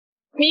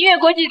明月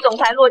国际总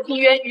裁洛清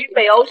渊于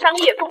北欧商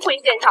业峰会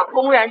现场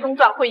公然中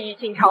断会议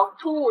进程，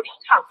突兀离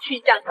场，去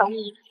向成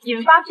疑，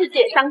引发世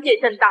界商界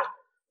震荡。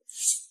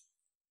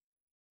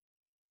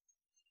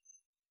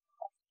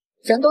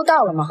人都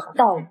到了吗？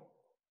到了。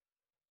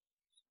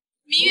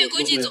明月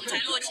国际总裁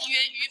洛清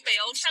渊于北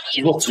欧商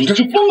业洛总这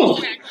是疯了吗？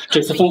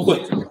这次峰会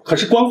可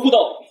是关乎到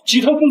集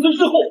团公司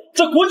日后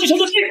在国际上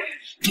的地位，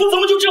他怎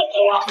么就这样走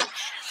了？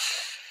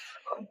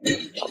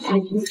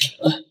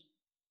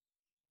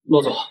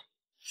洛总，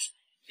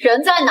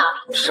人在哪？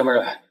什么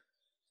人？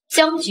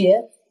江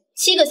决。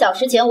7个小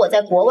时前，我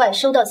在国外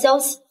收到消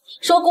息，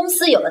说公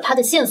司有了他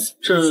的线索。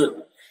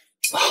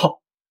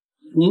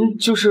您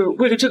就是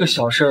为了这个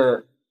小事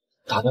儿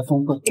打断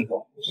峰会？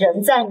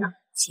人在哪？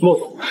洛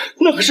总，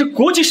那可是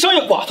国际商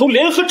业寡头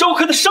联合召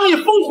开的商业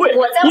峰会。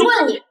我在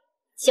问你，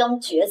江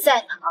决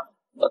在哪？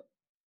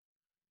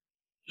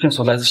线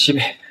索来自西北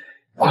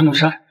崑崙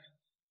山。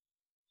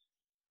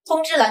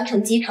通知蓝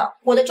城机场，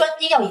我的专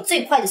机要以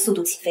最快的速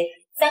度起飞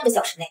，3个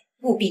小时内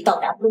务必到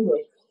达昆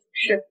仑。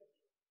是。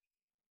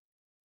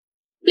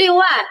另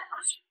外，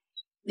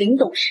林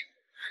董事，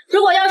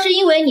如果要是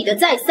因为你的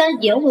再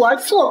三延误而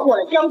错过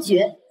了江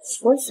决，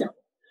我想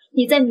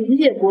你在明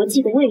月国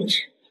际的位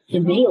置也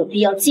没有必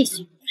要继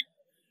续。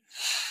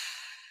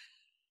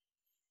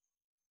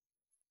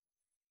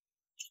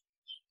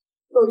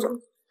陆总，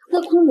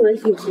那昆仑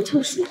有何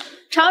特殊？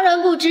常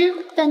人不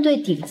知，但对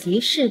顶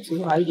级氏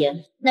族而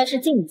言，那是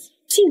禁忌。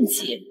禁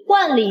忌，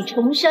万里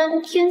崇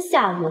山，天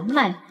下龙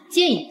脉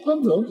皆以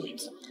昆仑为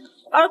宗，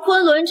而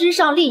昆仑之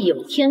上立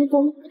有天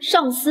宫，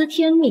上司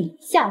天命，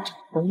下掌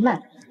龙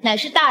脉，乃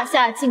是大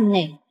夏境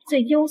内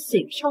最幽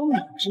邃缥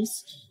缈之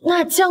所。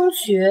那江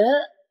决，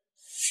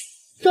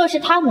若是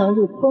他能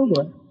入昆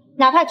仑，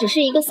哪怕只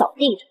是一个扫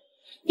地的，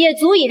也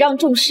足以让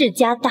众世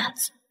家大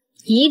族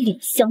以礼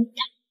相待。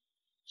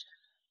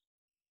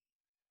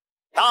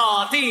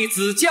大弟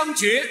子江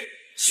决，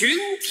循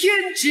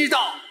天之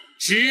道，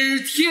执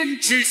天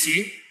之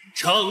行，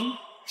乘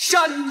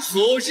山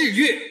河日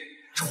月，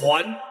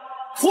传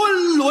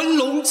昆仑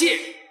龙剑，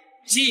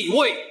继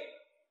位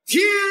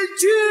天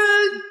君。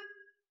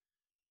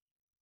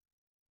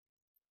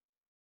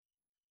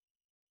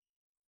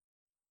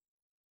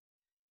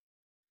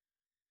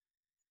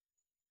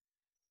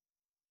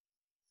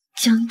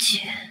江决。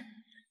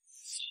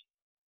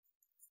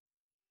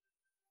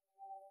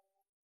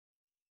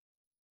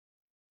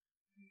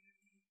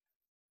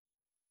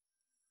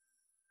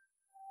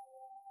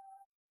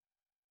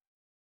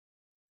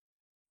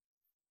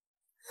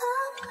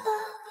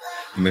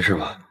你没事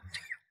吧？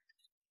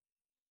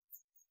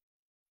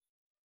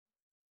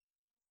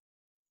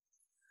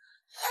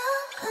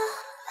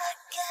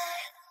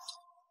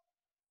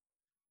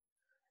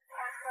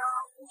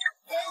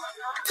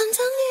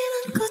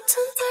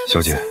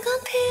小姐，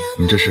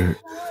你这是？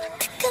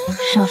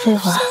少废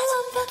话，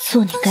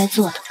做你该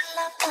做的。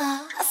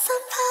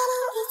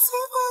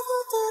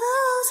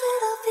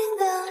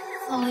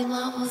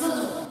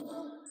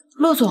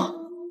陆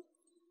总，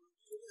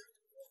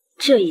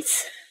这一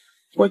次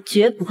我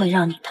绝不会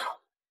让你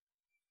逃。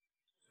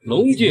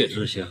龙界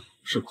之下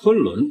是昆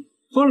仑，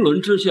昆仑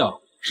之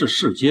下是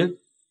世间，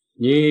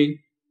你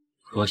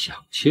可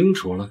想清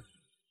楚了？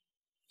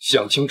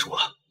想清楚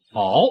了。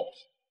好。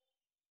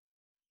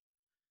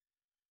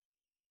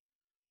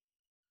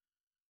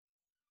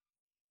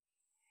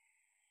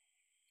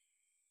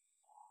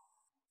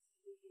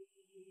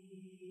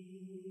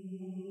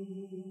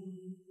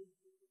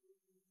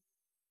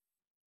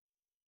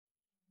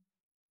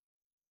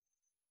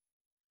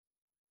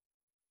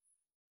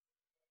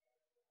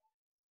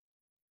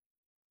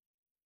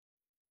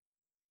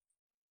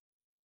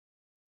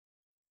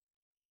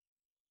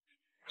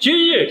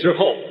今夜之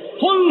后，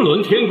昆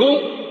仑天宫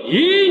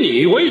以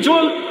你为尊。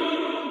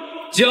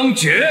江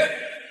决，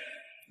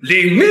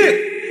领命。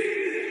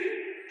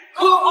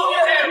各方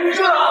面领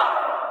旨。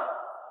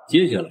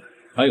接下来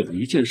还有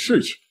一件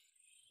事情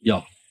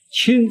要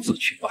亲自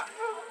去办。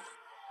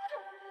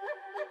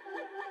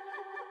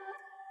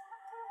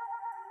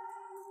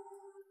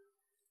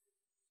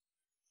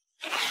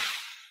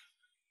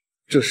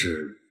这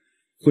是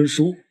婚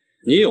书，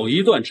你有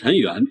一段尘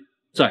缘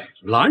在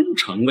蓝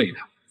城未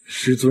了。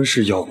师尊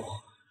是要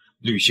我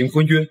履行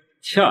婚约？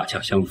恰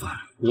恰相反，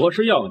我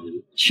是要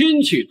你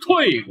亲去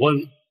退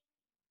婚。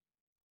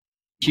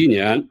7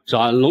年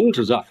斩龙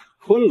之战，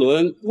昆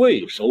仑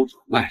未守主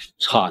脉，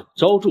惨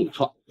遭重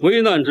创。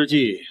危难之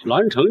际，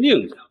蓝城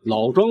宁家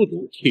老庄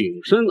主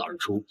挺身而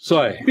出，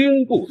率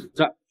兵部抵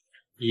战，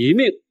以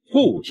命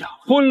护下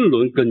昆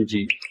仑根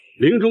基。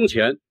临终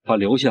前，他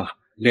留下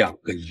2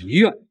个遗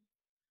愿。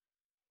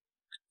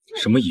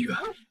什么遗愿？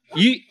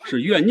一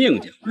是愿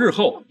宁家日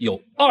后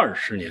有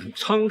20年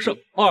昌盛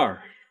，2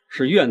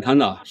是愿他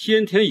那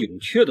先天永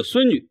缺的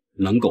孙女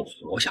能够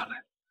活下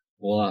来。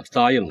我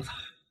答应了他，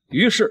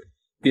于是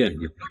便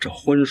有了这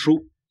婚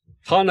书。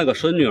他那个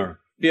孙女儿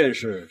便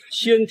是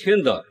先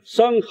天的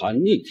伤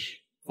寒逆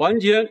体，凡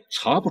间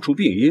查不出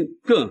病因，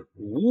更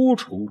无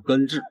处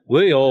根治，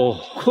唯有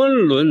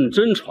昆仑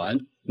真传，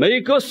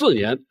每隔4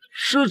年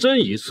施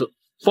针一次，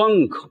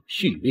方可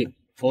续命。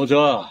否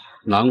则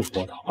难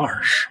活到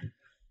20。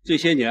这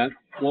些年，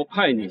我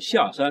派你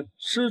下山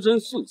失真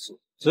4次，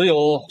只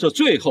有这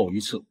最后一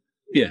次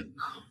便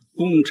可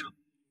攻城。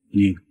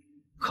你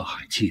可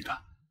还记得？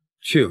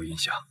确有印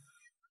象。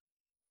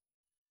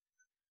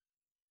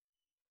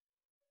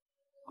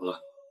好了，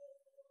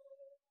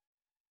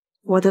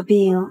我的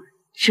病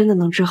真的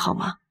能治好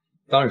吗？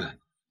当然。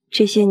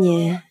这些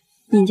年，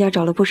宁家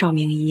找了不少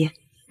名医，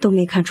都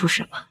没看出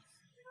什么。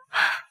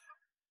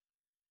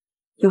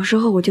有时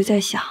候我就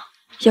在想，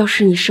要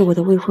是你是我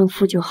的未婚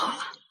夫就好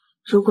了。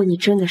如果你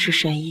真的是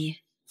神医，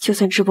就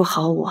算治不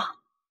好我，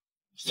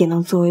也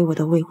能作为我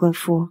的未婚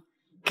夫，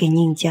给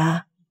宁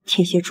家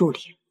添些助力。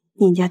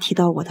宁家提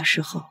到我的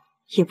时候，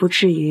也不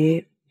至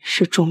于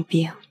是重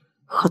病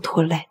和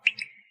拖累。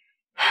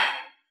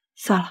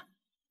算了，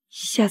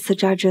下次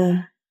扎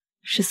针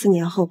是4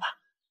年后吧？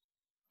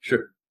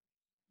是。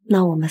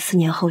那我们4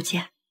年后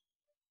见。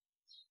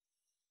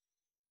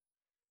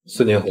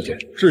4年后见。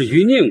至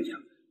于宁家，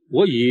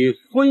我以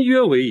婚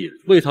约为引，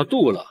为他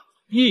度了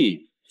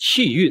一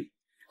气运。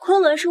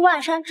昆仑是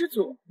万山之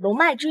祖，龙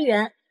脉之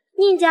源。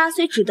宁家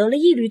虽只得了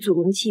一缕祖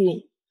龙气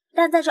运，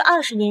但在这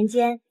20年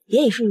间，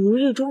也已是如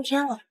日中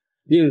天了。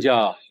宁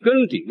家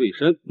根底未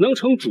深，能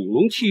成主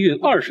龙气运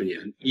20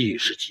年已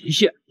是极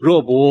限。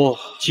若不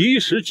及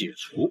时解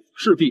除，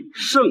势必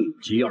盛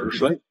极而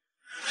衰。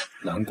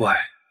难怪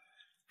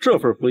这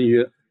份婚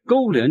约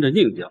勾连着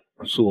宁家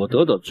所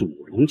得的主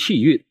龙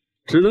气运，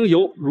只能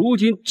由如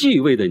今继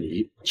位的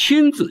你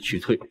亲自去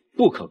退，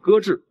不可搁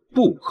置，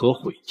不可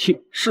毁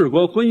弃。事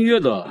关婚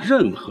约的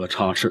任何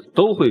差池，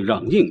都会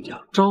让宁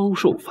家遭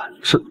受反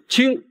噬，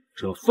轻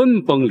则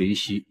分崩离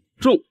析，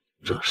重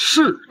则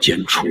世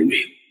间除名。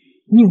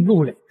宁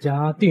陆两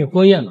家订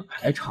婚宴的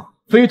排场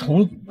非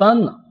同一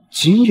般呢。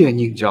今夜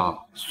宁家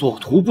所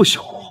图不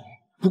小，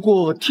不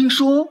过听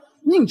说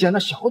宁家那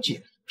小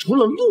姐除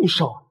了陆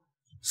少，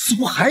似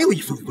乎还有一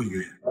份婚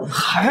约。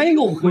还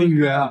有婚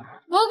约？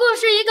不过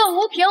是一个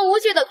无凭无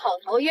据的口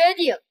头约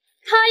定。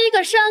他一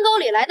个山沟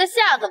里来的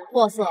下等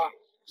货色，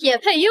也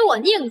配与我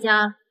宁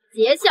家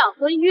结下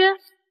婚约？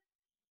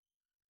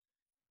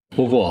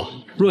不过，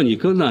若你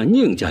跟那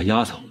宁家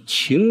丫头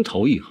情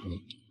投意合，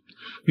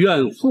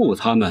愿护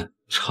他们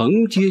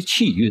承接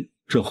气运，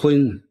这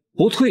婚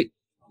不退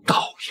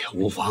倒也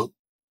无妨。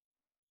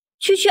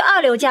区区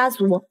2流家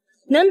族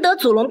能得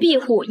祖龙庇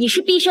护，已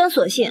是毕生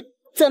所幸，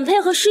怎配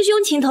和师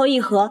兄情投意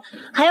合，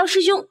还要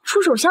师兄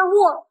出手相护？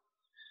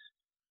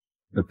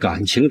这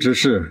感情之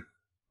事，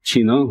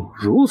岂能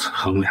如此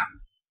衡量？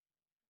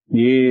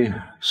你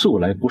素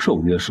来不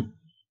受约束，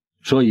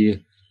所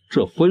以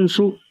这婚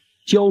书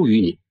交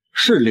于你，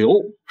是留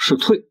是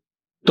退，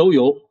都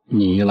由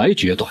你来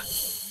决断。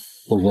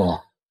不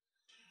过，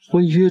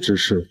婚约之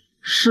事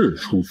事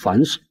出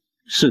繁琐，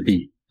势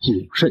必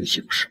谨慎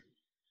行事。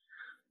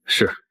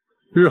是，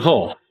日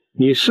后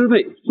你师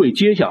妹会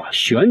接下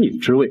玄女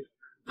之位，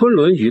昆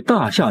仑与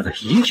大夏的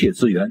一切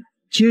资源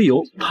皆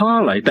由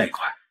她来贷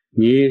款。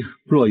你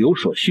若有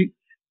所需，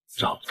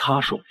找他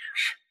说便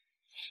是。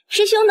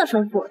师兄的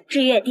吩咐，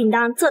志月定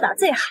当做到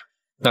最好。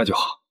那就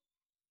好。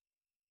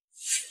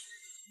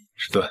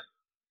师尊，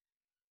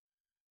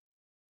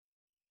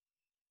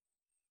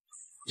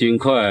尽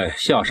快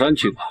下山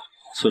去吧，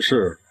此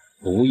事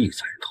不宜再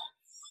拖。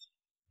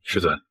师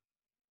尊，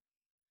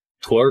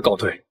徒儿告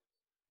退。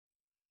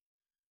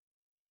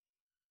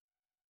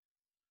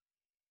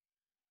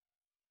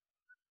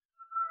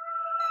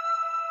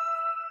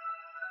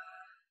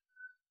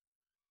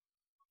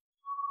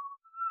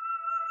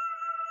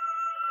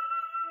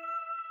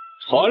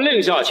传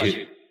令下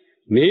去，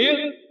明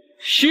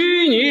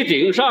虚拟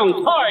顶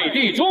上太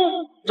帝钟，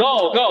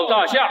昭告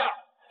大夏，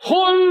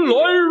昆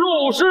仑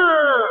入世。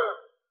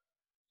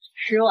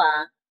十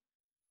晚。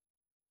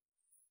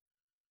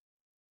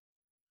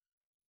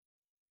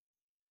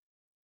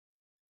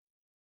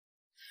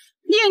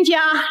宁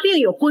家另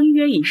有婚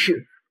约一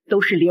事，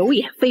都是流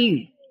言蜚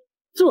语，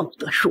做不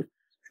得数。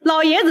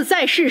老爷子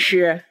在世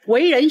时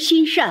为人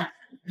心善，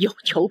有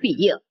求必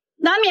应，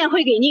难免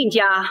会给宁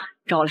家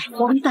招来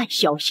荒诞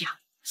肖像，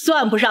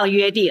算不上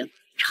约定，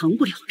成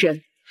不了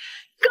真，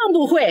更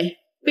不会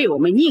被我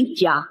们宁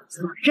家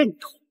所认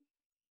同。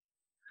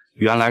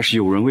原来是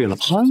有人为了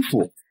攀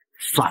附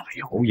散了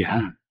谣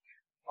言。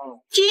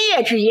今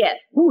夜之宴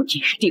不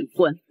仅是订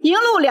婚，宁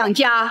陆两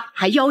家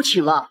还邀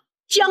请了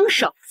江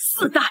省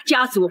4大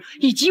家族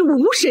以及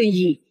吴神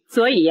医，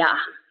所以呀，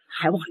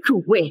还望诸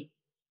位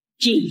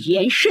谨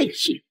言慎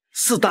行。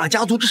4大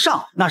家族之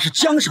上，那是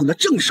江省的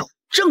正手；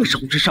正手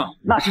之上，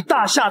那是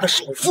大夏的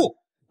首富；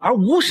而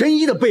吴神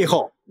医的背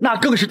后，那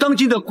更是当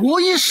今的国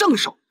医圣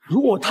手。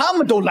如果他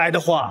们都来的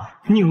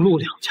话，宁陆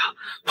两家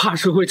怕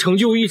是会成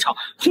就一场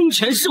空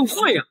前盛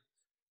会啊！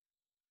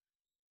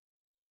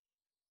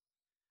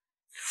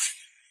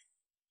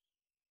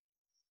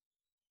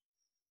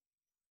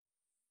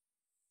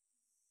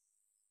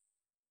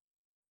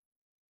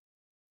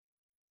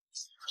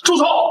住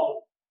手！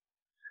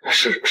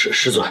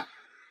师尊，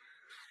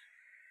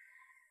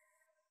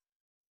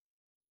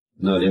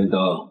那铃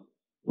铛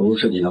不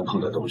是你能碰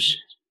的东西。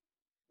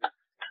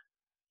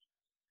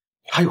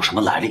他有什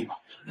么来历吗？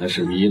他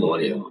是弥罗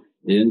陵，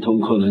连同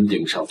昆仑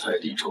顶上太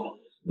地主，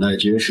乃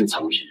绝世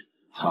藏品。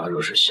他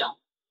若是降，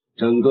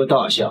整个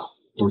大夏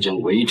都将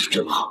为之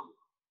震撼。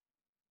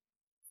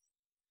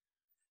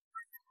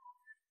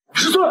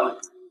师尊，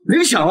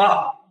灵响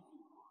了！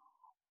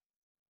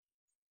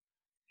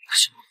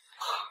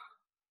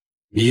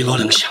弥罗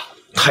陵降，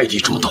太地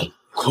主动，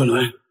昆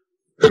仑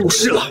入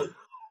世了。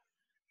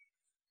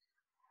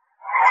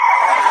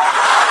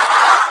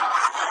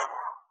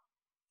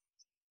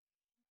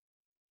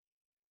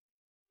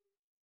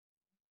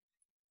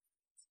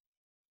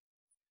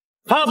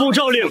发布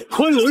诏令，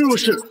昆仑入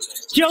世，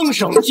江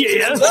省戒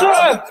严。是。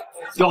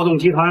调动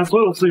集团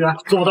所有资源，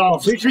做到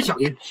随时响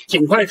应，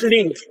尽快制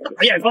定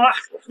查验方案，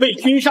为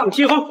君上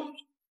接风。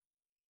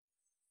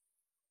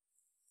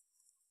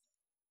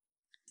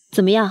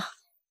怎么样？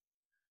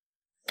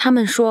他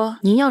们说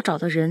您要找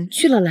的人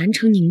去了兰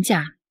城宁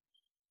家，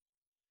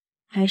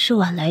还是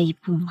晚来一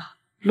步吗？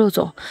骆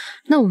总，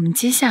那我们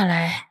接下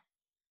来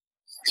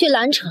去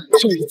兰城，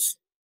这一次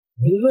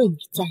无论你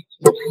在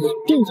哪里，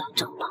一定要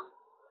找到。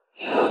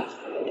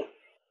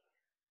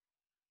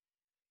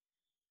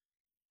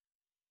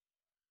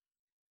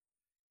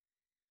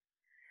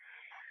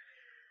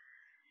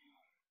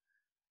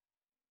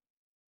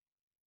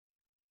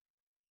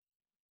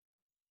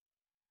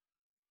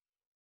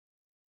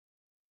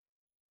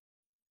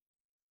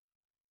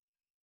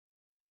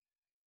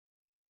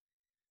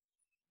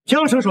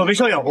江省守备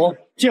邵远红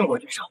见过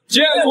君上。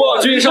见过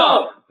君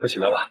上。快起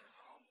来吧。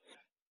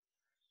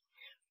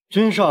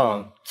君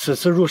上此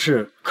次入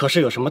世，可是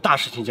有什么大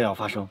事情将要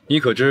发生？你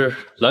可知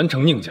兰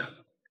城宁家？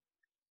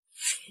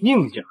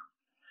宁家？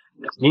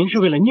您是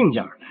为了宁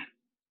家而来？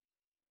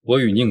我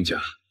与宁家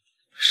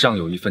尚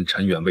有一份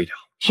尘缘未了。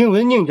听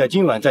闻宁家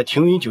今晚在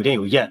庭云酒店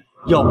有宴，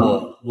要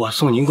不我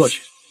送您过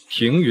去？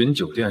庭云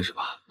酒店是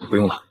吧？不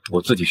用了，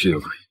我自己去就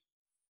可以。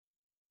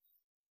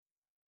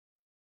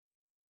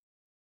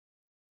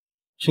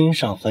君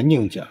上和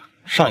宁家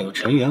尚有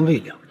尘缘未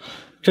了，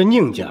这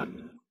宁家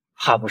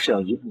怕不是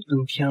要一步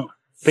登天了。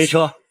飞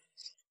车，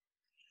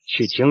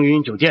去庭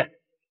云酒店。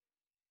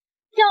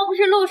要不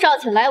是陆少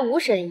请来吴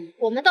神医，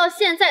我们到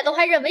现在都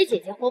还认为姐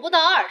姐活不到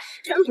20。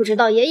真不知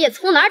道爷爷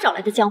从哪找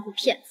来的江湖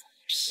骗子，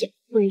骗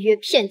违约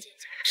骗姐姐，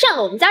骗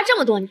了我们家这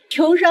么多年。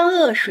穷山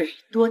恶水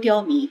多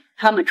刁民，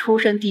他们出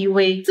身低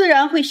微，自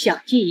然会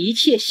想尽一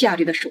切下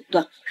流的手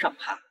段往上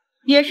爬。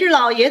也是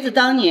老爷子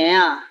当年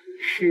啊，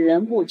使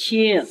人不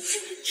清，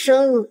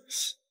真恶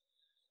心。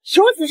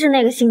尤其是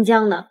那个姓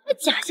江的，那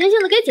假惺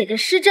惺的给姐姐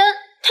施针，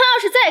他要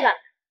是再敢，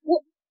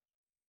我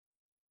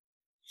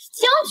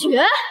江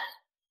绝。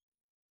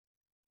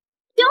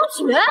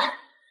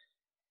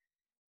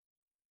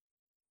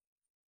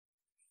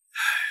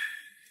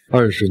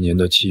20年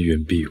的气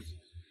运庇护，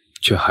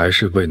却还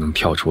是未能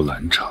跳出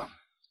兰城。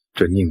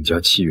这宁家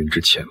气运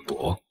之浅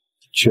薄，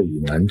却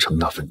与南城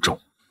那份重。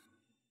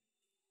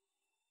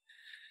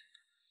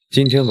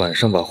今天晚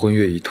上把婚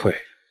约一退，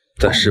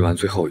再试完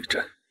最后一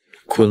针，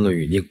昆仑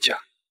与宁家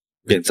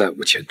便再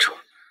无牵扯。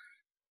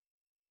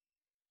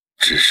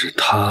只是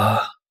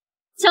他，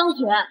江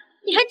绝，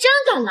你还真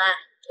敢来，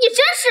你真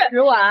是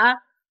石婉。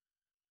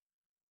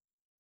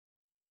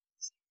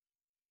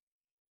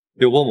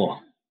柳伯母，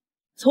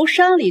从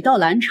山里到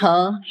兰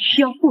城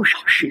需要不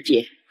少时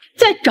间，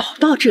再找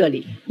到这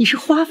里，你是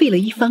花费了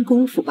一番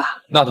功夫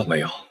吧？那倒没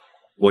有，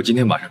我今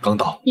天晚上刚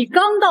到。你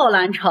刚到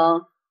兰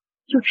城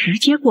就直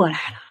接过来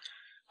了？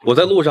我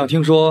在路上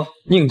听说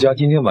宁家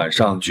今天晚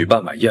上举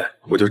办晚宴，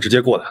我就直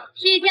接过来了。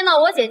一听到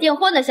我姐订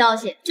婚的消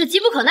息，就急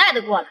不可耐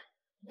的过来，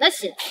你的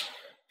心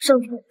生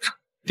不成。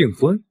订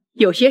婚？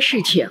有些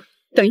事情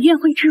等宴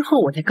会之后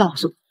我再告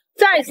诉你。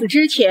在此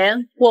之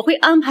前，我会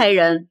安排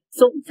人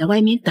送你在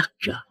外面等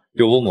着。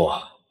柳伯母，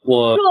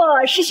我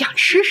若是想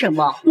吃什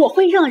么，我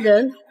会让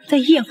人在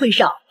宴会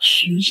上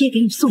取一些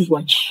给你送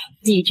过去。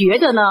你觉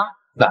得呢？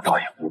那倒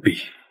也不必。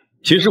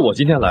其实我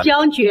今天来，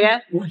江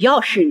绝，我要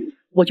是你，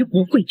我就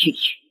不会拒绝。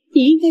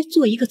你应该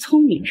做一个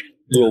聪明人。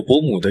柳伯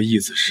母的意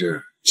思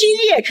是，今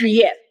夜之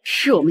宴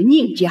是我们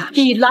宁家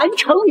以兰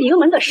城名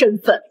门的身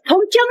份，同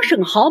江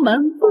省豪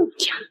门陆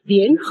家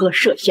联合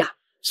设下。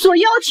所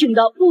邀请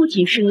的不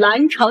仅是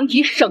兰城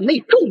及省内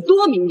众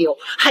多名流，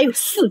还有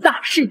4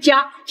大世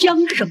家、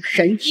江省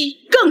神医，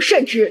更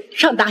甚至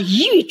上达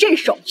一域镇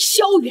守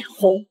萧远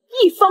红、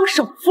一方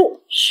首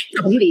富许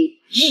崇林、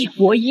一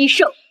国医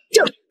圣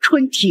郑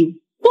春婷。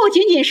不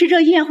仅仅是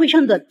这宴会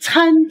上的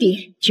餐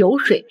点酒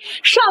水，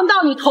上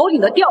到你头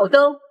顶的吊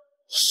灯，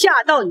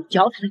下到你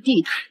脚踩的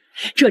地毯，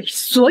这里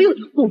所有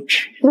的布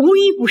置无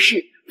一不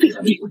是最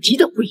顶级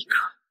的规格。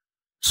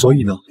所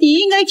以呢，你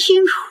应该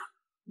清楚，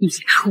你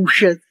出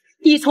身，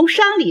你从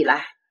山里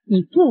来，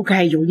你不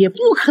该有，也不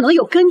可能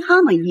有跟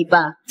他们一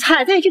般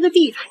踩在这个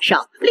地毯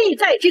上，立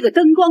在这个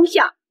灯光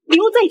下，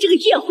留在这个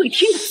宴会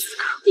厅的此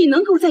刻。你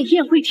能够在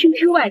宴会厅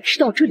之外吃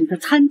到这里的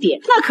餐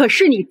点，那可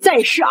是你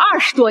在世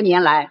20多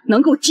年来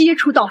能够接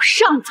触到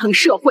上层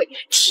社会，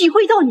体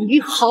会到你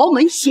与豪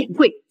门显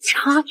贵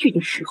差距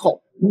的时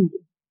候，你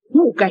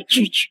不该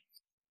拒绝。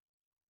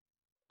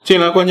近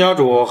来关家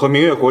主和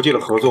明月国际的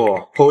合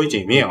作颇为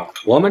紧密啊。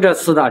我们这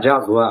四大家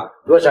族啊，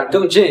若想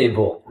更进一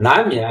步，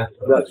难免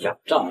要仰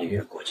仗明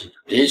月国际。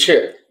的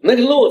确，那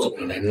个陆总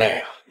的能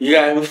耐啊，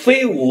远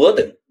非我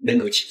等能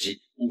够企及。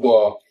不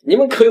过，你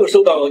们可有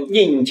收到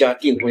宁家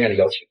订婚宴的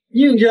邀请？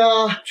宁家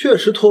确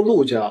实托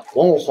陆家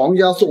往我黄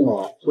家送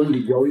了婚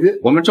礼邀约，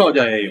我们赵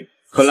家也有，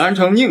可蓝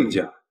城宁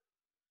家，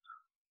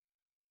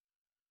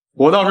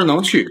我倒是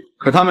能去，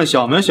可他们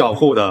小门小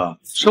户的，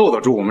受得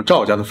住我们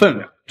赵家的分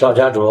量。赵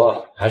家主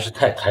还是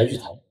太抬举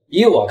他了。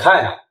依我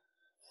看呀，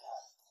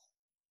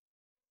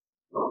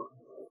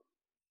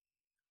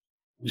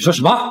你说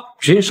什么？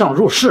君上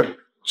入室，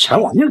前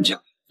往宁家，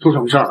出什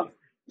么事儿了？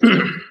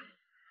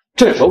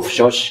镇首府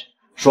消息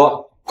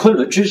说，昆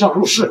仑君上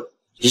入室，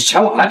已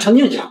前往蓝城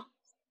宁家。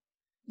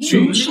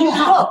君上？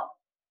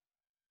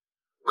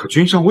可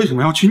君上为什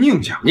么要去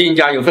宁家？宁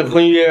家有份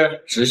婚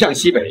约指向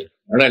西北，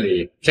而那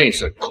里正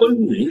是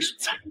昆仑所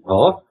在。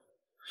哦。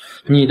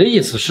你的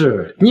意思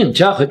是宁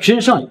家和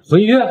君上有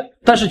婚约，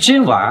但是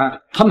今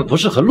晚他们不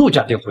是和陆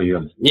家订婚约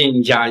吗？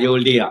宁家有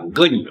2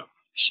个女儿。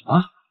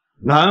啊，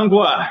难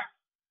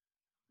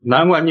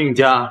怪宁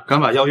家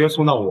敢把邀约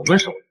送到我们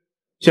手里。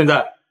现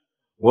在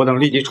我等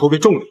立即筹备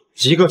重礼，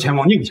即刻前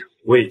往宁家，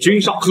为君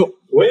上贺，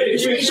为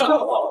君上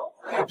贺。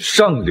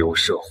上流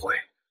社会，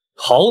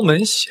豪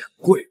门显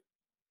贵，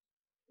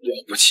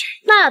了不起。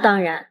那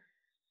当然，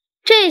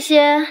这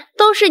些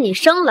都是你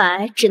生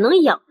来只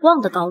能仰望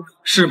的高度，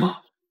是吗？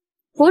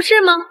不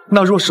是吗？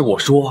那若是我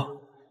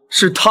说，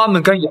是他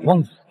们该仰望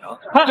你啊！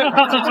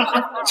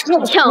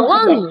仰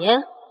望你？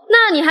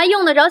那你还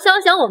用得着肖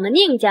想我们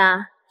宁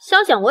家，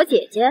肖想我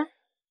姐姐？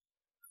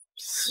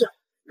小，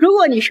如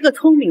果你是个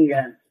聪明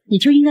人，你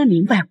就应该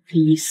明白我的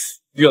意思。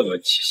愿闻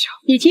其详。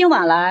你今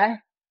晚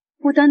来，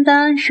不单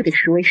单是给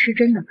石为施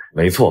针的吧？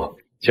没错，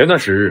前段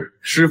时日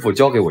师傅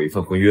交给我一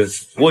份婚约，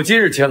我今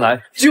日前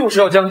来就是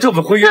要将这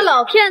份婚约。那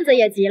老骗子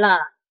也急了。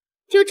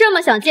就这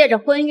么想借着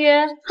婚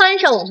约攀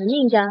上我们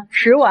宁家？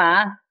石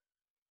婉，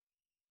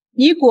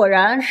你果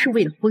然是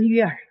为了婚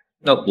约而来。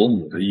那伯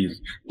母的意思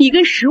是，你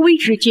跟石威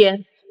之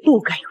间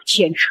不该有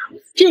牵扯。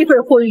这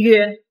份婚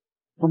约，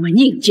我们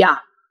宁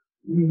家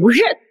无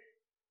认。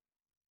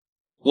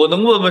我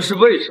能问问是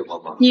为什么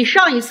吗？你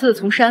上一次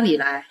从山里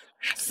来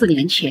是4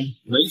年前。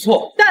没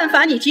错。但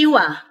凡你今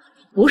晚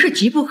不是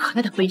急不可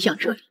耐的奔向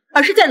这里，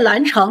而是在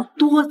蓝城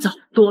多走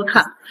多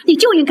看，你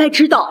就应该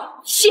知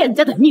道现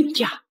在的宁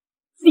家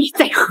你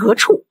在何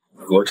处？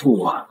何处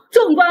啊？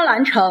纵观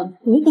蓝城，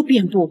无不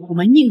遍布我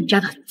们宁家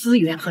的资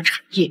源和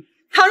产业。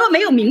倘若没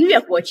有明月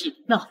国际，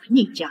那我们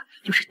宁家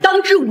就是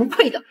当之无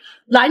愧的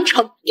蓝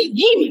城第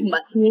1名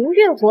门。明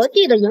月国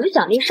际的影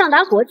响力上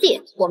达国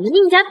际，我们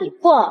宁家比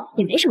破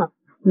也没什么。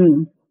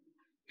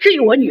至于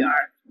我女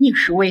儿宁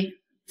时薇，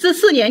自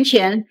4年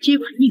前接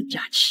管宁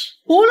家起，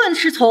无论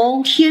是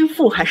从天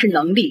赋还是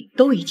能力，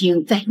都已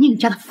经在宁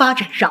家的发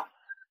展上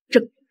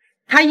证明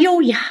她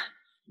优雅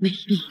美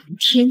丽，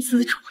天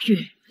资卓越，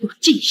又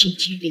尽心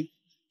尽力，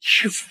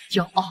是我的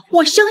骄傲。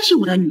我相信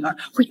我的女儿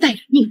会带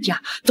着宁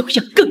家走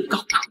向更高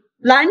处。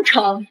蓝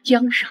城、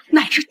江省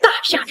乃至大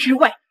夏之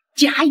外，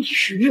假以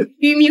时日，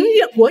与明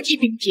月国际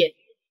并肩，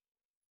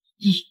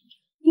一定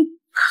不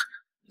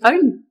可能。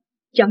而你，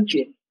将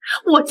军，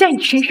我在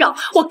你身上，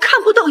我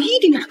看不到一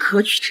丁点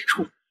可取之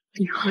处。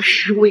你和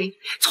石威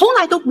从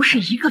来都不是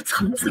一个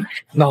层次的人。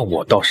那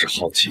我倒是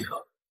好奇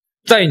了，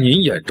在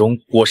您眼中，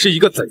我是一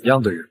个怎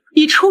样的人？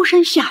你出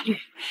身下劣，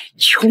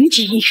穷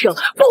极一生，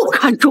不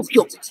堪重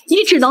用，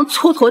你只能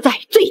蹉跎在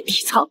最底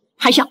层，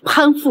还想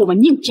攀附我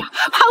们宁家，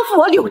攀附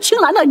我柳青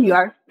兰的女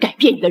儿，改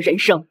变你的人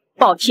生。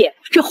抱歉，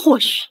这或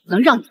许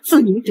能让你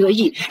自鸣得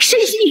意，身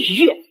心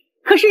愉悦，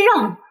可是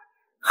让我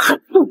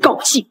很不高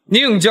兴。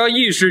宁家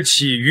亦是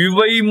起于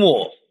微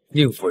末，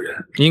宁夫人，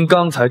您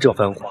刚才这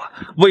番话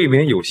未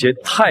免有些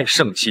太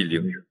盛气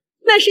凌人。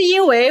那是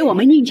因为我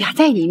们宁家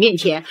在你面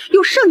前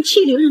有盛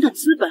气凌人的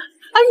资本，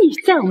而你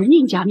在我们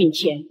宁家面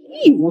前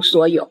一无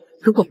所有。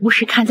如果不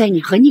是看在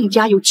你和宁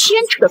家有牵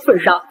扯的份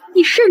上，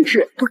你甚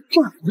至都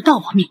站不到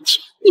我面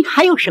前。你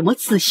还有什么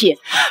自信，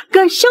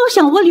敢肖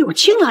想我柳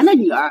青兰的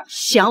女儿，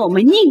想我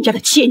们宁家的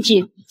千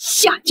金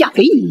下嫁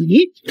给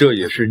你？这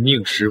也是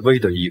宁时微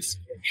的意思。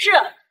是，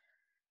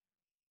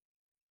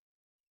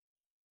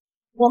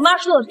我妈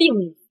说的并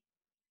没有。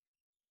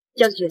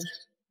将军，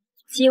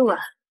今晚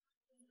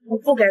我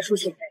不该出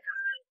现在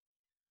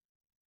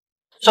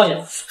少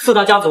爷，四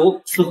大家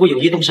族似乎有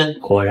意动身，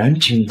果然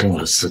惊动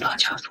了四大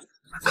家族。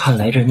看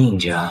来这宁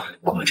家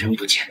果真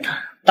不简单。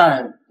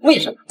但为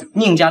什么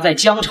宁家在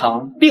疆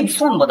场并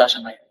算不得什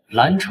么呀？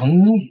蓝城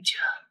宁家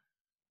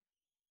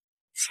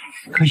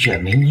可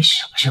远没你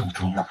想象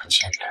中那么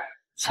简单。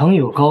曾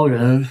有高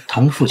人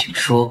同父亲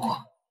说过，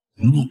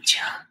宁家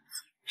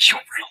有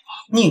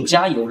龙。宁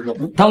家有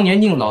龙。当年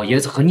宁老爷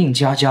子和宁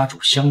家家主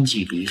相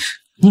继离世，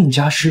宁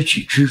家失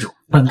去支柱，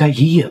本该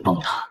一夜崩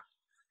塌，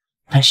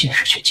但现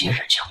实却截然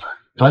相反。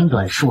短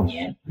短数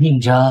年，宁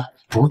家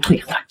不退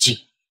反进，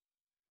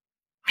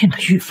变得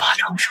愈发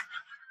昌盛。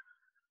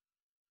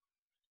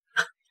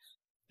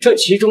这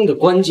其中的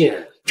关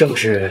键正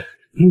是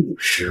宁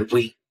时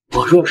微。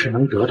我若是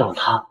能得到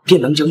他，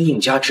便能将宁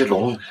家之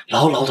龙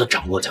牢牢地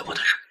掌握在我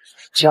的手里。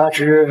加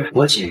之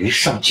我给予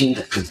上京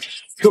的助力，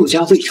陆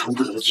家未尝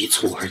不能一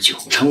蹴而就，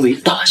成为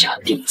大夏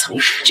顶层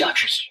世家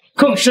之一，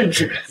更甚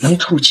至能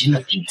触及那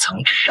顶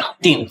层之上。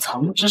顶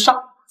层之上，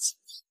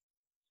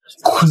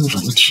昆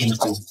仑天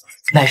宫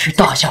乃是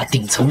大夏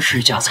顶层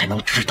世家才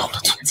能知道的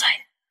存在，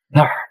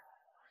那儿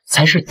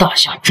才是大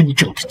夏真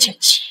正的剑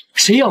气。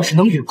谁要是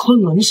能与昆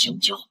仑相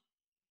交，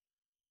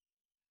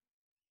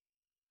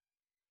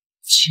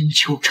千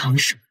秋长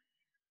生，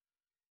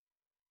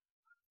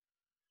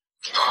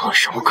唾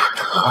手可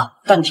得。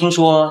但听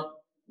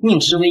说宁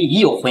时微已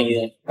有婚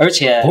约，而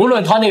且无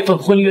论他那份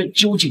婚约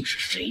究竟是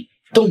谁，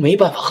都没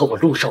办法和我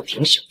陆少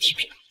廷相提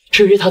并论。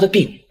至于他的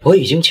病，我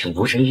已经请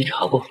无神医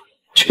查过了，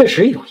确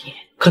实有异，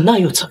可那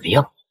又怎么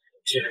样？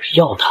只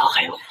要他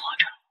还活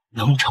着，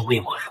能成为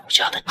我陆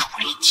家的主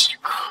力即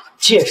可。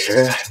届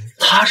时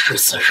他是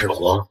死是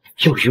活，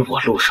又与我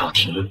陆少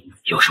廷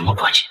有什么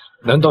关系？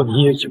难道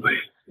你也以为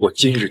我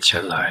今日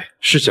前来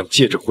是想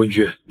借着婚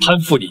约攀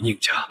附你宁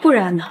家？不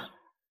然呢？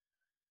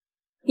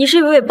你是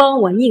因为帮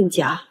我宁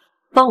家，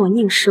帮我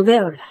宁时微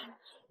而来。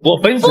我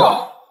本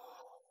想，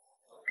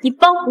你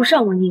帮不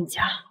上我宁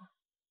家，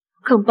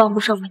更帮不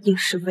上我宁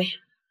时微。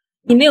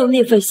你没有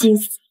那份心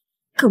思，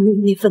更没有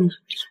那份能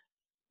力。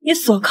你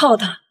所靠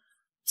的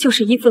就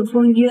是一份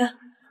婚约，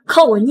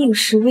靠我宁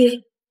时微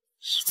一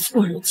蹴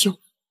而就，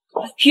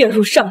跃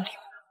入上流。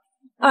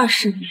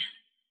20年，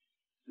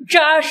这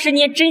20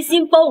年真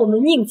心帮我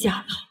们宁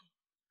家了，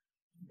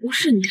不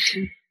是你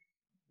是，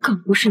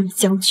更不是你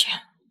江权，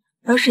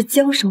而是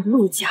江省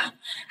陆家，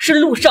是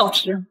陆少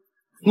廷。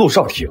陆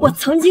少廷，我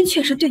曾经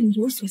确实对你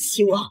有所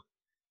期望，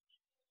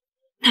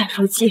但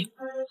如今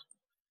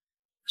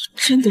你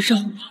真的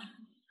让我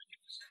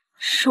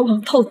失望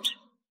透顶。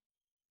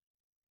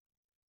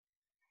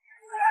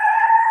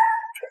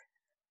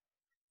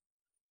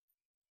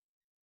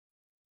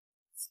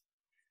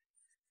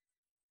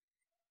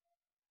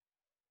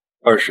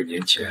20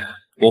年前，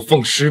我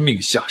奉师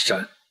命下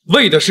山，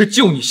为的是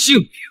救你性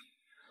命。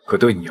可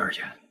对你而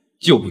言，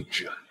救命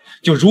之恩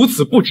就如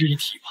此不值一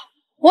提吗？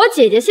我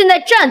姐姐现在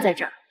站在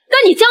这儿，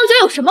跟你将军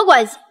有什么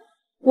关系？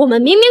我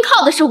们明明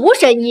靠的是无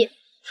神医。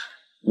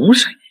无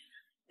神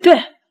医？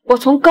对，我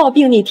从告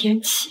病那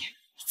天起，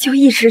就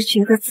一直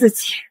觉得自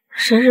己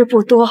时日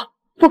不多，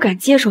不敢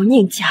接手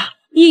宁家，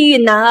抑郁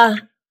难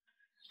安，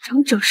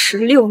整整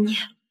16年，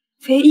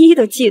唯一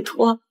的寄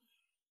托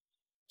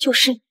就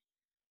是你。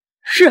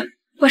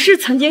我是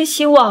曾经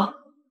希望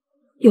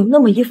有那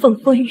么一份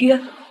婚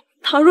约，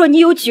倘若你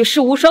有举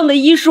世无双的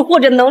医术或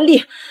者能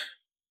力，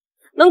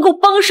能够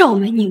帮上我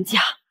们宁家。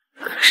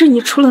可是你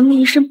除了那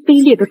一身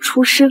卑劣的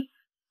出身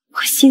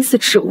和心思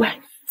之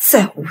外，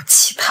再无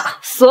其他。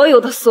所有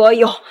的所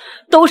有，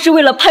都是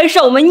为了攀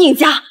上我们宁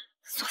家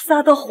所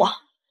撒的谎。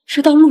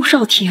直到陆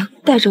少廷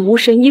带着无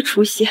神医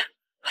出现，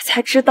我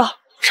才知道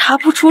查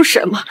不出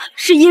什么，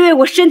是因为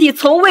我身体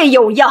从未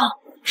有恙，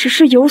只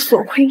是有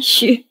所亏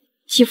虚，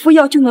几副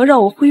药就能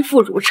让我恢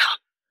复如常。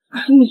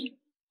而你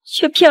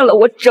却骗了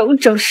我整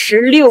整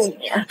16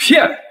年。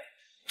骗！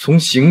从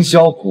行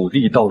销鼓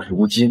励到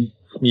如今，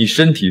你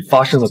身体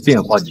发生了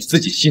变化，你自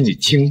己心里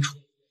清楚。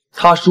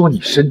他说你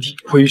身体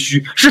亏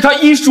虚，是他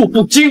医术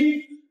不精。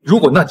如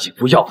果那几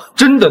副药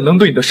真的能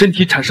对你的身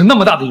体产生那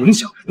么大的影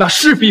响，那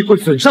势必会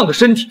损伤的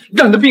身体，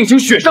让你的病情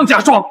雪上加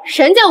霜。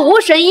神将无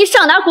神医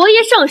上达国医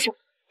圣手，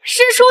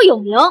师出有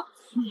名，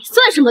你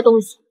算什么东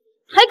西？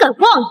还敢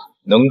妄议？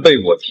能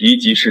被我提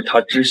及是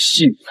他之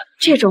幸。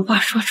这种话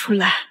说出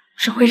来，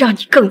只会让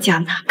你更加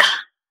难堪。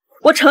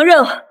我承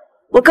认，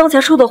我刚才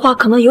说的话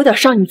可能有点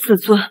伤你自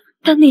尊，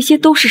但那些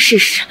都是事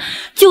实。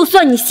就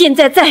算你现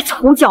在再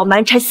胡搅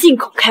蛮缠、信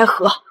口开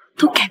河，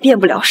都改变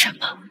不了什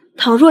么。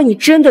倘若你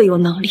真的有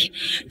能力，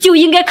就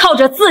应该靠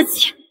着自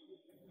己，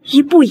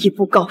一步一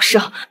步高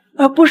升，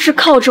而不是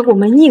靠着我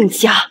们宁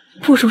家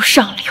步入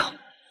上流。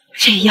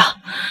这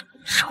样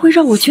只会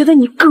让我觉得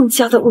你更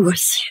加的恶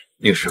心。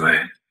宁时微，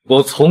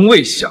我从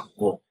未想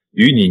过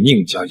与你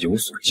宁家有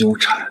所纠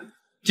缠。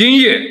今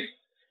夜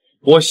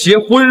我携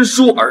婚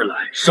书而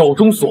来，手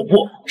中所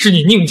握是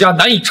你宁家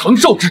难以承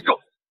受之重。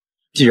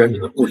既然你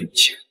们不领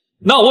情，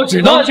那我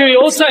只能……那就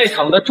由在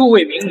场的诸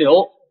位名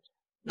流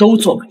都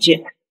做个见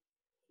证。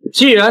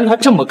既然他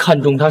这么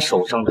看重他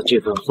手上的这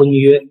份婚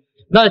约，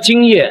那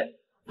今夜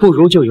不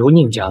如就由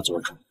宁家做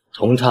主，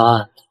同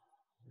他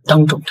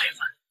当众退婚。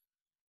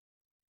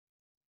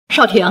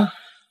少廷，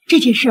这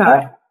件事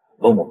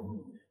某某，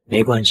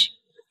没关系，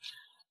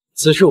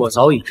此事我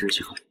早已知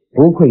晓，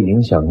不会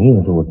影响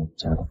宁陆两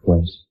家的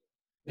关系。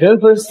人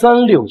分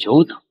3、6、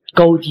9等，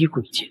高低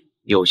贵贱，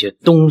有些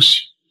东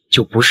西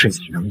就不是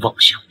你能妄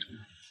想的。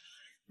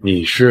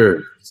你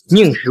是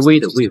宁时微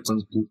的未婚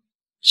夫，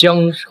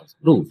江省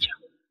陆家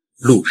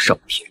陆少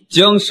廷。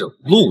江省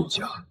陆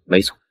家，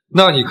没错。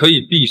那你可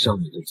以闭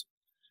上你的嘴，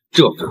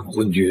这份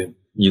婚约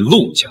你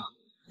陆家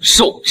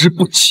受之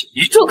不起。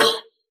住口！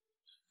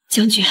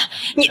将军，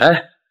你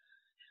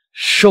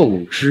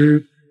受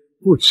之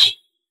不起。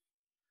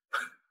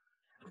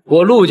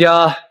我陆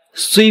家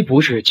虽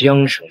不是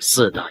江省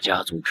4大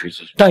家族之一，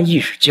但亦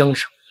是江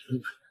省名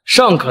门，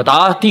上可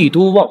达帝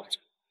都望族，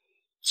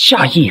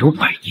下亦有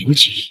100年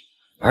基业。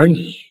而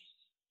你，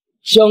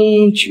江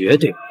绝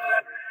对不是，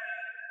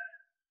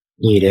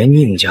你连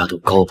宁家都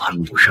高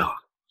攀不上，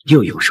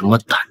又有什么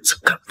胆子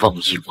敢妄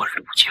议我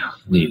陆家？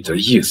你的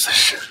意思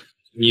是，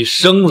你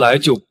生来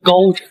就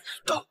高人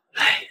一等？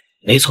哎，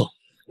没错，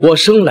我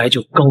生来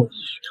就高你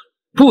一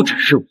等，不只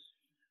是我，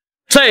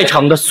在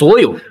场的所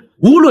有人，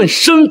无论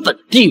身份、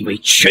地位、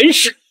权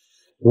势，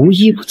无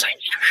一不在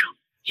你之上。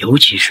尤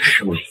其是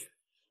石威，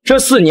这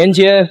4年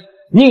间，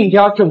宁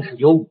家正是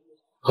由我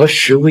和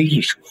石威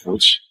一手扶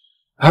起，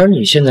而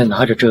你现在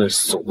拿着这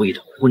所谓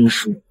的婚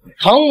书，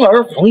堂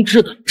而皇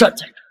之的站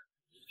在这儿，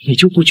你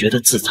就不觉得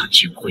自惭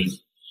形秽吗？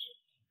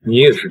你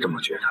也是这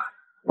么觉得？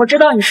我知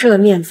道你失了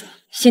面子，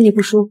心里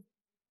不舒服。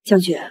将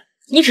军，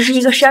你只是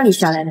一个山里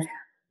下来的人，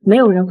没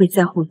有人会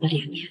在乎你的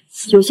脸面。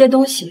有些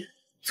东西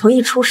从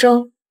一出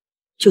生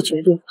就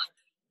决定了，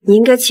你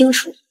应该清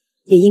楚，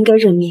也应该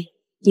认命。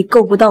你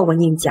够不到我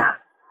宁家，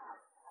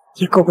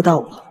也够不到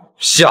我。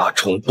夏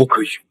虫不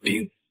可语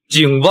冰，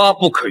井蛙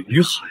不可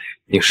语海。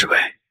宁侍卫，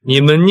你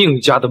们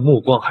宁家的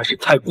目光还是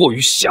太过于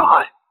狭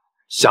隘，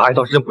狭隘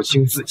到认不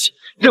清自己，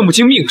认不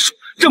清命数，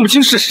认不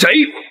清是谁，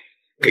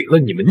给了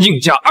你们宁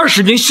家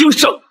20年兴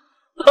盛。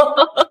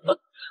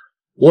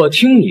我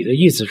听你的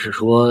意思是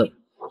说，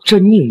这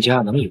宁家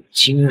能有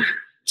今日，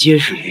皆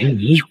是与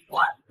你有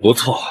关。不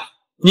错，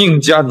宁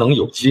家能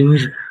有今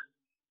日，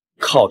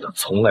靠的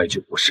从来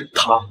就不是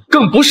他，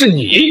更不是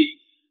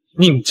你。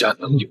宁家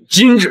能有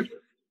今日，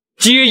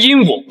皆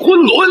因我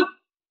昆仑。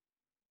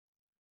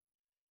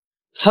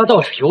他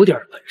倒是有点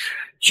本事，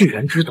居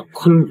然知道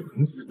昆仑，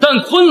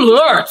但昆仑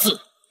2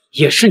字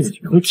也是你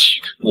能提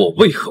的，我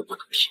为何不能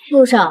提？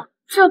路上，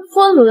这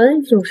昆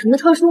仑有什么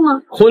特殊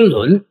吗？昆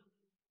仑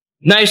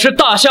乃是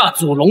大夏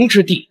祖龙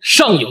之地，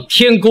上有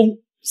天宫，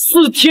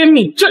司天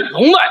命，镇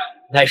龙脉，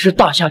乃是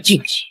大夏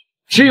禁忌，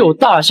只有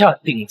大夏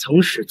顶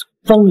层氏族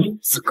方有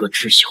资格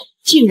知晓。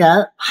竟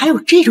然还有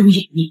这种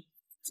隐秘，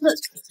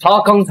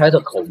他刚才的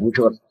口无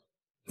遮拦，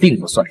并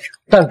不算什么，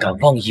但敢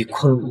妄议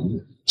昆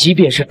仑，即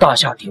便是大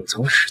夏顶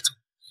层氏族，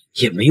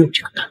也没有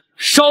这个胆。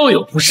稍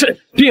有不慎，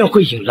便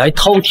会引来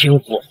滔天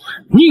祸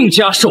患。宁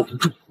家受不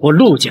住，我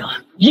陆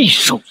家亦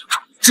受不住。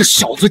这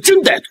小子真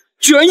歹毒，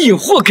居然引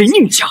祸给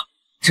宁家，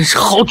真是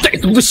好歹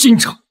毒的心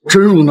肠。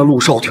真如那陆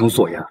少廷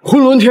所言，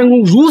昆仑天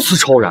宫如此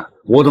超然，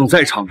我等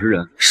在场之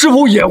人是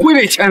否也会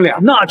被牵连？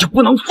那就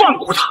不能放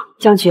过他。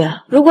将军，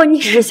如果你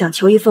只是想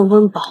求一份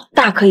温饱，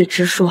大可以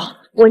直说，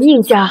我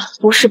宁家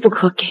不是不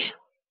可给。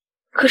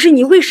可是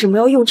你为什么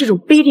要用这种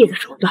卑劣的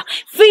手段，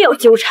非要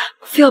纠缠，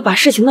非要把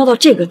事情闹到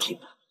这个地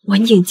步？我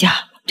宁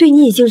家对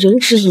你已经仁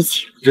至义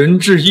尽。仁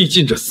至义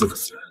尽这4个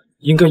字，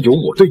应该由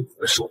我对你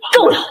们说吧。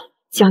够了，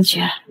将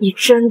军，你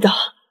真的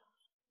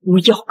无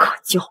药可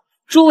救。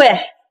诸位，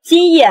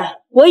今夜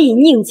我以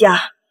宁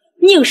家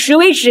宁石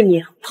威之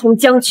名同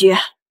将爵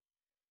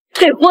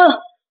退婚。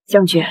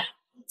将军，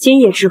今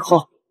夜之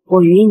后，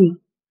我与你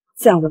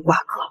暂无瓜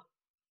葛。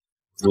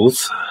如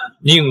此，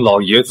宁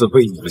老爷子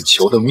为你们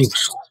求的命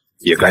数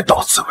也该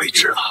到此为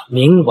止了。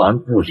冥顽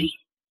不灵，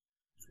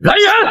来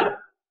人，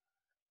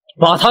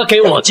把他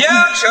给我江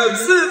省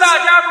4大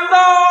家族到。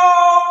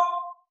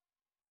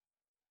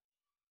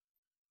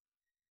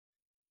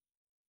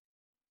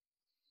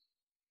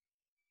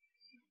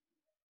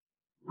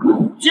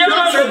江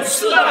省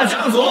4大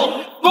家族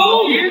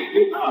恭迎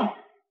宾到。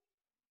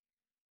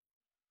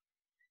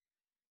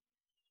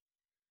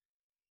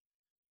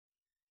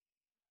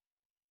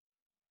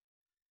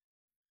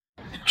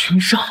君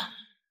上，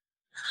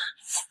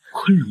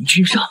昆仑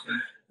君上，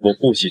我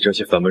不喜这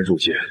些繁文缛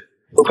节，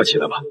快起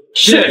来吧。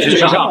谢君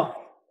上。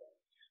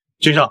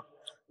君上，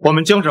我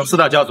们江省4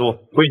大家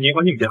族为您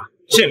和宁家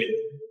献礼。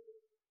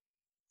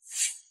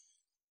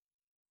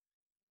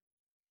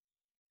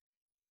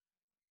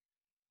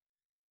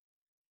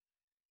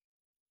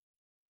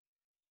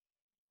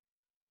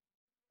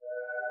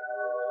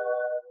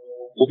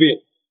不必，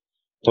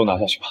都拿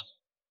下去吧。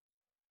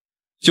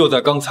就在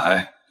刚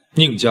才，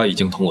宁家已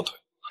经同我退。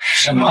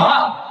什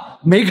么？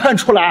没看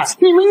出来，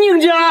你们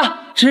宁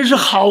家真是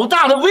好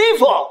大的威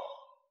风。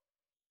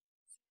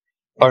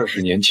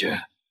20年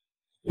前，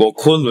我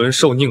昆仑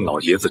受宁老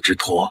爷子之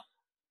托，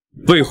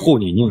为护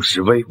你宁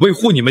石威，为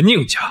护你们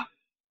宁家，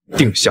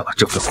定下了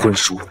这份婚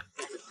书。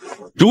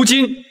如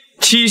今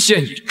期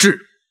限已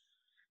至，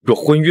若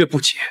婚约不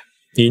解，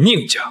你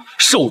宁家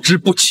受之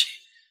不起，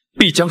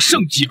必将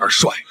盛极而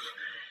衰。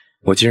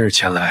我今日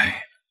前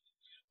来，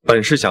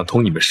本是想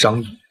同你们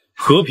商议，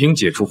和平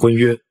解除婚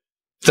约，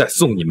再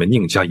送你们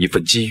宁家一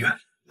份机缘。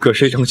可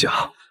谁成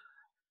想，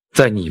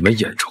在你们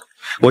眼中，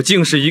我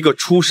竟是一个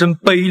出身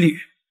卑劣、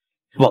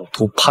妄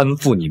图攀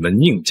附你们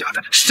宁家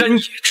的山野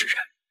之人。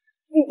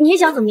你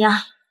想怎么样？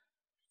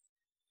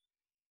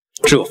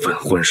这份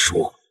婚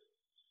书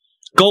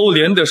勾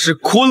连的是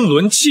昆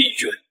仑气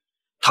运，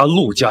他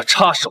陆家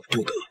插手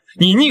不得，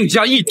你宁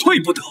家亦退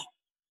不得，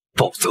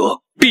否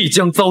则必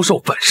将遭受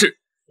反噬。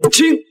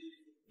轻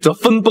则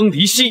分崩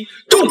离析，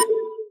重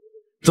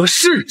则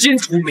世间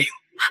出名。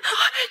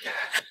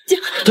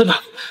等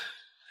等，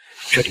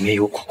这里面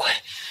有古怪。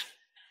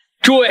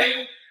诸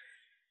位，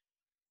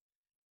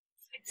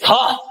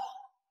他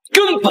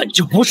根本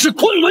就不是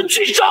昆仑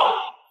君上。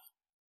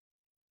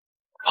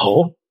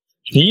哦，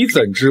你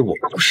怎知我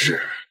不是？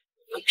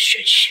冷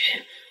玄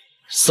学，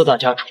四大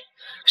家主，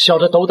小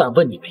的斗胆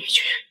问你们一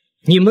句：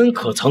你们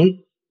可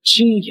曾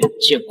亲眼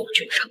见过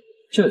君上？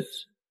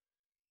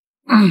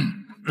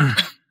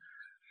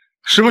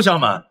实不相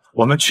瞒，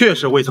我们确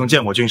实未曾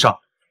见过君上，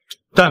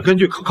但根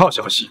据可靠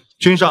消息，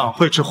君上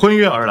会持婚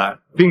约而来，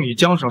并与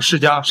江省世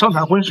家商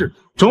谈婚事，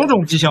种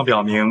种迹象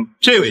表明，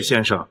这位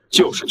先生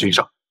就是君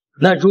上。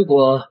那如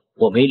果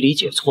我没理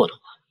解错的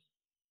话，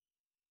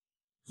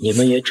你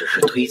们也只是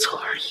推测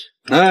而已。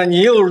那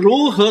你又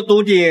如何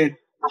笃定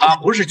他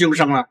不是君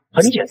上呢？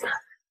很简单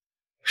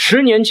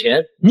，10年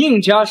前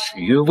宁家始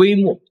于微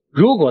末，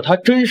如果他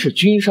真是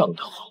君上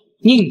的话，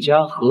宁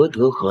家何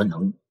德何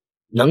能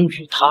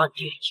与他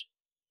联姻？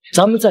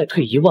咱们再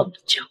退1万步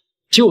讲，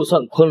就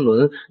算昆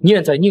仑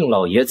念在宁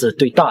老爷子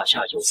对大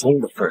夏有功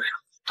的份上，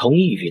同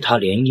意与他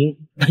联姻，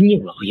那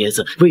宁老爷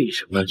子为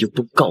什么又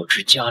不告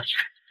知家里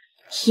人？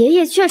爷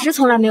爷确实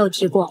从来没有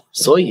提过，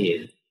所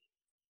以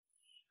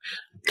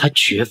他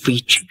绝非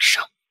君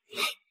上。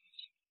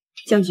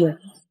将军，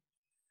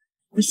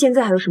你现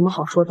在还有什么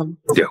好说的吗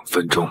？2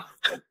分钟，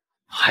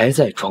还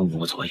在装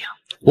模作样。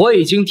我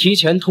已经提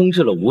前通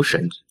知了吴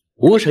神医，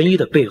吴神医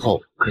的背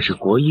后可是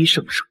国医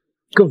圣手，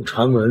更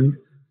传闻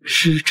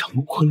师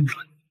承昆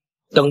仑。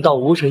等到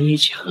吴神医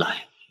前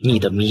来，你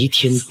的弥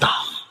天大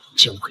好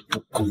将会不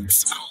攻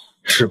自破，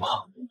是吧？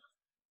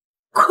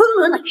昆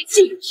仑乃是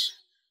禁止，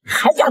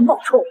还敢冒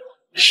充？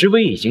石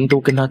威已经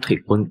都跟他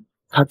退婚，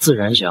他自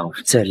然想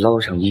再捞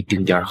上一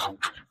丁点好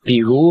处，比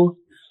如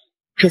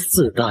这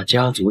4大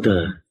家族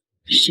的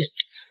献礼。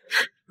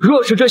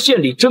若是这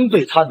献礼真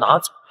被他拿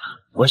走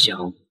了，我想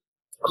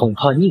恐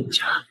怕宁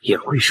家也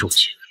会受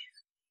牵连。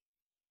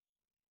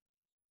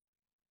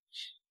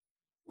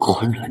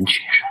昆仑君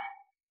上，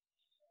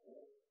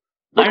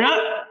来人，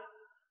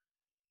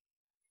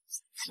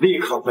立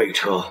刻备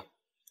车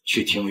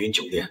去庭云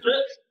酒店。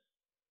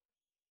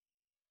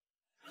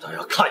他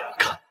要看一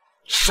看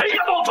谁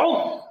敢冒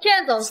充。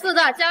骗走4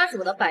大家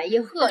属的百亿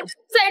贺礼，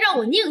再让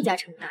我宁家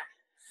承担。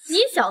你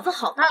小子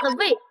好大的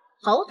胃，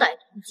好歹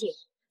能进。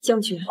将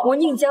军，我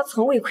宁家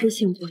从未亏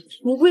欠过你，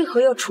你为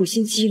何要处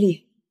心积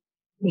虑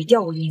毁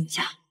掉我宁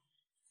家？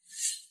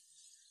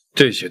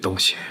这些东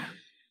西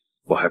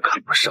我还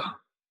看不上。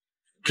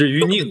至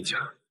于宁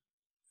家，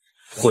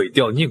毁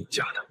掉宁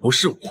家的不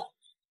是我，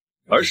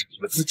而是你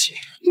们自己。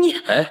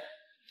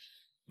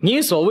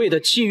你所谓的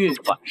气运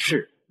反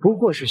噬，不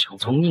过是想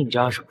从宁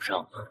家手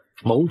上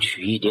谋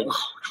取一点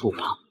好处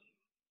吧？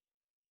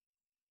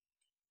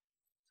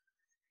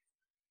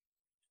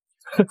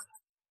哼，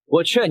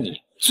我劝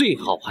你最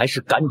好还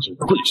是赶紧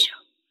跪下，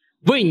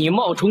为你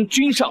冒充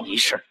君上一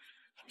事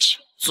请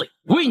罪，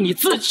为你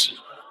自己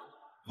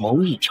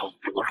谋一条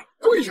活路。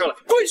跪下了，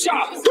跪下，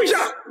跪下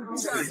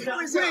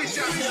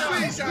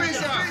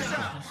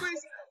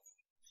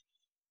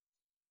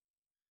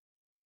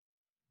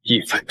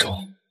！1分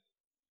钟。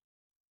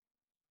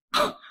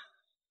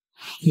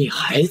你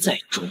还在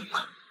装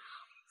啊？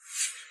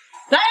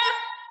来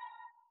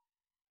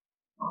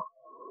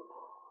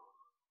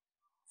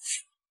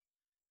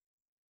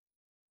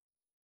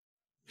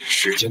人！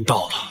时间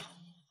到了。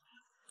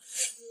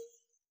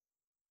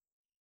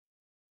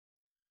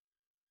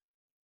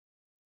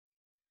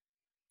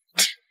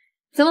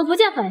怎么不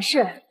见反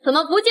噬？怎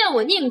么不见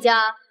我宁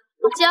家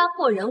家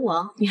破人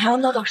亡？你还要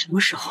闹到什么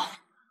时候？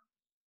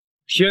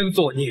天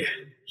作孽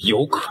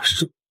犹可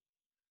恕，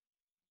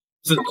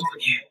自作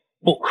孽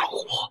不可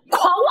活。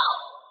狂妄！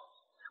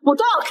我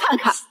倒要看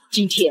看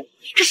今天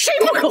是谁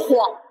不可活！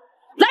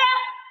来人，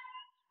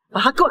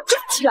把他给我抓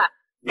起来！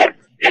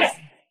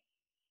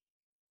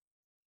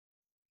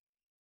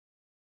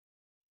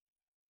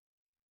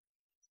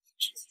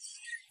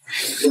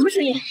什么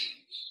声音？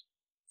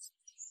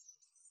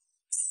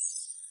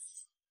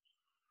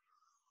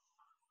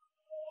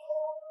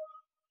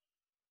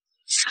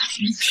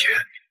今天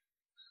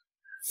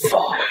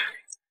放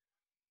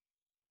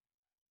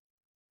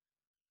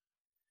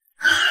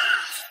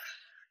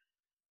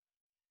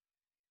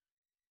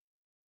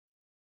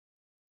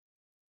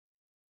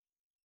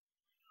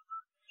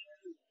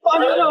大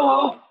人让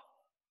好，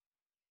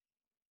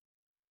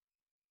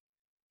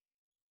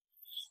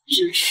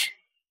真是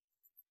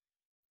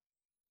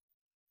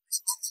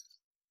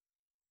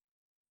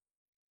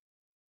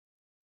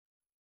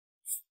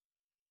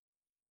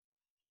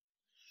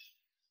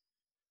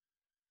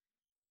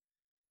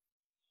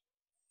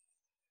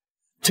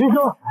秦生，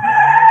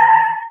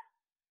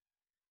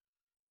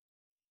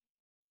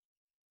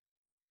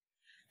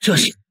这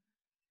是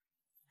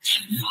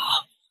天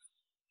罚！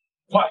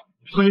快，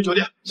婚姻酒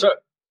店。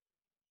是。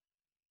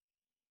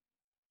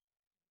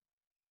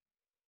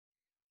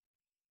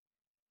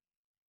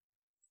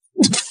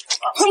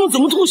他们怎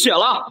么吐血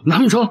了？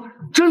难不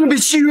成真的被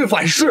气运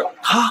反噬？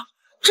他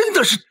真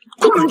的是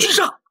昆仑之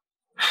上？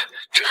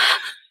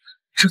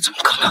这怎么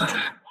可能？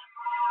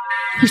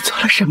你做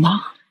了什么？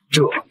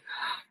这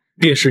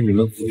便是你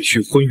们抚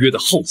恤婚约的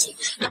后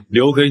果，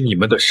留给你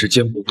们的时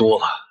间不多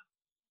了。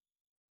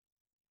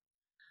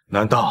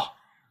难道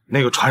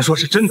那个传说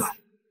是真的？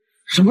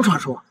什么传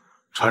说？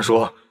传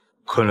说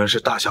昆仑是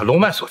大夏龙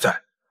脉所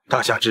在，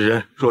大夏之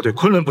人若对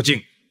昆仑不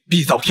敬，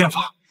必遭天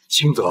罚，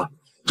轻则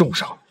重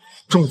伤，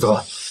重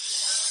则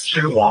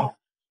身亡。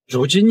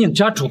如今宁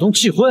家主动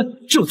弃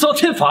婚，就遭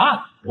天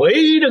罚。唯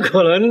一的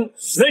可能，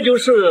那就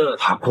是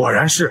他果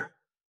然是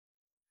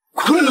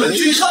昆仑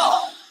君上。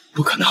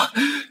不可能，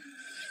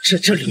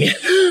这里面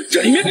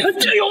肯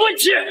定有问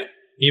题。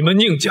你们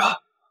宁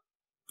家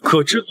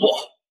可知错？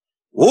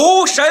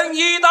无神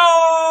医到，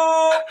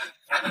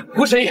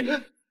无神医，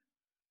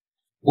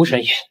无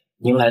神医，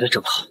您来的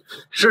正好。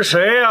是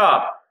谁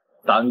呀？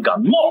胆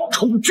敢冒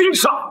充君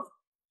上？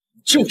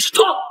就是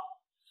他。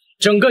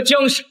整个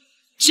江省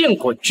见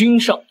过君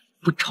上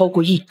不超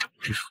过1掌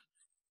之数，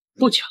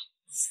不巧，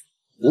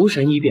无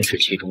神医便是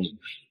其中一位。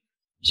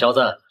小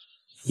子，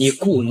你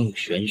故弄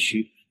玄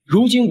虚，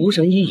如今无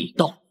神医已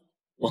到，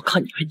我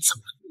看你还怎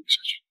么弄下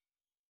去？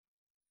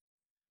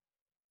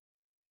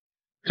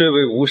这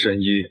位无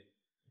神医，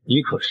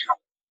你可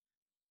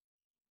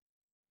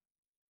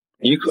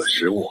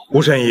识我？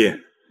吴神医，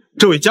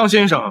这位江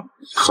先生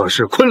可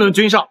是昆仑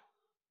君上？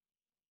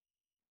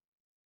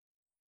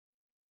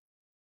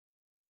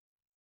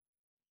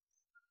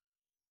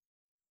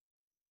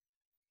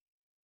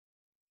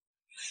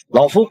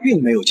老夫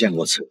并没有见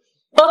过此人。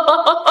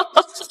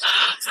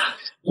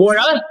果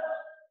然，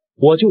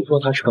我就说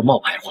他是个冒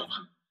牌货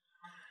嘛。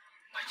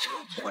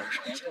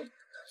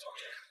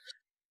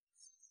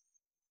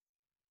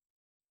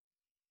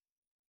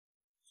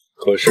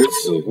可识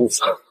此物？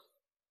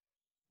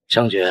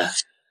将军，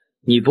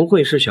你不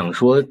会是想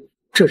说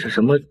这是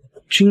什么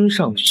君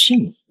上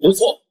信？不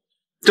错，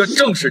这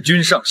正是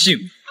君上信。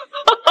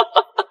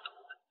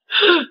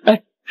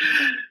哎，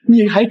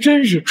你还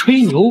真是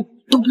吹牛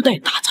都不带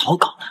打草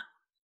稿的。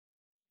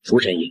吴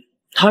神医，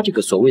他这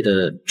个所谓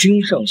的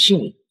君上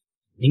信，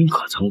您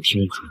可曾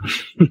听说？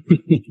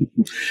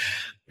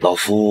老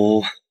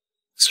夫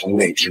从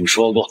未听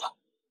说过。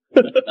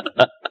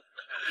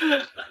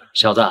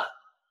小子，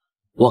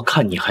我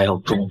看你还要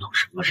装到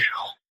什么时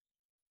候？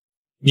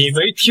你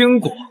没听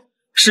过，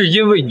是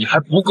因为你还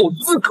不够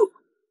资格。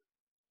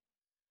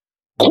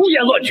胡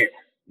言乱语，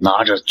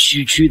拿着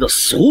区区的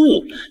俗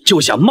物就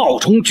想冒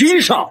充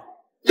君上，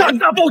胆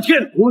大包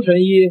天！吴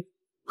神医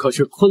可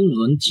是昆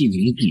仑记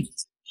名弟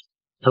子，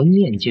曾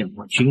面见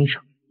过君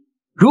上。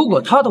如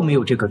果他都没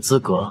有这个资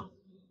格，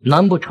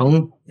难不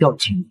成要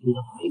请出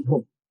陪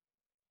供？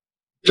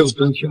郑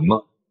分庭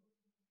吗？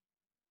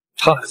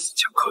他还自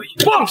强可以。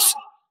放肆！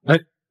哎，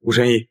吴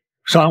神医，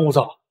稍安勿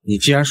躁。你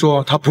既然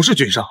说他不是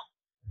君上，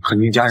和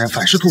宁家人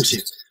反噬吐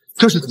血，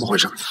这是怎么回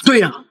事？对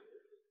呀，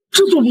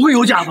这总不会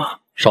有假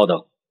吧？稍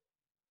等。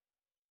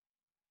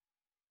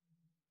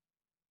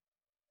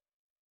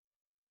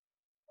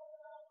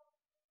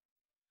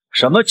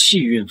什么气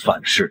运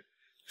反噬？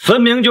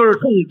分明就是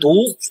中毒！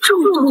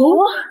中毒？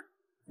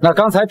那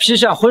刚才批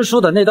下婚书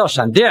的那道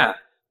闪电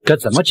该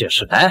怎么解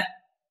释？哎，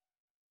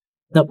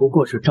那不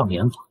过是障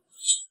眼法。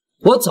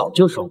我早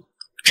就说，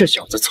这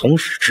小子从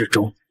始至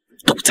终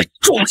都在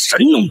装神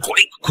弄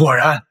鬼。果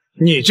然，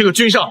你这个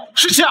君上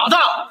是假的！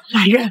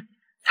来人，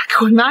他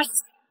给我拿下！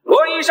国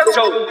医圣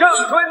手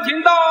郑吞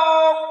庭到。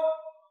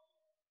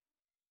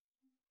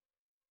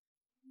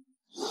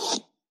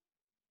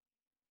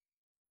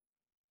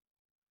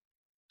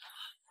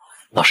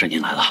老师，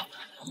您来了，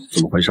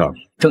怎么回事？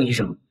郑医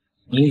生，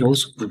您有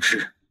所不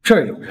知，这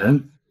儿有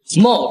人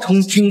冒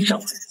充君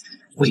上，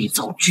伪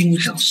造君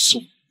上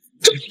信，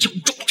这叫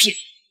诈骗。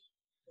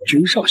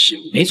君上信？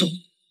没错，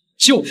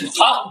就是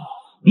他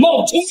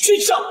冒充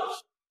君上。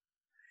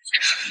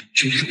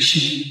君上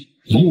信，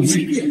无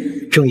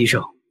语。郑医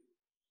生，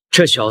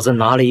这小子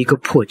拿了一个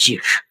破戒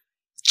指，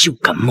就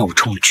敢冒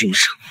充君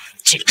上，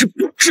简直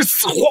不知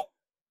死活。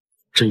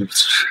真有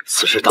此事？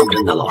此事当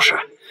真的，老师。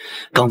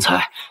刚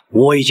才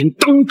我已经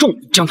当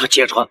众将他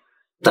揭穿，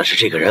但是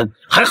这个人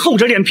还厚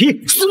着脸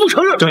皮，死不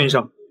承认。郑医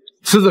生，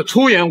此子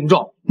出言无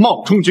状，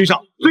冒充君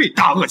上，罪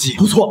大恶极。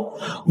不错，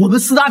我们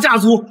4大家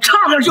族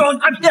差点就让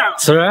他骗了。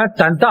此人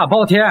胆大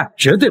包天，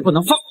绝对不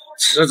能放过。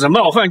此子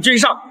冒犯君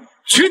上，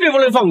绝对不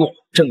能放过。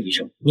郑医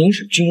生，您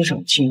是君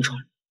上亲传，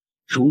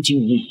如今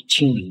你已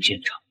亲临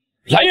现场，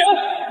来人，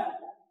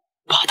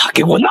把他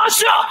给我拿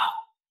下！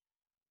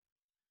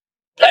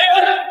来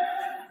人，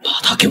把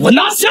他给我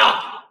拿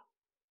下！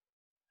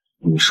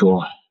你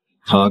说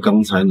他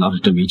刚才拿着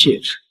这枚戒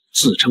指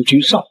自称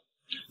君上？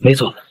没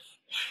错，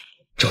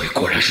这位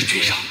果然是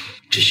君上，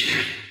这些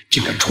人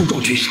竟敢冲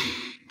撞君上，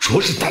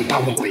着实胆大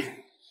妄为。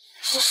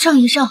尚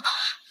医生，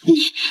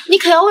你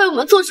可要为我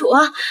们做主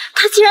啊！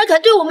他竟然敢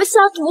对我们下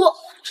毒，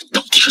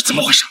到底是怎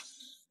么回事？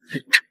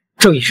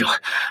郑医生，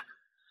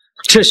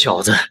这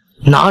小子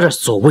拿着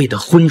所谓的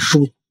婚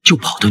书就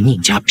跑到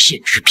宁家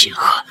骗吃骗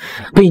喝，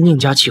被宁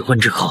家弃婚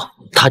之后，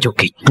他就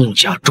给宁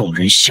家众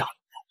人下毒，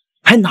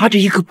还拿着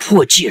一个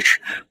破戒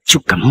指就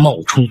敢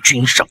冒充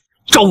君上，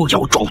招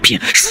摇撞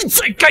骗，实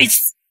在该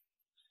死。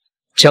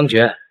将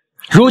军，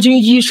如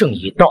今一胜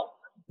已到，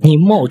你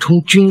冒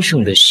充君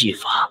胜的戏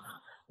法，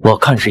我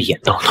看是演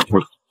到头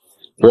了。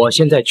我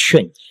现在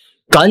劝你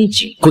赶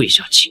紧跪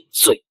下请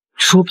罪，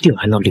说不定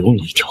还能留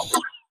你一条活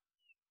路。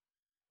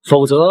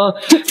否则，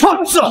这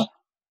放肆！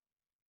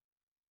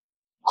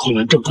昆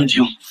仑正春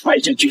庭拜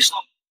见君上。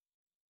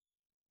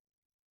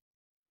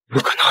不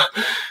可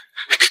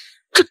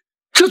能，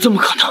这怎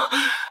么可能？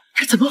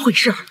这怎么回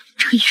事？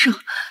这个医生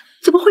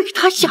怎么会给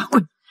他下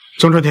跪？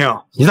正春庭，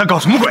你在搞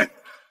什么鬼？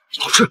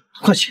老师，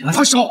快起来！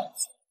发烧！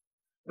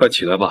快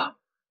起来吧，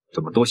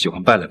怎么都喜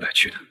欢掰来掰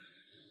去的？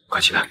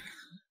快起来！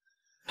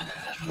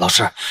老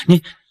师，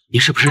你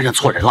是不是认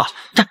错人了？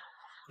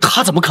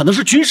他怎么可能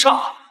是君上？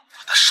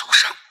他的手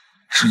上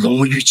是龙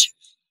纹玉锦，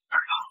二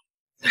郎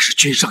那是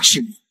君上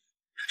性命，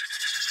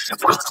这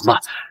不可能吧？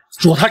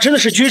若他真的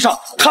是君上，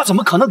他怎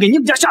么可能给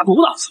宁家下毒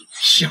呢？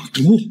下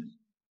毒！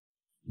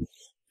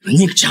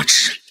宁家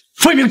之人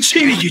分明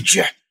亲于一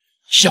绝，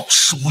要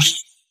是无疑，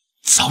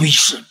早已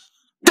是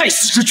待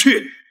死之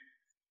躯。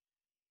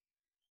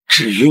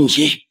至于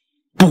你，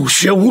不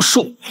学无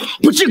术，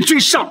不敬君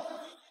上，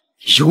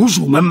有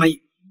辱门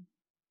楣。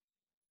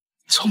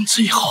从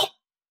此以后，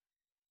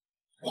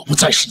我不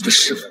再是你的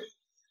师傅，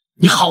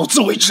你好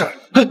自为之。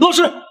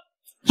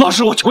老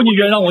师，我求你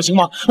原谅我行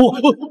吗？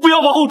我不要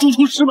往后逐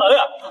出师门啊！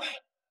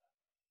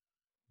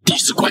弟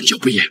子管教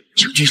不严，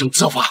请君上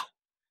责罚。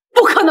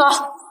不可能！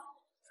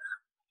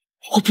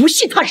我不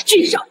信他是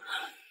君上，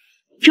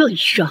这一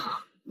生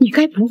你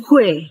该不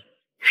会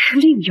是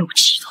另有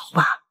企图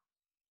吧？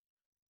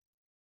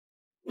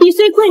你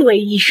虽贵为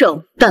医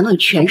圣，但论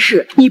权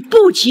势，你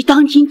不及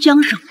当今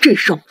江省镇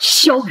守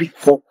萧远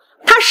红。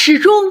他始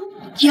终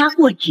压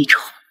过你一筹，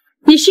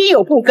你心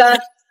有不甘，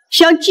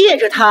想借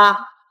着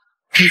他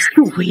指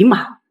鹿为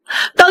马，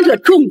当着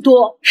众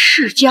多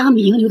世家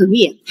名流的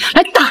面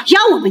来打压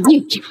我们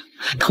宁家，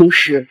同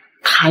时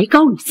抬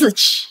高你自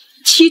己，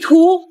企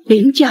图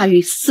凌驾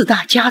于四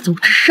大家族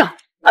之上，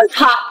而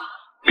他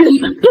根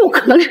本不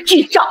可能是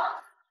君上。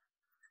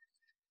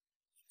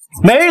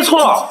没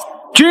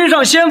错，君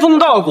上仙风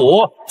道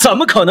骨，怎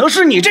么可能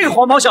是你这个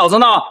黄毛小子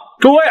呢？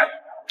诸位，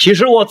其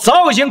实我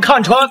早已经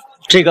看穿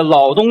这个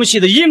老东西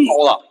的阴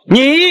谋了。你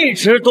一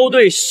直都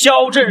对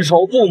萧镇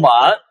守不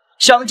满，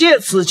想借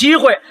此机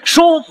会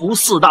收服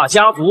四大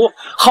家族，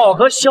好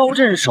和萧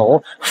镇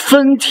守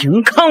分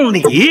庭抗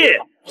礼。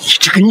你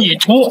这个逆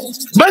徒，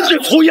满嘴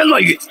胡言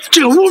乱语，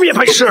这个污蔑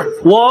本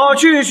事，我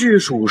句句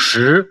属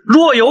实，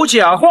若有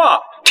假话，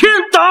天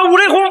打五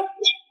雷轰！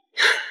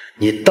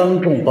你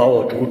当众把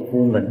我逐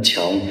出门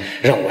墙，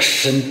让我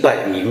身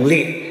败名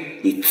裂，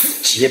你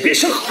自己也别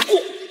想好过。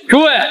诸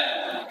位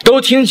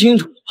都听清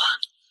楚了吧？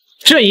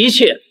这一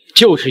切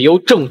就是由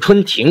郑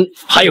春庭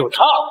还有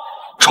他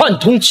串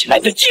通起来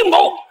的阴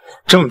谋。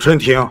郑春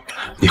庭，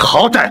你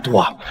好歹毒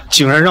啊！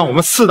竟然让我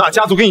们四大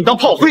家族给你当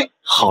炮灰，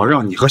好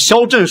让你和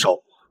萧镇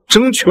守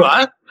争权。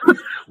哼，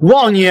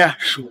望你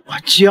是我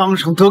江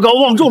省德高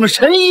望重的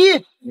神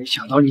医，没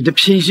想到你的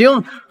品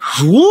行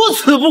如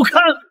此不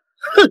堪。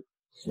哼！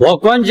我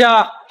关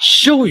家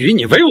休与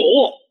你为伍。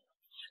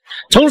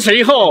从此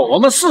以后，我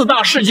们四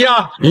大世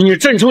家与你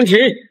郑春庭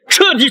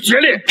彻底决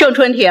裂。郑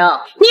春庭，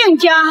宁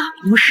家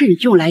不是你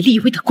用来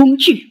立威的工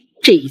具，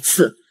这一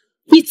次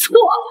你错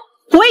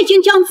了。我已经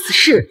将此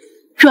事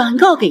转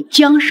告给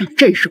江省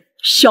镇守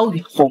萧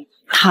远红，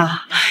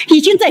他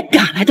已经在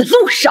赶来的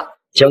路上。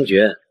将军，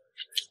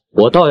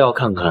我倒要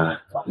看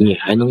看你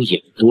还能演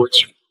多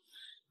久。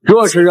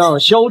若是让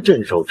萧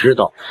镇守知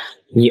道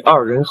你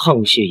二人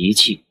沆瀣一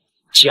气，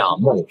假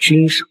冒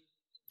君上，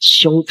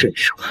萧镇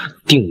守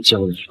定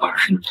将你二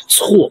人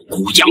挫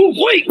骨扬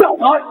灰。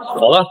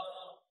好了，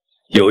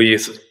有意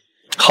思，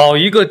好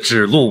一个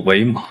指鹿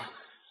为马，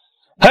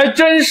还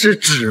真是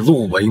指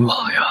鹿为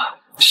马呀！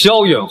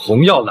萧远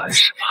红要来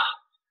是吧？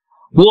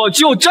我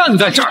就站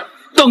在这儿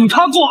等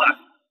他过来。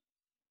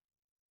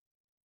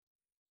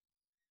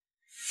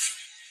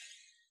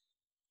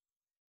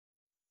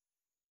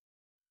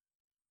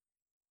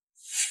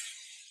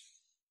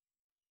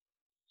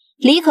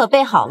礼可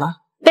备好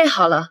了。备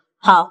好了。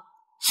好，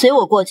随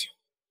我过去。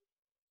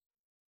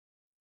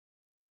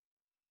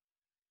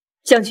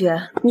将军，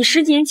你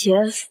10年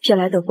前骗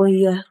来的婚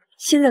约，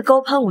现在高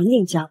攀我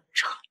宁家不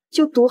成，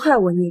就毒害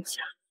我宁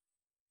家，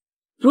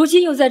如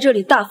今又在这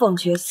里大放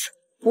厥词，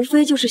无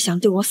非就是想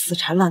对我死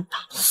缠烂打。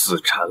死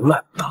缠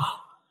烂打？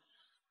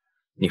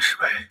宁侍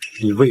卫，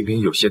你未免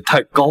有些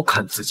太高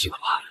看自己了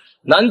吧？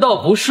难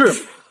道不是吗？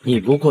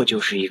你不过就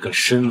是一个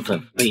身份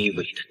卑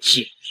微的妓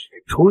女，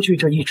除去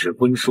这一纸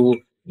婚书，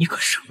你可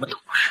什么都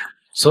不是。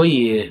所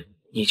以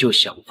你就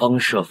想方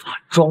设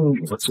法装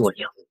模作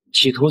样，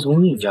企图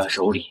从宁家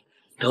手里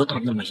得到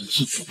那么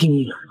一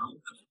丁点好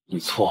处。你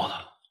错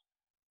了，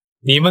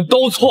你们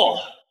都错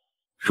了。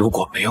如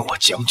果没有我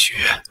将绝，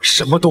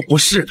什么都不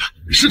是的，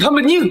是他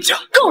们宁家。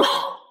够了！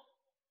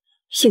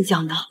姓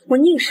姜的，我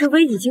宁时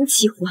威已经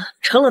弃婚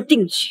成了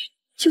定局，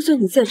就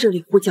算你在这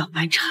里胡搅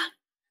蛮缠，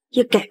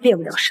也改变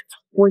不了什么。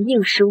我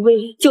宁时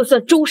威就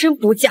算终身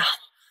不嫁，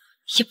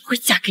也不会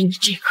嫁给你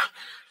这个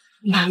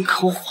满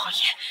口谎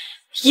言、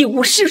一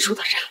无是处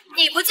的人。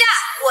你不嫁，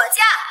我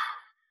嫁。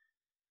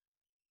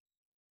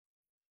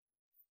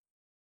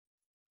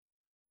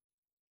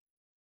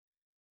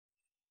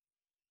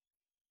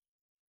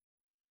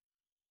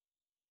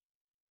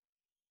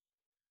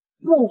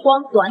目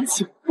光短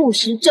浅，不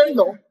识真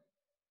龙。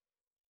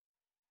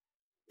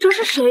这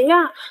是谁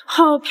呀？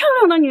好漂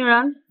亮的女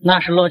人！那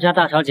是骆家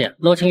大小姐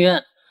骆清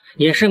渊，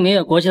也是明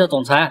月国际的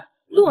总裁。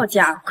骆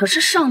家可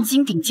是上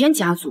京顶尖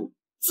家族，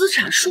资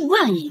产数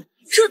万亿，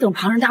这等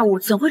庞然大物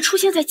怎会出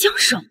现在江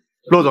省？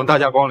骆总大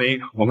驾光临，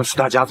我们4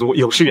大家族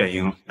有失远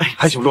迎，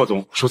还请骆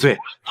总恕罪。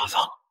老总，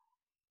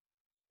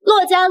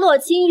骆家骆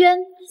清渊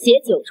携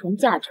9重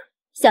嫁妆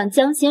向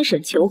江先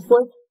生求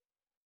婚。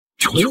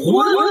求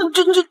婚？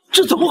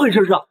这怎么回事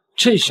啊？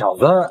这小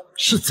子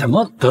是怎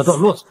么得到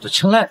骆总的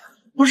青睐的？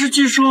不是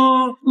据说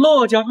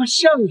骆家和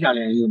项家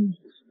联姻吗？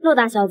骆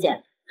大小姐，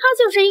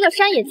他就是一个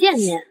山野贱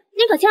民，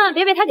你可千万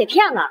别被他给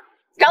骗了。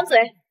掌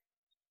嘴！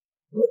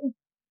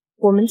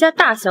我们家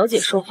大小姐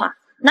说话，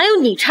哪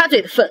有你插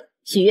嘴的份？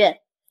许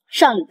愿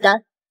上礼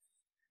单。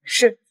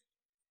是。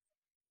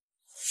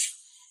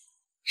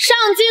上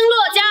京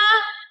骆家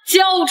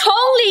9重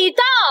礼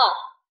到。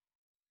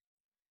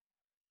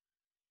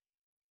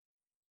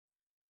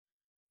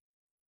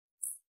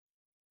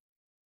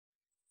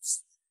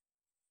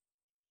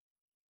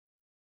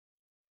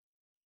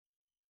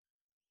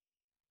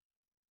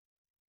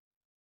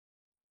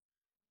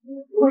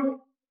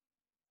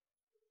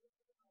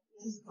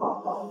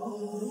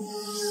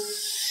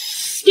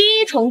第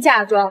1重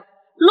嫁妆，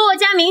骆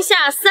家名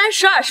下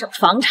32省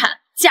房产，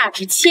价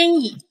值1000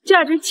亿。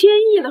价值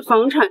1000亿的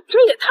房产，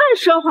这也太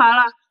奢华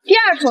了。第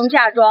2重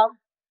嫁妆，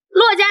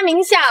骆家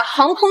名下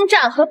航空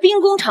站和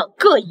兵工厂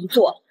各1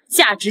座，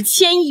价值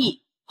1000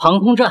亿。航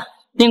空站、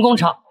兵工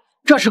厂，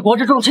这是国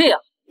之重器啊！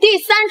第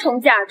3重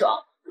嫁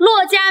妆，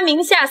骆家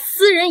名下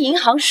私人银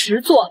行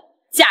10座，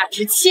价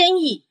值1000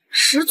亿。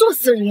10座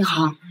私人银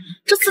行，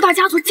这4大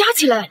家族加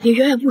起来也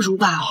远远不如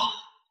吧？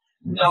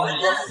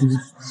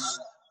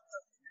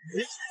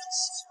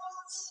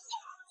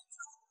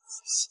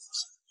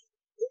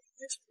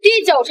第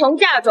9重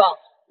嫁妆，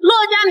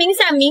骆家名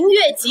下明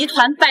月集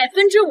团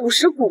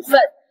50%股份，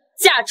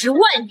价值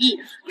万亿。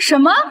什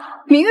么？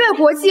明月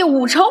国际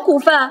5成股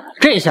份？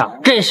这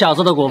下这小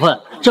子的股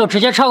份就直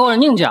接超过了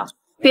宁家。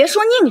别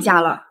说宁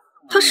家了，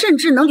他甚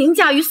至能凌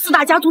驾于4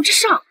大家族之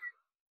上。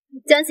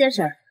江先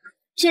生，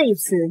这一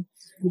次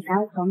你还爱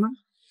好吗？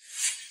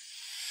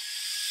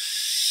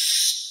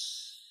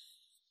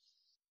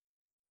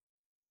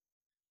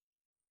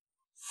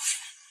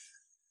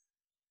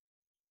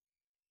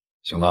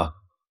醒了。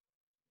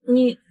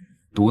你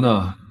毒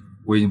呢？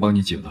我已经帮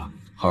你解了，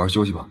好好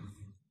休息吧。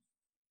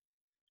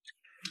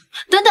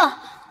等等，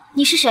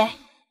你是谁？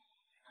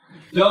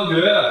将军。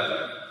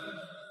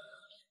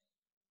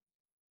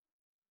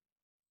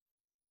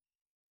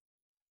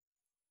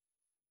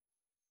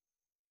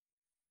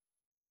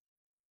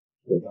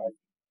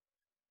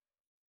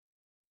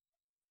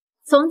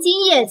从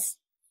今夜起，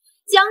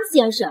江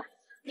先生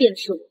便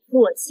是我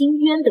骆清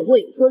渊的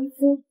未婚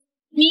夫，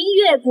明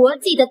月国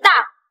际的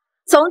大。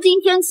从今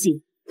天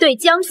起，对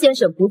江先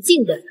生不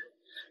敬的人，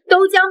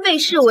都将被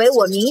视为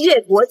我明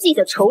月国际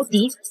的仇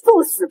敌，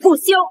不死不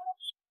休。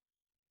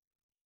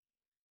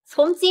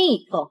从今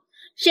以后，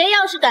谁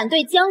要是敢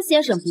对江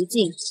先生不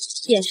敬，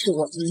便是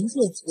我明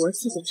月国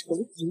际的仇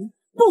敌，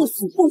不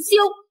死不休。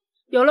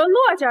有了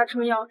骆家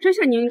撑腰，这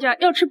下宁家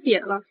要吃瘪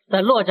了。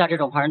在骆家这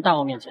种庞然大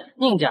物面前，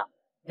宁家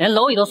连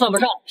蝼蚁都算不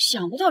上。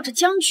想不到这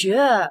江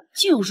决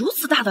竟有如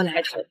此大的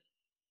来头。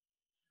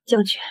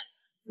江决，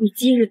你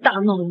今日大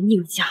闹了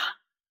宁家，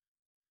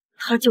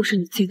他就是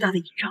你最大的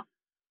倚仗。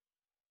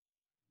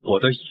我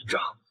的倚仗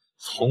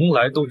从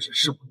来都只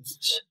是我自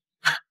己。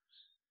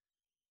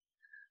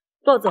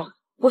骆总，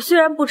我虽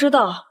然不知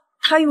道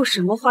他用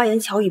什么花言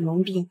巧语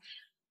蒙蔽，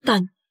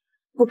但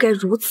不该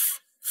如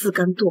此自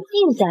甘堕落。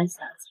宁家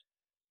小姐，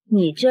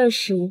你这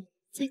是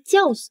在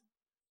教训？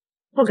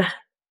不敢。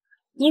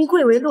您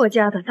贵为骆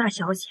家的大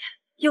小姐，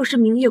又是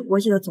明月国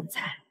际的总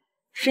裁，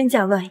身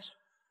价万亿，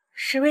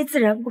实为自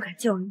然不敢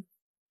教你。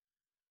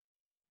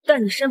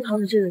但你身旁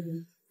的这个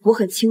人，我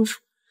很清楚。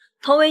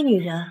同为女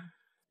人，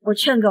我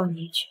劝告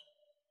你一句，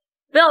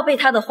不要被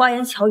他的花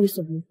言巧语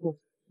所迷惑，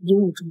贻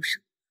误终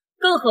生。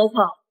更何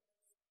况，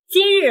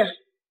今日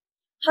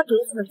他得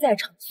罪了在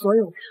场所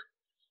有人，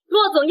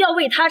骆总要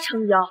为他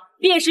撑腰，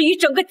便是与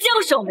整个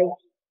江省为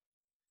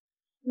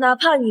敌。哪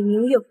怕你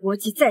明月国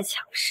际再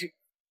强势，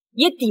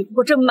也抵不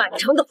过这满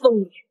城的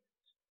风雨。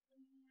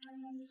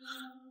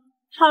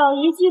好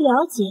一句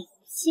了解无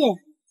限，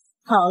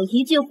好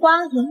一句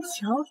花言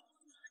巧语，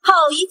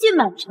好一句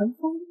满城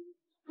风雨。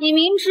你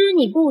明知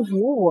你不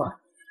如我，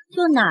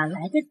又哪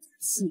来的底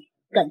气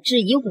敢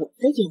质疑我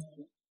的颜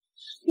面？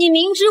你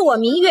明知我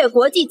明月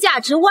国际价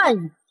值万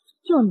亿，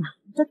又哪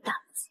来的胆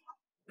子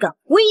敢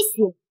威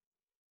胁？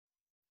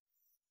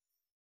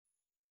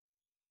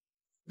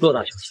骆大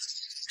小姐，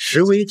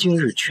实为今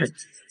日劝你，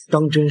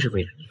当真是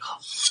为了你好。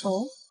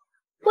哦，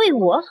为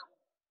我好？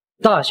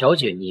大小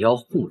姐，你要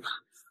护他，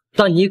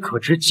但你可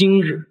知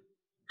今日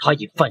他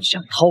已犯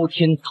下滔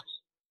天大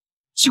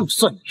就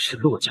算你是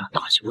洛家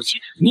大小姐，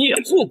你也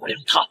护不了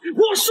他。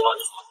我说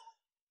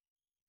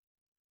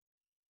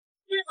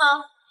你是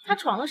吗？他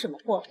闯了什么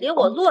祸，连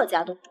我洛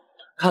家都不知道？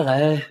看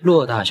来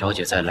洛大小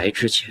姐在来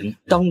之前，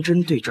当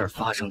真对这儿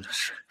发生的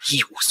事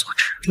一无所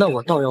知。那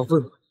我倒要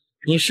问问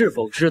你，是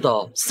否知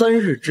道3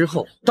日之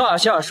后，大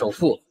夏首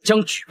富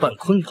将举办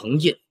鲲鹏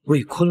宴，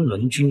为昆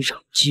仑君上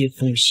接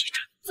风洗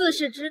尘？自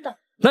是知道。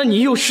那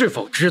你又是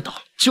否知道，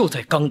就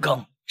在刚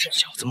刚，这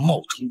小子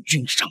冒充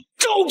君上，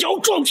招摇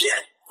撞骗？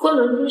昆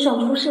仑君上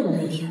出事的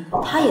那天，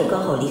他也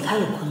刚好离开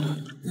了昆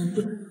仑。难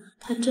不成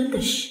他真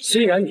的是？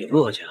虽然你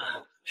洛家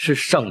是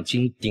上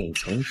京顶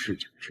层世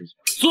家之一，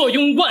坐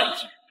拥万亿，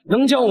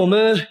能将我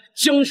们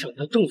江省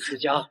的众世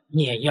家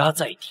碾压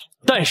在地，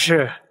但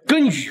是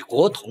跟与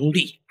国同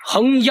立、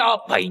横压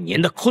100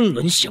年的昆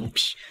仑相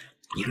比，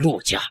你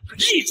洛家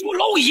一株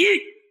蝼蚁。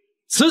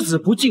此子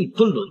不进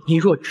昆仑，你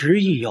若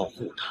执意要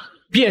护他，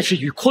便是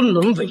与昆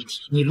仑为敌，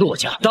你洛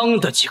家当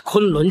得起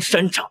昆仑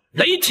山长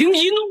雷霆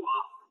一怒啊！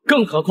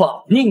更何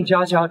况宁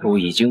家家主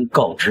已经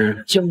告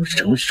知江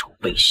省守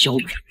备萧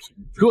远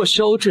鹏，若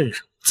萧镇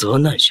守责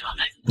难下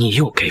来，你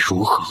又该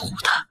如何护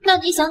他？那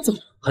你想怎么？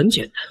很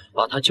简单，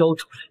把他交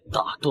出来，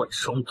打断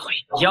双腿，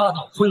压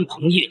到鲲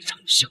鹏宴上，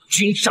向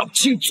君上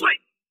请罪。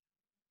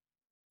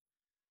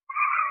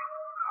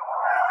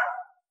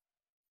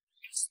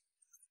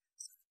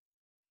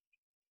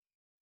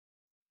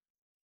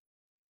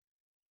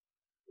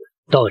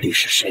到底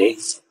是谁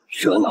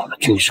惹恼了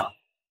君上？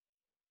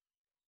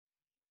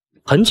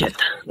很简单，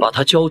把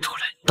他交出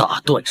来，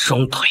打断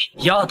双腿，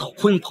压到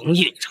鲲鹏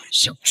宴上，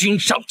向君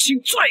上请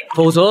罪。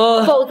否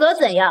则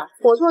怎样？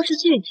我若是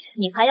拒绝，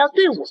你还要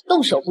对我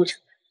动手不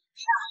成？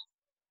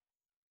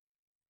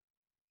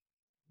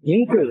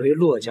您贵为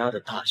洛家的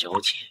大小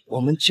姐，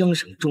我们江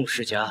省众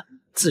世家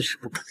自是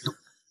不敢动，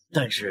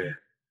但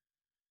是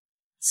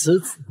此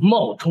子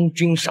冒充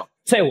君上，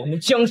在我们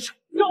江省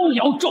招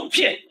摇撞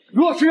骗，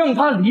若是让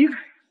他离开，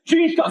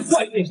君上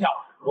怪罪下，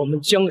我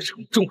们江省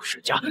众世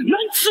家难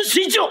辞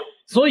其咎。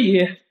所以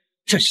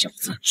这小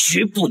子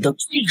绝不能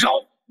轻饶。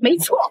没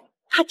错，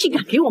他竟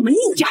敢给我们宁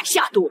家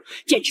下毒，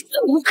简直罪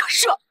无可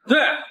赦。对，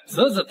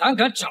此子胆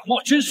敢假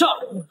冒君上，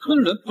昆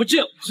仑不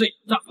敬，罪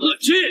大恶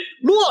极。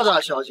洛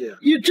大小姐，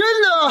你真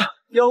的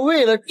要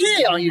为了这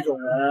样一种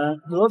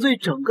人得罪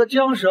整个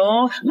江省，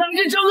乃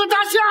至整个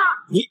大夏？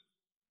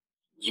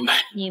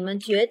你们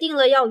决定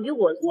了要与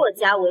我洛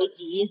家为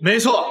敌？没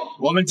错，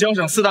我们江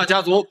省4大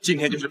家族今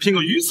天就是拼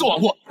个鱼死网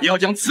破，也要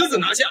将此子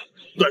拿下，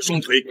断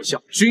双腿，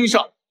向君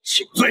上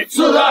请罪。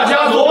4大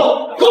家族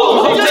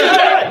共同进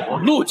退。我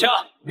陆家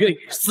愿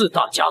与4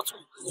大家族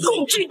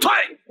共进退。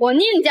我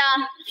宁家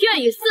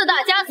愿与4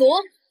大家族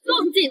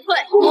共进退。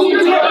共进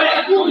退，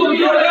共进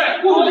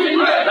退，共进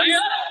退！来人，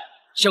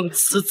将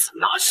此子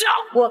拿下！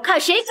我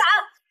看谁敢！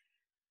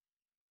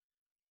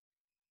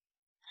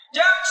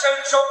江省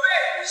守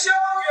备萧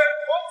远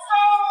鹏到！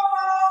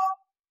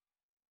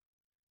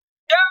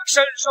江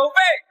省守备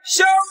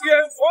萧远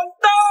鹏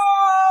到！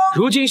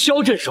如今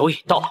萧镇守已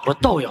到，我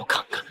倒要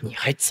看看你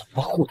还怎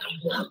么护他。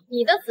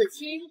你的子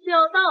期就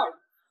要到了。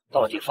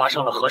到底发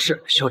生了何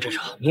事？萧镇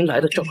守，您来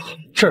的正好，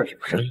这儿有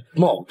人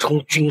冒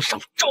充君上，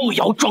招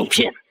摇撞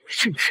骗，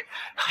甚至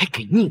还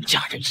给宁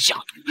家人下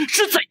毒，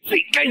实在罪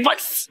该万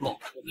死。冒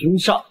充君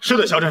上，是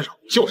的，萧镇守，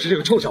就是这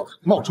个臭小子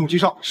冒充君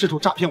上，试图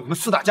诈骗我们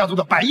4大家族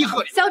的100亿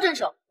贺礼。萧镇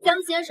守，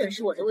江先生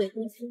是我的未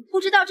婚夫，不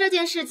知道这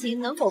件事情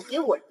能否给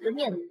我一个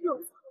面子？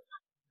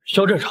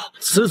萧镇守，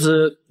此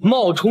子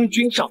冒充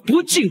君上，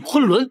不进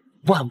昆仑，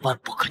万万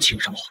不可轻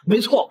饶。没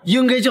错，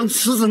应该将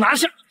此子拿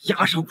下，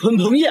押上鲲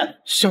鹏宴，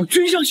向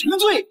君上请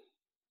罪。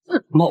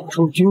冒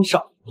充君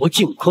上不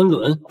进昆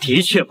仑，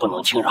的确不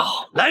能轻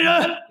饶。来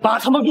人，把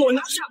他们给我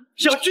拿下，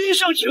向君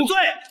上请罪。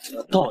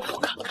我倒要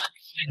看看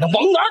还能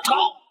往哪儿逃。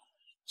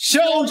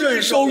萧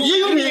镇守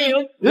英明。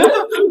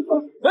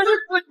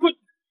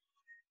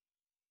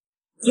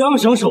江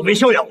省守备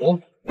萧远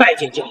鹏拜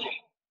见将军。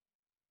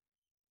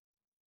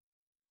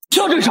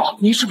萧镇守，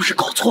你是不是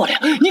搞错了呀？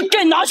你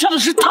该拿下的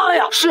是他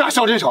呀！是啊，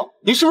萧镇守，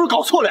你是不是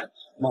搞错了？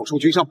冒充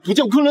君上不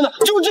进昆仑的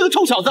就是这个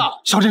臭小子。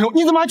萧镇守，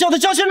你怎么还叫他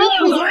江先生？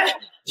闭嘴！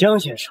江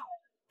先生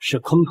是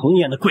鲲鹏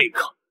宴的贵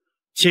客，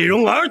岂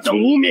容尔等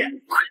污蔑。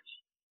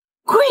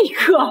贵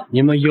客，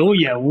你们有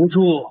眼无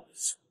珠，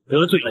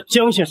得罪了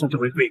江先生这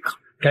位贵客，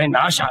该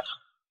拿下他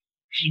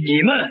是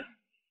你们。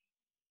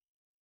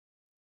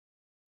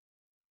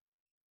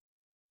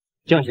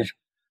江先生，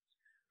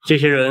这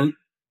些人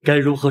该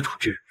如何处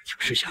置？请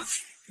示下。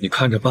你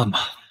看着办吧。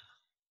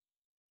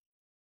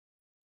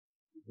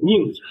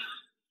宁家、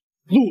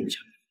陆家，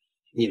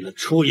你们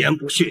出言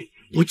不逊，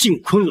不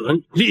进昆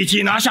仑，立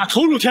即拿下，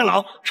投入天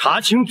牢，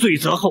查清罪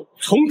责后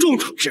从重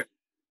处置。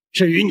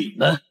至于你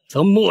们，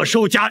则没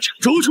收家产，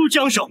逐出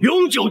江省，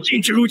永久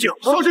禁止入境。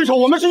萧镇守，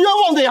我们是冤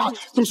枉的呀，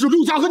都是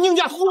陆家和宁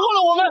家俘获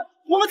了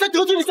我们才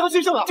得罪了江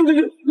先生啊！对，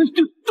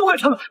都怪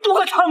他们，都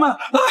怪他们！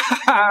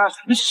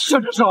萧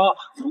镇守，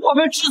我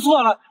们知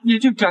错了，你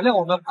就原谅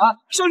我们啊！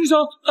萧镇守，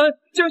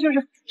江先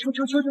生，求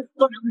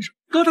高抬贵手，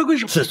高抬贵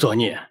手！自作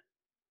孽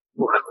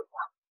不可活，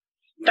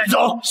带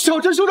走！小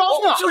镇首长，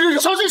小镇首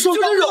长，小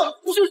镇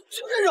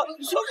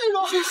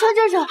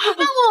长，放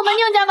过我们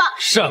宁家吧！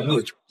善恶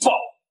有报，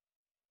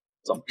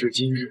早知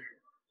今日，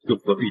又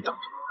何必当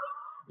初？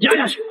压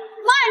下去！慢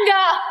着！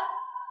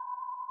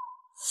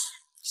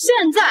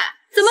现在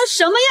怎么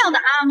什么样的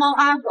阿猫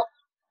阿狗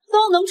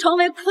都能成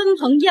为鲲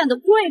鹏宴的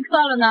贵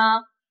客了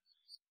呢？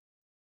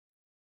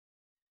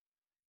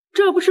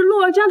这不是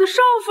洛家的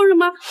少夫人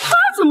吗？她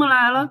怎么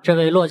来了？这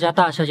位洛家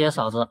大小姐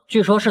嫂子，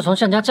据说是从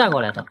项家嫁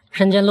过来的，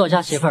身兼洛家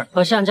媳妇儿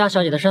和项家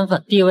小姐的身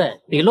份，地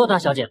位比洛大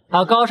小姐还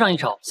要高上一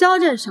筹。萧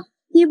镇上，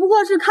你不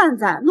过是看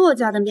在洛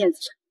家的面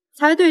子上，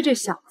才对这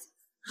小子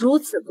如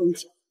此恭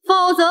敬，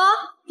否则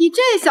你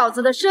这小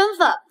子的身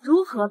份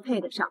如何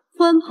配得上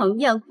鲲鹏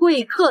宴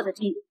贵客的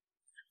地位？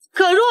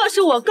可若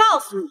是我告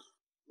诉你，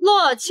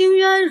洛清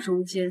渊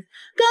如今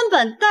根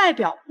本代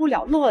表不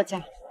了洛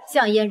家。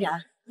向嫣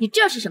然，你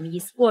这是什么意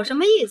思？我什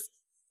么意思？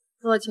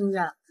洛清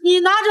渊，你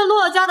拿着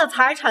洛家的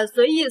财产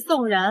随意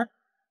送人，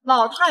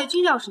老太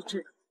君要是知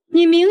道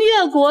你明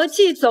月国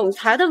际总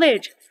裁的位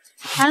置，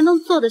还能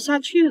做得下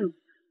去吗？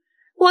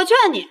我劝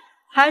你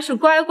还是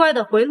乖乖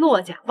的回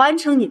洛家完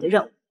成你的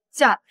任务，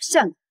嫁给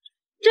项家，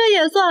这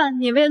也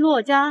算你为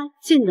洛家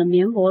尽了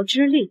绵薄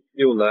之力。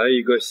又来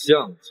一个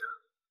项家，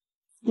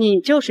你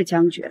就是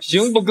将军，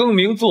行不更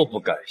名，坐不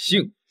改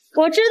姓。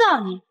我知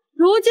道你。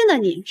如今的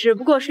你只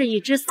不过是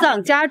一只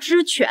丧家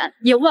之犬，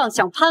也妄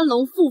想攀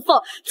龙附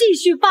凤，继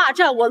续霸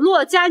占我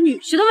洛家女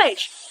婿的位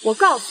置。我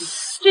告诉你，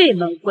这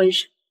门婚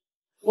事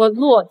我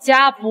洛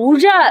家不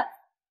认。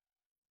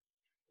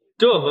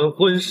这门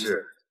婚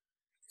事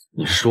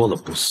你说了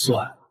不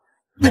算。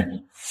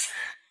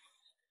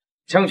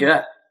将军，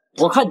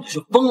我看你是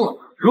疯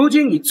了。如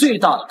今你最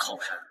大的靠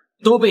山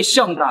都被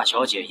项大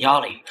小姐压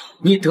了一头，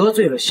你得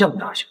罪了项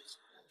大小姐，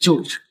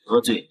就是得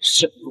罪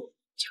项洛。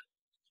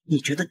你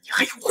觉得你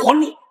还有活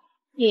路？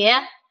你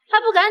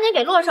还不赶紧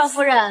给洛少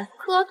夫人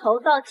磕头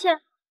道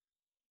歉？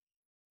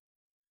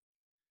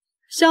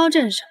萧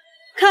镇上，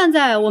看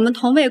在我们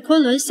同为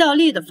昆仑效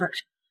力的份上，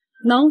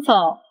能否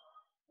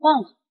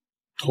忘了？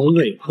同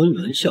为昆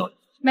仑效力？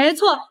没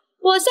错，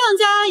我项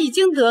家已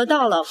经得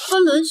到了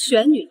昆仑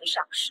玄女的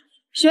赏识，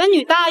玄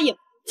女答应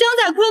将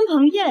在鲲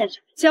鹏宴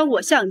上将我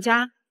项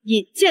家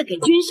引荐给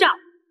君上。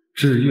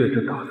志月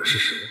这打的是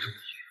什么主意？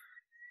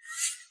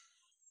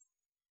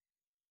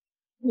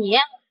你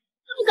还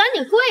不赶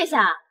紧跪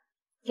下，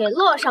给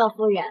洛少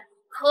夫人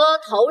磕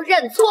头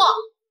认错！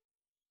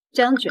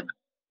将军，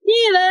你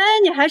以为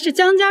你还是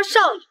江家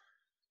少爷？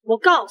我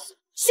告诉你，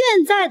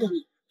现在的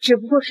你只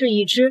不过是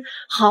一只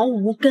毫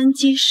无根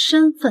基、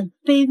身份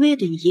卑微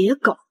的野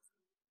狗，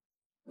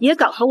也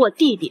敢和我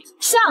弟弟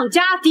项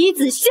家嫡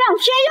子项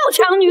天佑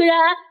抢女人，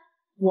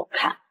我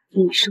看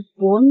你是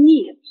活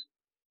腻了。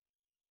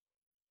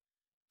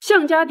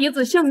项家嫡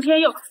子项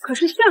天佑可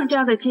是项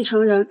家的继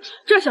承人，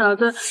这小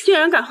子竟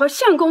然敢和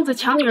项公子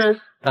抢女人！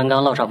刚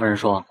刚洛少夫人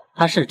说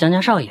他是江家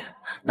少爷，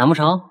难不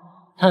成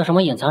他有什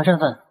么隐藏身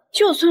份？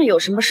就算有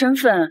什么身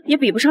份，也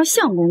比不上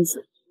项公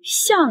子。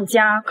项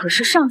家可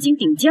是上京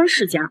顶尖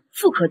世家，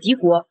富可敌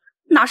国，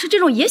哪是这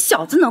种野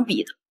小子能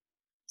比的？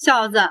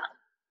小子，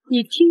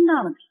你听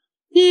到了没？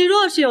你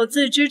若是有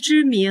自知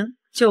之明，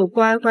就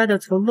乖乖的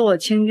从洛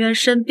清渊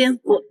身边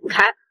滚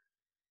开。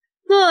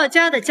洛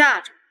家的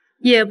嫁妆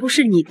也不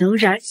是你能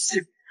染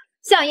指的。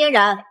向嫣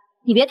然，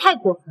你别太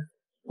过分，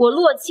我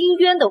洛清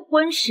渊的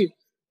婚事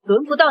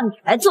轮不到你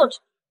来做主。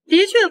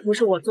的确不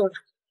是我做主，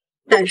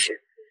但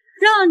是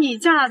让你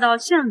嫁到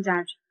项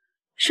家去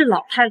是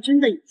老太君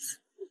的意思。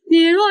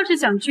你若是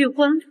想拒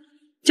婚，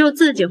就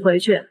自己回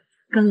去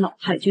跟老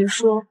太君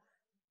说。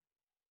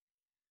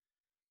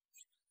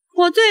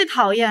我最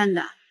讨厌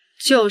的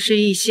就是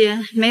一些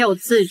没有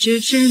自知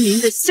之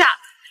明的下等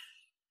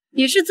人。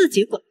你是自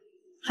己滚，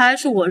还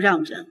是我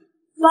让人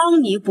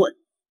帮你滚？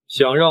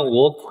想让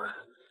我滚，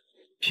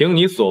凭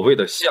你所谓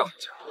的项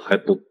家还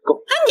不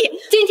够。你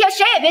今天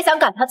谁也别想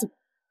赶他走。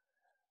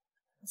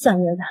向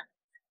嫣然，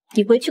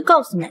你回去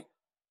告诉奶奶，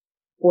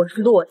我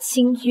洛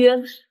清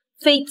渊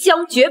非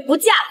将绝不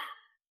嫁。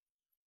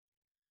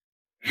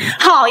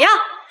好呀，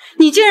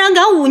你竟然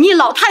敢忤逆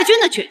老太君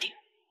的决定！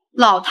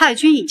老太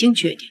君已经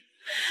决定，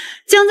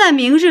将在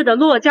明日的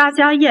洛家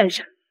家宴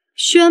上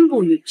宣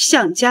布与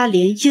项家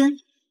联姻。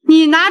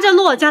你拿着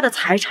洛家的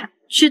财产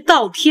去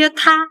倒贴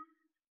他，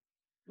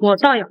我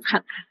倒要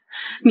看看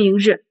明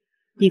日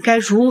你该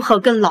如何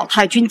跟老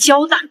太君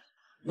交代。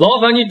劳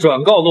烦你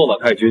转告洛老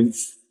太君，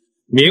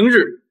明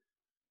日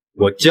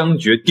我将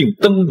决定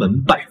登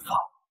门拜访。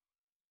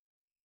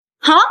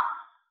好，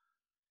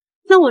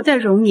那我再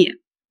容你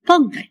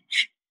放他一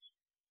日。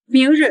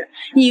明日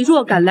你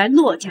若敢来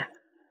洛家，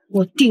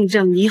我定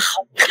让你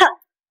好看。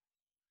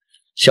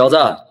小子，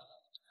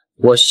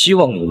我希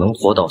望你能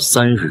活到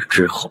3日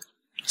之后。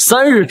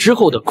3日之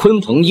后的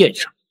鲲鹏宴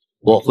上，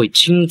我会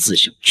亲自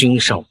向君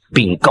上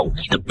禀告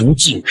你的不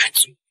敬之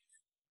罪。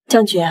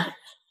将军，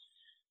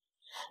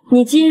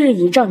你今日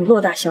倚仗你洛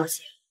大小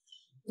姐，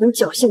能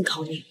侥幸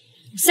逃命，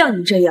像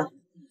你这样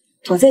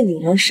躲在女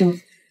人身后，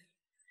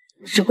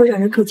只会让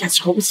人更加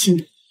瞧不起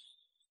你。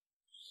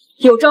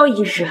有朝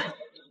一日，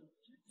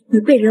你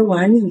被人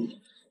玩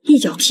腻，一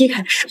脚踢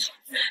开的时候，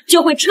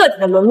就会彻底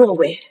的沦落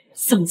为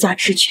丧家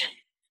之犬。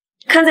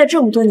看在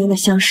这么多年的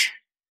相识，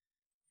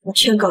我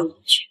劝告你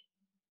一句，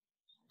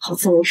好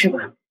自为之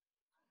吧。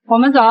我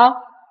们走。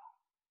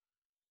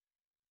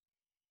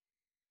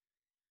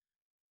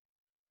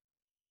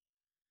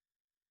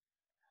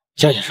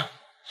江先生，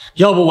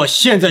要不我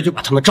现在就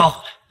把他们抓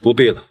回来。不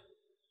必了，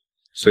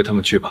随他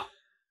们去吧。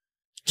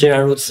既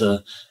然如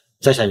此，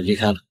在下就离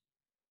开了。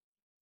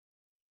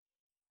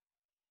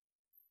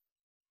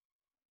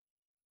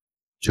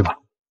去吧。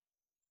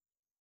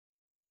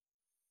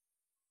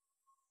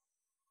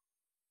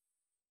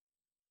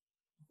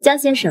江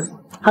先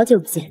生，好久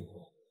不见。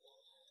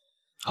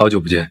好久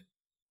不见。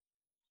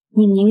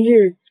你明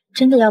日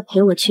真的要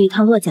陪我去一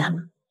趟洛家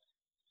吗？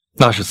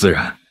那是自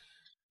然，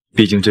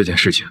毕竟这件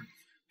事情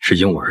是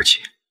因我而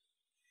起。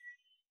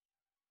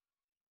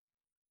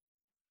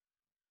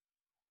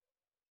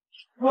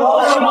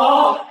什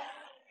么？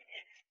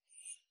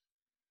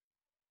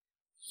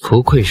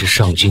不愧是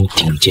上京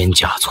顶尖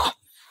家族，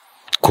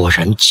果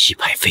然气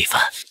派非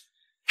凡。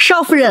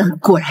少夫人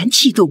果然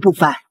气度不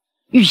凡，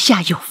御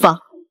下有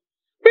方。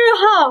日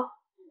后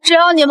只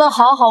要你们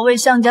好好为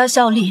向家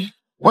效力，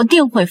我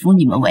定会封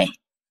你们为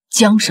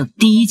江省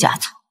第一家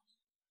族。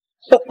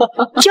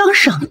江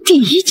省第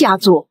一家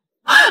族？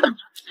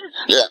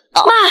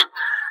妈，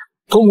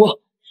公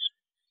公，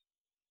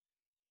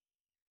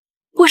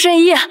我神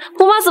医，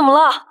我妈怎么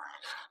了？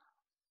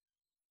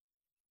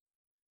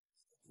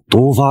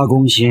毒发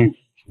攻心，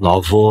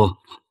老夫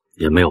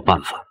也没有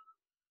办法。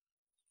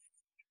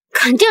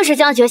肯定是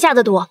江爵下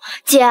的毒，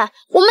姐，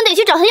我们得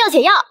去找他要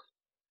解药。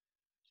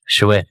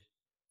侍卫，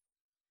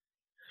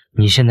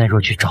你现在若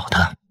去找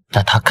他，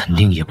那他肯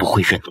定也不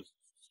会认你。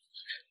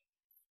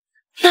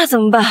那怎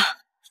么办？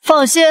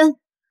放心，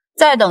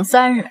再等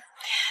3日，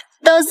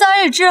等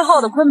3日之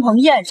后的鲲鹏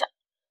宴上，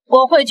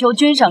我会求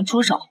君上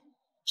出手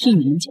替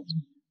你们解决。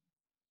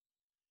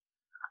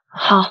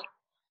好，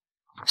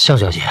向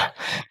小姐，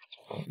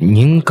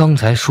您刚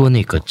才说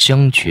那个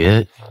江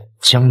爵，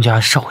江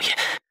家少爷，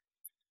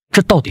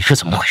这到底是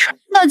怎么回事？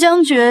那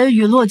江爵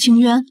与洛清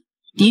渊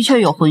的确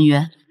有婚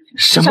约。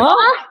什么？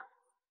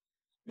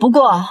不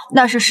过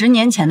那是10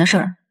年前的事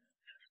儿。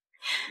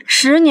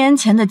10年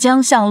前的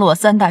江向洛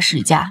3大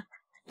世家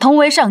同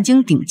为上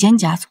京顶尖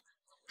家族，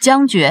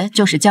江爵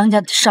就是江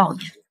家的少爷，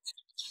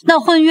那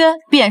婚约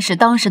便是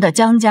当时的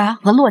江家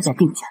和洛家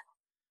定下。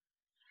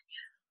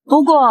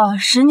不过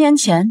10年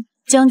前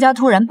江家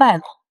突然败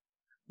落，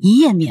一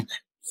夜灭门，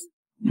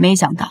没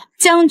想到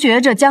江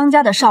爵这江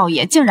家的少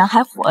爷竟然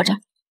还活着。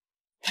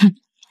哼，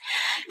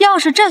要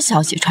是这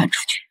消息传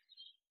出去，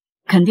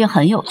肯定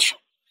很有趣。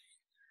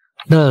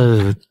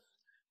那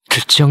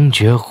这江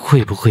爵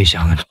会不会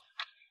想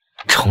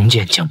重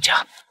建江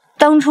家？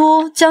当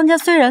初江家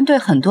虽然对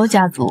很多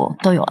家族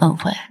都有恩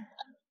惠，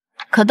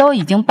可都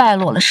已经败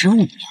落了15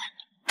年，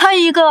他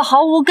一个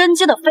毫无根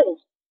基的废物，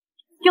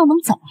又能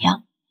怎么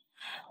样？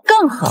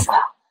更何况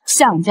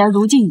向家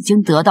如今已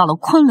经得到了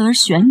昆仑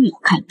玄女的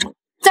看重，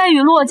在与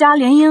洛家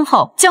联姻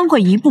后，将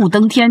会一步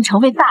登天，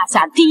成为大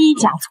夏第一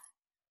家族，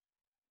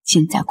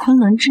仅在昆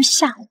仑之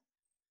下。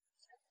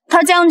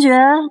他江爵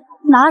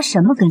拿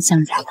什么跟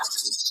向家的？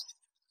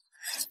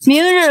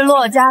明日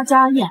洛家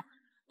家宴，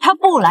他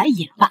不来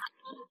也罢，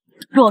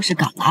若是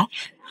敢来，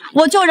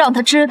我就让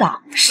他知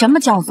道什么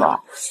叫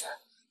做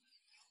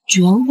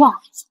绝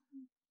望。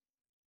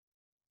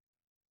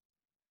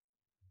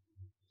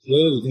爷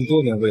爷已经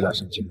多年未来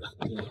上京了，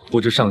不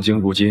知上京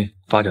如今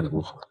发展的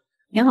如何？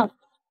挺好，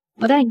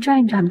我带你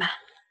转一转吧。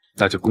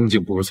那就恭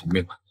敬不如从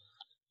命了。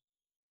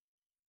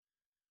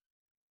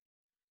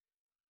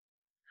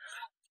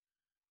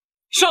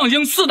上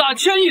京4大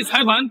千亿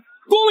财团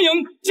恭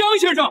迎江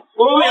先生，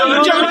恭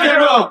迎江先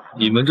生。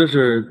你们这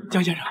是？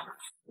江先生，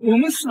我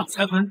们4大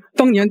财团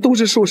当年都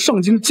是受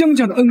上京江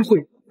家的恩惠，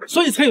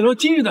所以才有了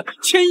今日的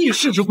1000亿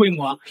市值规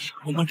模。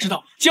我们知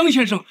道江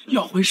先生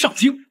要回上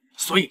京，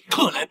所以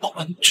特来报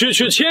恩。区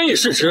1000亿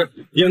市值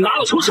也拿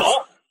得出手。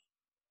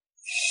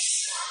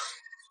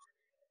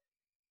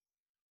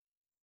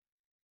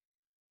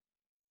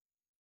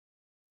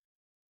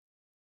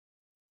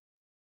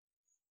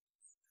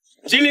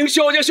金陵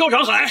萧家萧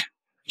长海，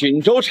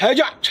锦州柴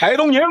家柴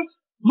东宁，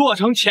洛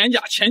城钱家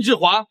钱志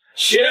华，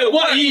携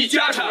万亿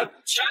家产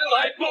前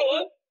来报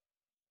恩。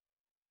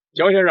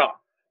江先生，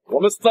我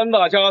们3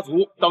大家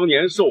族当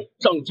年受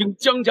上京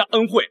江家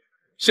恩惠，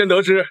现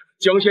得知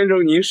江先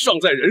生您尚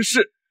在人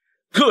世，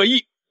特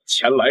意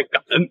前来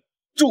感恩，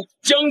祝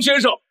江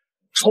先生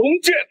重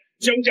建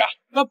江家。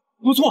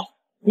不错，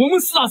我们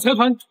4大财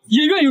团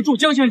也愿意祝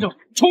江先生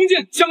重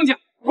建江家，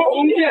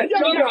重建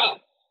江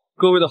家。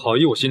各位的好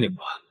意我心领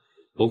吧。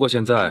不过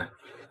现在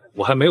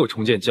我还没有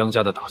重建江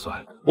家的打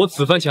算，我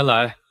此番前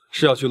来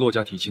是要去洛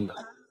家提亲的，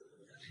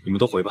你们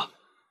都回吧。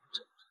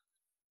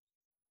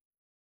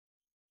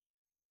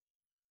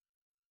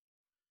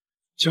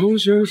江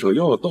先生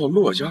要到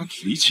洛家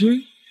提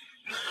亲，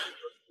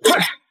快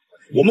来，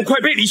我们快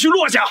备礼去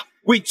洛家，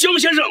为江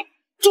先生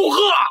祝贺！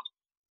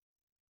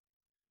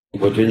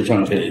我君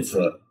上这一次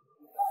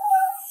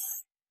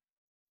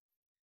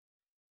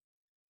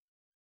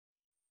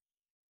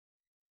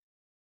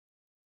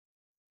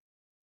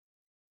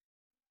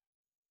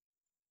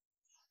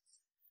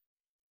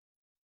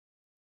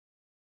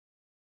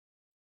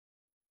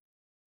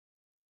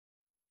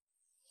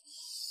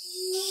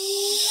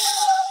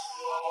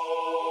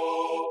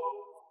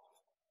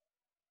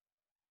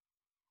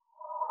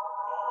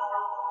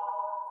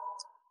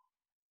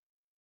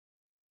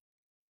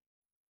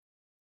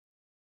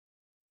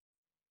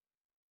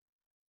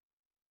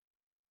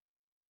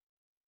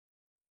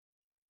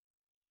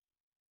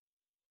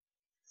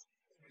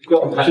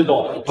是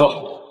懂。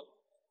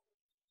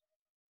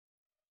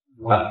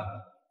来。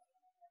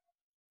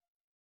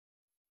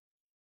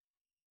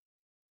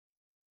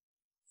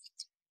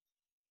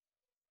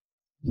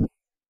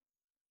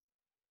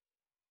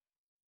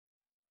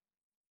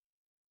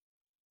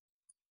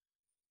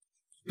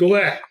诸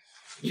位，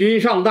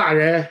君上大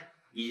人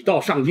已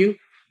到上京。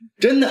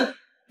真的？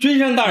君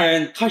上大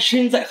人他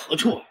身在何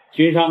处？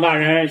君上大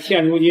人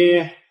现如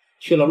今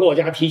去了洛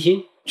家提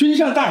亲。君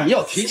上大人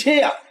要提亲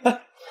呀？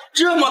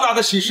这么大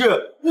的喜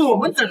事，我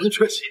们怎能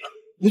缺席呢？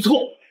不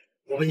错，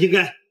我们应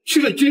该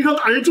去为君上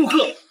大人祝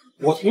贺。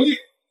我同意。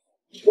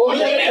我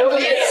也同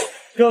意。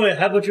各位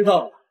还不知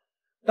道，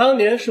当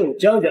年受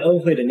江家恩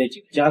惠的那几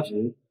个家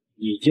族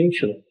已经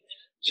去了洛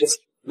家。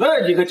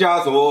那几个家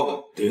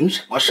族顶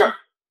什么事儿？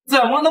怎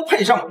么能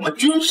配上我们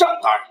君上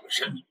大人的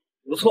身份？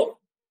不错，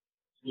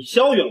你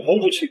萧远红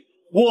不去，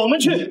我们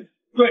去。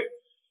对，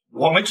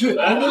我们去。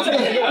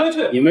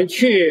你们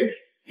去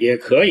也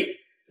可以，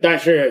但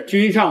是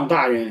君上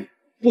大人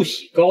不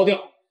喜高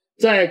调，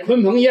在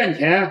鲲鹏宴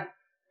前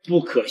不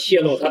可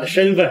泄露他的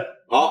身份。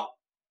好，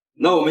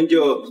那我们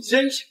就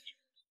先请。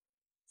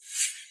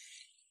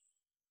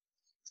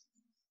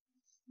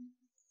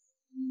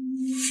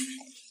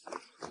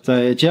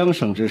在江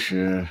省之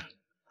时，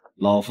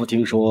老夫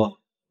听说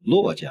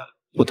骆家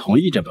不同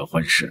意这门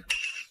婚事，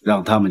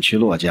让他们去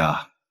骆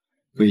家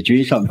为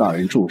君上大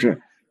人助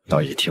阵，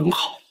倒也挺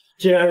好。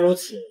既然如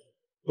此，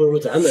不如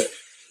咱们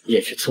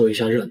也去凑一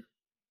下热闹。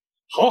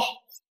好，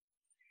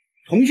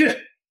同去。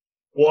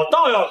我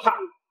倒要看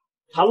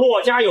他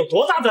骆家有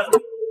多大的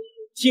胆，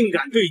竟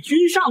敢对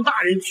君上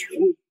大人举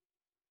物。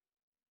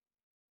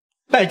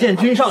拜见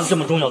君上这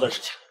么重要的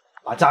事情，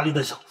把家里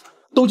的小子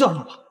都叫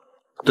上吧。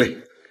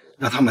对，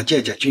让他们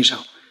见见君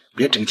上，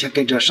别整天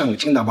跟着上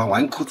京那帮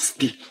纨绔子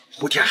弟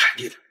胡天海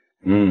地的。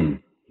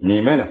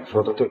你们俩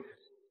说的对。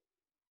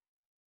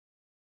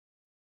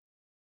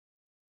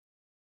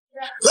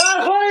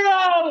来喝呀！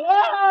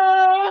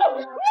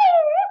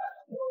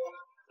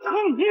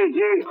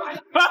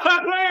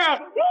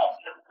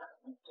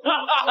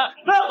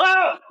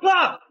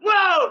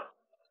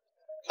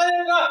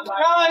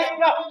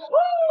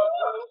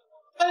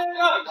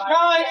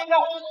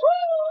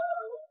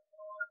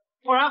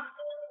果然。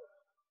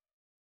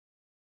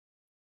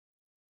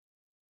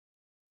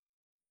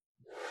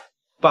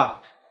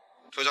爸，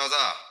臭小子，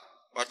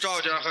把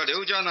赵家和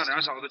刘家那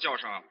两小子叫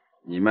上，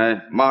你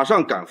们马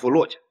上赶赴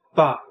洛家。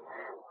爸，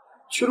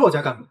去洛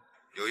家干嘛？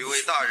有一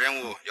位大人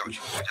物要去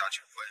洛家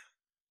求婚，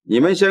你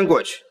们先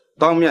过去，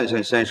当面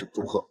向先生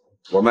祝贺，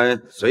我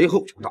们随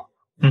后就到。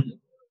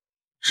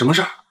什么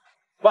事儿？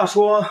爸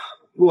说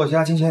洛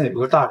家今天有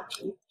个大人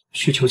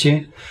去求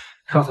亲，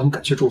让咱们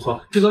赶去祝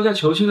贺。这洛家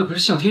求亲的可是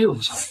向天有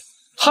小人，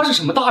他是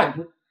什么大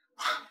人？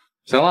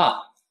行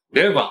了，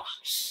别管了。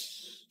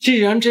既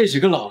然这几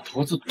个老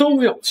头子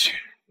都要去，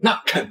那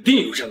肯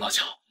定有这蹊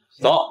跷。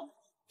走，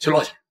去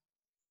洛家。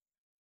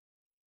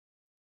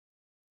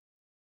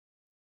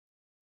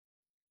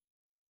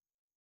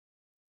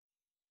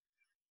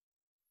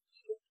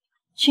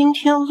今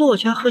天骆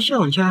家和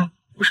向家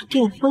不是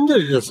订婚的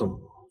日子吗？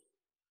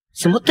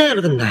怎么带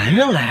了个男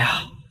人来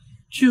啊？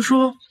据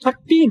说她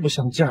并不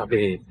想嫁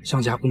给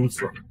向家公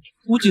子，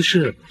估计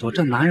是找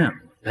这男人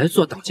来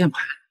做挡箭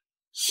牌。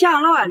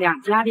向洛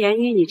两家联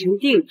姻已成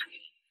定局，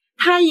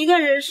他一个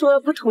人说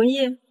不同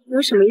意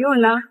有什么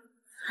用呢？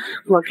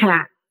我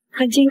看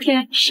他今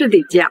天是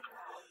得嫁。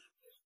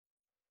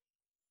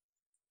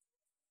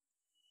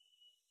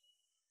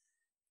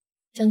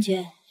张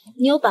觉，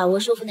你有把握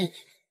说服奶奶？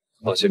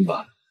放心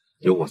吧，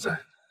有我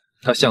在，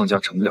他向家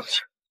成不了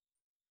亲。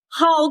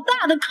好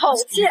大的口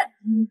气！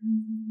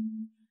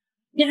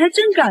你还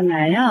真敢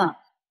来呀！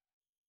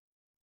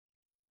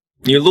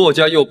你骆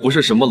家又不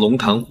是什么龙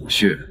潭虎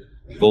穴，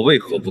我为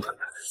何不肯来？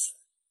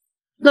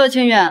乐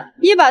清远，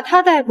你把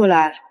他带过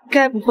来，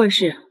该不会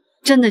是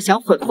真的想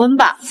悔婚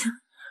吧？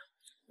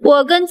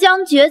我跟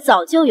江觉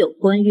早就有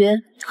婚约，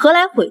何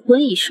来悔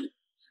婚一说？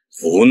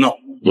胡闹！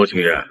骆清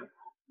远，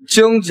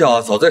江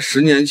家早在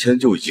10年前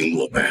就已经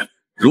落败了，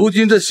如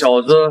今这小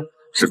子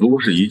只不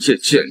过是一介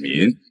贱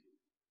民，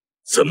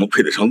怎么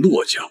配得上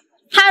骆家？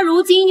他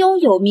如今拥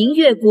有明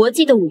月国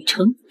际的5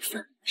成股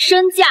份，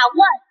身价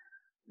万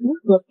亿，如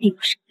何配不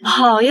上？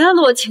好呀，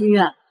骆清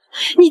远，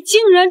你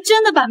竟然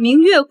真的把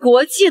明月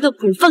国际的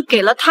股份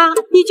给了他，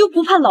你就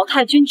不怕老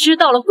太君知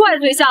道了怪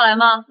罪下来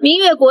吗？明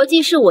月国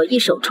际是我一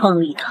手创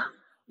立的，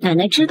奶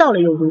奶知道了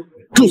又如何？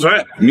住嘴！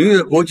明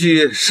月国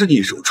际是你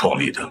一手创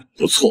立的，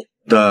不错，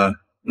但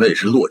那也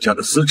是骆家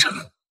的资产。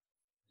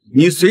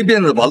你随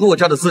便的把骆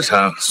家的资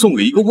产送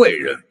给一个外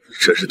人，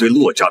这是对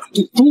骆家的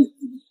不忠。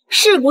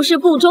是不是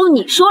不忠？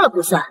你说了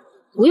不算，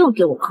不用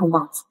给我扣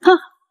帽子。哼，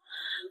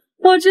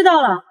我知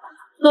道了，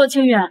骆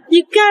清远，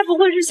你该不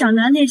会是想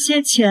拿那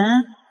些钱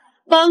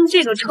帮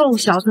这个臭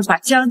小子把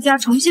江家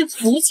重新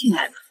扶起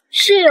来吧？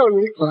是又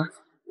如何？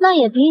那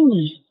也比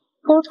你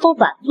偷偷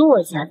把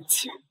骆家的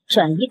钱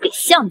转移给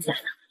向家的。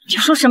你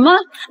说什么？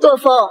洛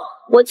风，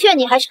我劝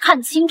你还是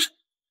看清楚，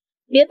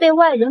别被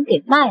外人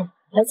给卖了，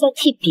还在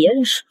替别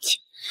人数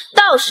钱。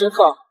到时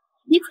候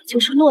你可就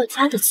是骆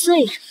家的罪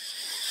人。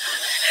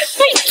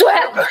闭嘴！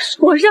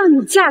我让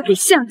你嫁给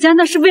向家，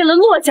那是为了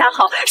骆家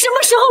好。什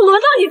么时候轮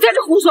到你在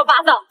这胡说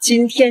八道？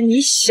今天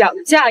你想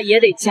嫁也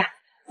得嫁，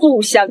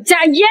不想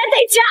嫁也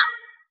得嫁。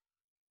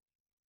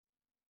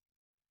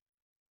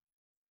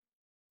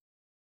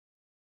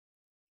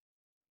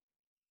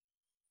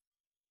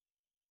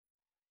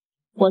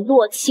我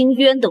骆清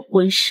渊的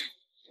婚事，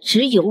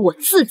只有我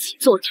自己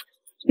做主，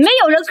没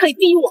有人可以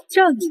逼我。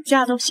让你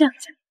嫁到向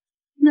家，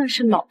那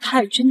是老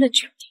太君的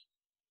决定。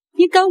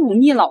你敢忤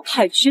逆老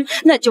太君，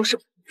那就是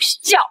不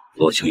孝。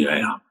骆清渊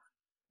呀，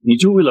你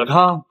就为了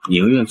他，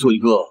宁愿做一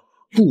个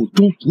不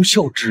忠不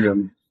孝之人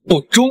吗？不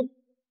忠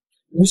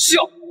不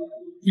孝，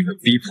你们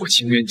逼迫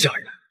清渊嫁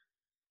人，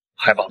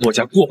还把骆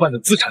家过半的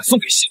资产送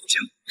给向家，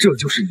这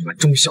就是你们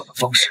忠孝的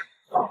方式。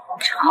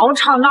吵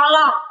吵闹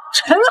闹，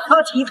成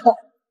何体统？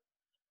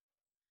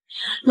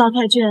老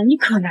太君，你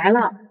可来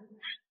了。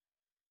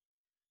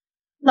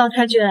老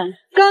太君，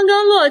刚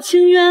刚骆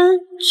清渊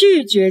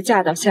拒绝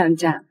嫁到向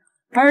家，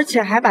而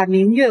且还把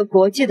明月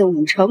国际的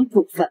5成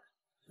股份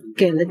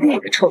给了那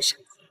个臭小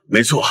子。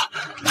没错，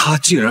他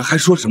竟然还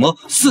说什么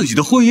自己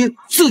的婚姻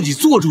自己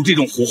做主这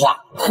种胡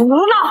话。胡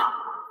闹！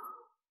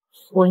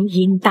婚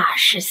姻大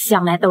事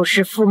向来都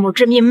是父母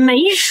之命，媒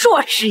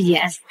妁之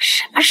言，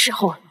什么时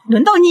候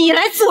轮到你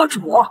来做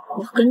主？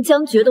我跟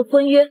江爵的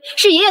婚约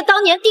是爷爷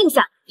当年定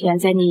下，现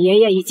在你爷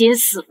爷已经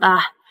死了，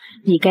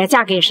你该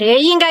嫁给谁，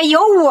应该由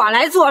我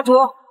来做主。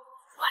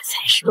我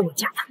才是陆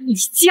家的一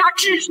家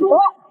之主，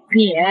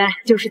你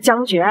就是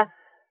江爵，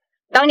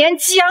当年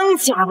江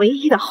家唯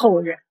一的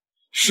后人。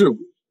是我。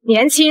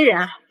年轻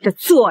人这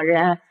做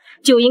人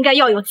就应该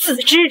要有自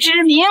知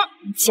之明，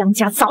江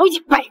家早已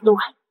败落，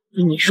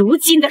以你如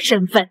今的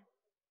身份，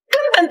根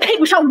本配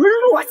不上我们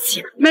骆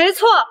家。没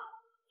错，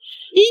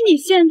以你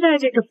现在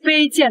这个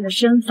卑贱的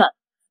身份，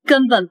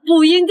根本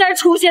不应该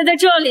出现在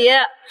这里。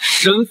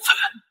身份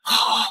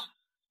好，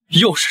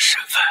又是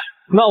身份，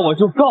那我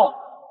就告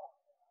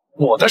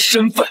我的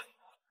身份，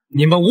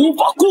你们无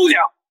法估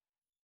量。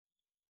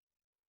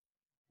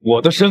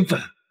我的身份，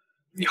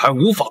你还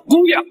无法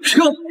估量。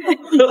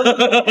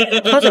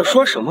他在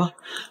说什么？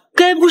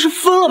该不是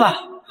疯了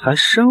吧？还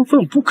身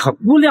份不可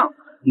估量？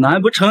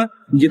难不成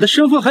你的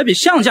身份还比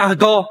向家还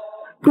高？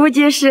估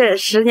计是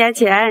10年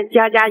前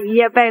江家一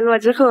夜败落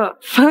之后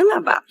疯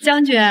了吧？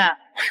将军，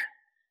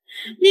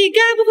你该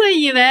不会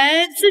以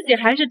为自己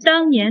还是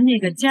当年那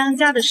个江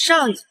家的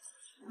少爷？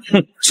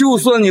哼，就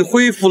算你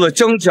恢复了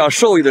江家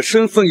少爷的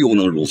身份，又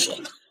能如何？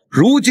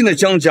如今的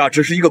江家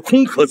只是一个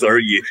空壳子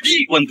而已，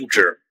一文不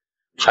值。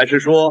还是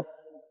说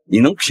你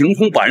能凭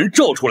空把人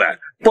召出来，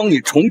帮你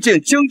重建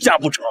江家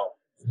不成？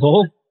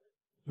哦，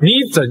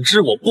你怎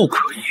知我不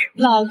可以？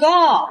老公，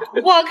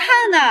我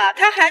看呢，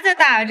他还在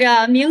打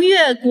着明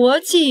月国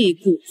际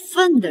股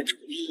份的主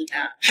意呢。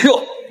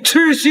哟，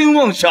痴心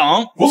妄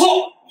想！不错，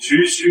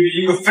区区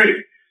一个废物，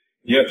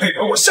也配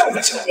跟我向家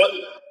抢婚？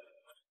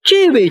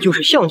这位就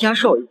是向家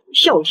少爷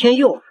向天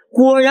佑，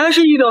果然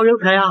是一表人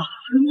才啊！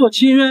骆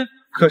清渊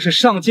可是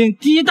上京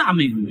第一大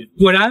美女，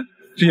果然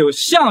只有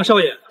向少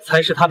爷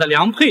才是她的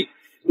良配。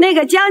那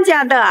个江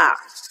家的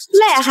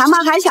癞蛤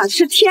蟆还想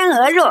吃天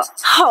鹅肉，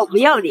好不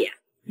要脸！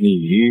你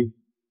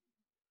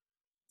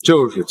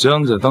就是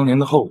江家当年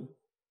的后人，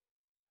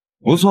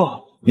不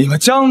错，你们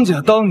江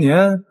家当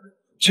年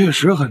确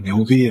实很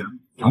牛逼啊！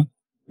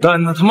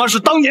但那他妈是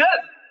当年，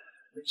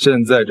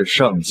现在这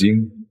上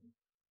京，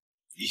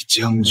你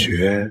江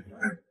爵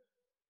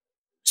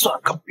算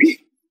个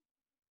屁！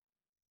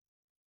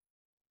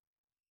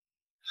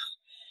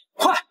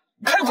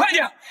快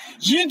点，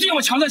一定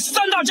要抢在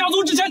3大家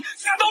族之前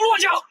赶到骆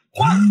家！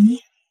快！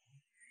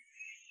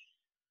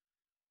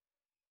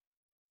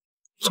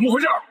怎么回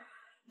事？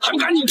还不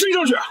赶紧追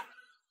上去！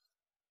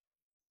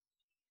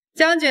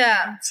将军，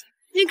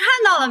你看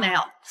到了没有？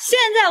现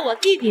在我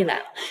弟弟来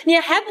了，你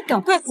还不赶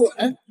快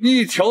滚！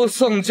一条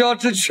丧家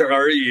之犬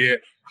而已，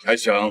还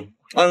想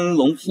安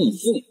龙附凤？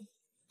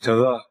小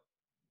子，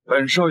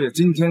本少爷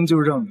今天就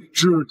让你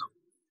知道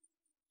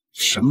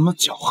什么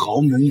叫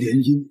豪门联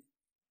姻。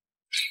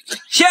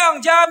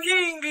向家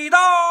聘礼到，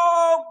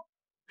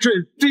这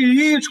第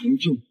1重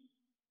聘，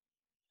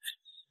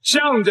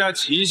向家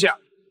旗下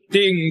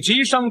顶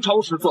级商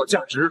超市座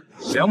价值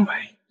200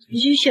亿。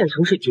一线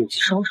城市顶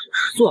级商超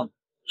市座，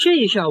这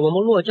一下我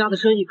们骆家的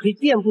生意可以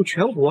遍布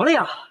全国了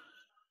呀！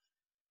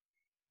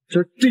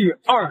这第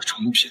2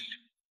重聘，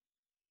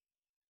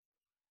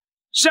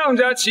向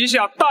家旗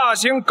下大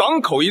型港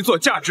口一座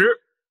价值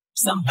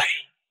300亿，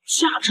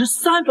价值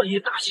300亿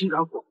大型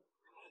港口，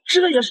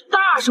这也是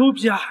大手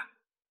笔啊！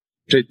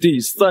这第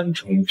3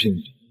重聘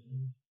礼，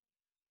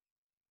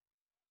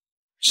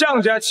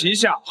向家旗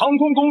下航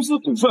空公司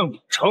股份5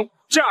成，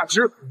价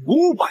值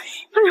500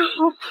亿。哎呀，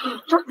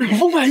这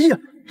500亿，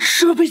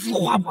这辈子都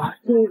花不完。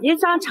顶级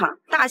商场、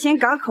大型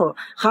港口、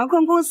航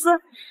空公司、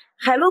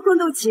海陆空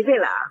都齐备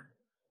了啊！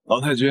老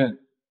太君，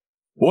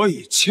我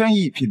以1000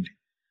亿聘礼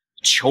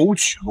求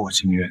娶骆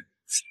清渊，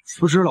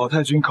不知老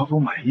太君可否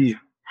满意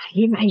啊？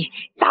满意，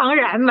当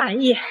然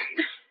满意。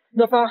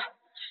若风，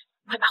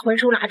快把婚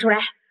书拿出来，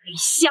与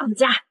项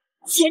家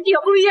签订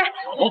婚约。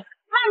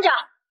慢着，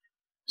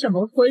这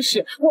门婚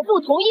事我不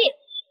同意。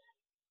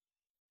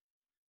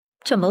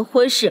这门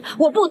婚事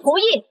我不同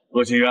意。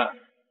洛清渊，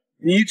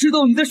你知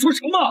道你在说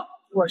什么？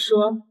我说，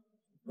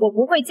我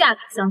不会嫁给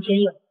江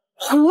天佑。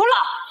胡了！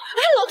哎，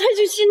老太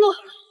君息怒。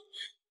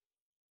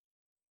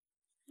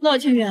洛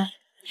清渊，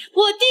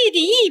我弟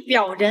弟一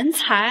表人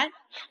才，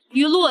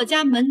与洛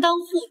家门当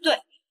户对。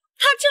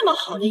他这么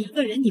好的一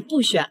个人，你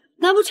不选，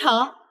难不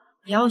成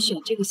也要选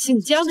这个姓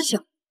江的小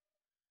子？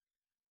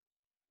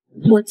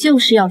我就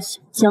是要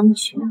选江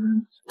泉。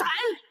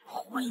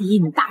婚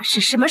姻大事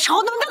什么时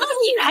候能轮到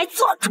你来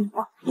做主？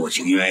洛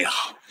清渊呀，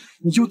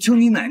你就听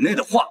你奶奶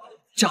的话，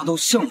嫁到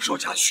项少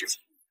家去。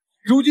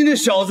如今那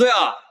小子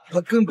呀，他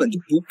根本就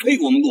不配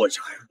我们洛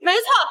家呀。没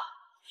错，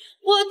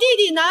我弟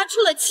弟拿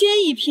出了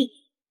千亿聘礼，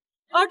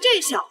而这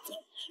小子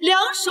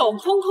两手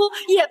空空，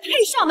也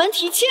配上门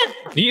提亲？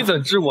你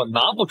怎知我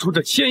拿不出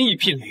这千亿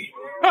聘礼？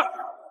哼，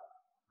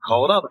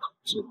好大的口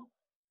气！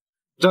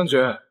将军，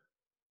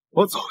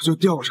我早就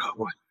调查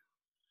过你。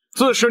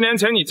40年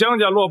前你江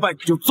家落败，你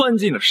就钻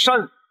进了山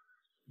里。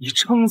你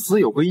撑死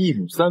有个1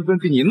亩3分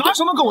地，你拿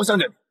什么跟我相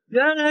见？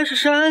原来是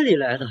山里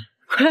来的，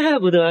怪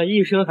不得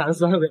一声喊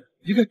3位。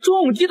一个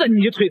种地的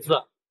泥腿子，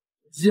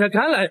也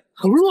敢来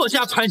和洛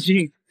家攀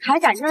亲，还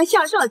敢让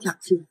项少抢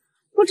亲，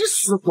不知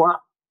死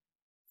活！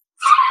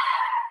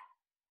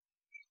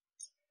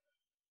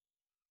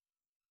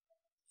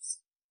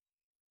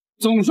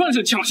总算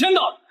是抢先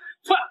到了，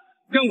快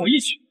跟我一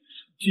起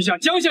去向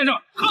江先生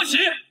贺喜。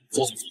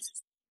走。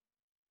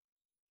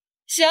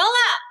行了，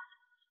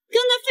跟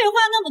他废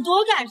话那么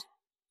多干什么？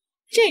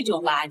这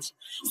种垃圾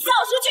扫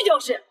出去就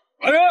是。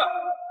来人，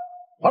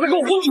把他给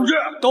我轰出去！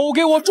都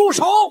给我住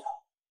手！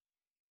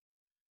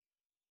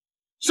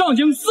上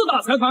京4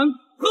大财团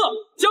贺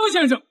江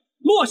先生、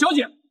洛小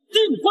姐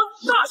订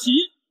婚大喜！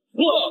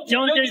贺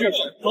江先生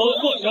和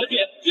洛小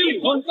姐订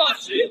婚大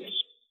喜！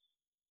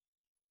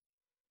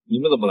你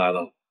们怎么来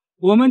了？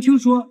我们听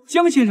说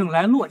江先生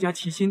来洛家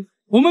提亲，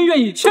我们愿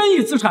意1000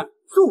亿资产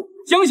助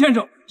江先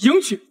生迎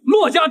娶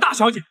洛家大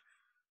小姐。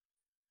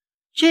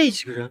这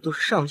几个人都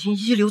是上京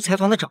一流财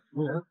团的掌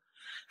门人，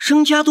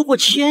身家都过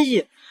1000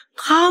亿，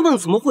他们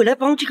怎么会来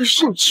帮这个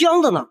姓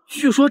江的呢？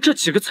据说这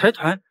几个财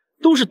团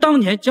都是当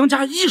年江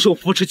家一手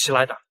扶持起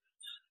来的。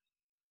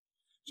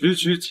区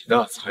区几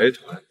大财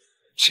团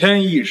，1000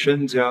亿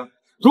身家，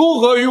如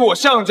何与我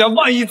项家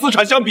万亿资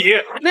产相比？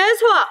没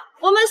错，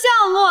我们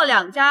项洛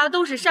两家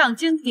都是上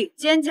京顶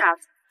尖家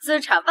族，资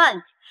产万亿，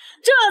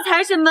这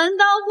才是门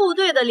当户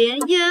对的联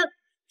姻。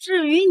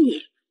至于你，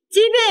即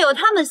便有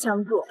他们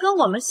相助，跟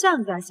我们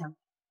项家相比，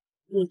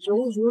也犹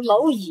如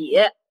蝼蚁。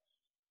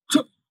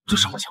这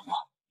什么情况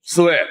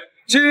？4位，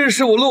今日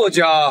是我洛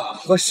家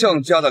和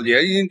项家的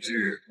联姻之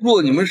日，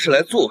若你们是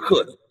来做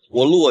客的，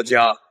我洛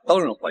家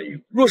当然欢迎；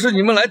若是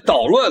你们来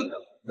捣乱的，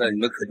那你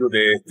们可就得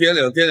掂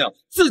量掂量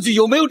自己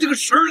有没有这个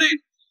实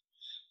力。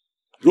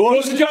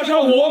若是加上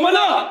我们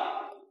呢？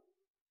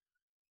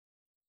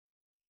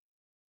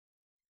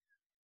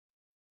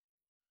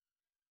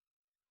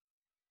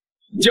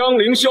江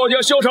陵萧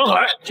家萧长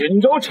海，锦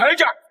州柴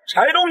家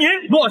柴东银，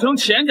洛城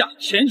钱家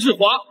钱志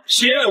华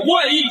携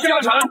万亿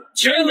家产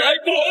前来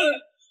报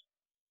恩。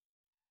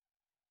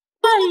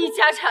万亿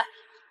家产，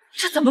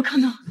这怎么可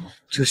能？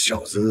这小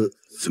子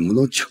怎么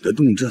能请得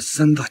动这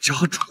3大家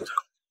主的？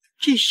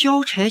这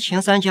萧柴钱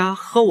3家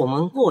和我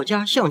们洛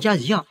家、项家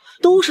一样，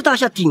都是大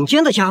夏顶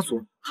尖的家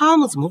族，他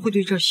们怎么会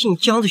对这姓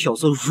江的小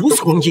子如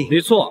此恭敬？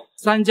没错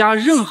，3家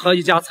任何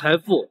一家财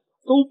富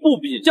都不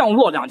比项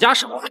洛2家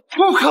少。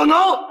不可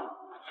能！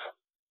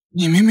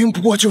你明明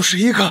不过就是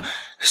一个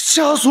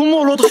家族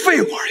没落的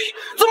废物而已，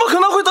怎么可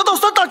能会得到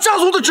3大家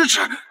族的支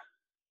持？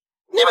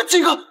你们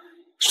几个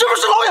是不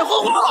是老眼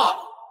昏花了？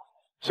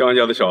项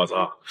家的小子，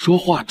说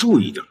话注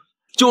意点，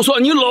就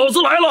算你老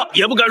子来了，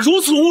也不敢如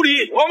此无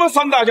礼。我们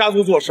3大家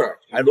族做事，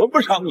还轮不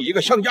上你一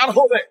个项家的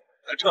后辈，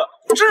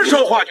这指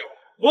手画脚。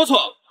不错，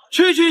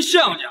区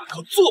项家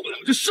可做不了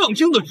这上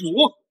京的主。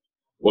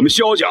我们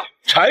萧家、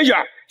柴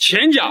家、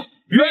钱家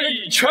愿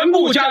意全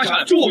部家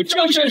产助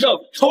江先生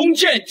重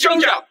建江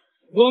家。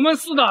我们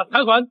4大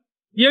财团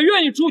也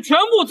愿意出全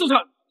部资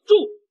产助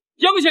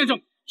江先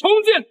生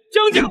重建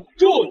江家，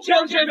助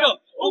江先生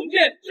重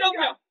建江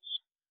家。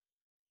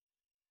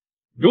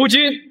如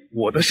今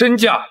我的身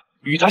价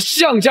与他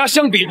项家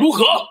相比如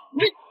何？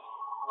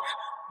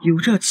有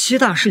这7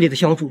大势力的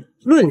相助，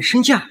论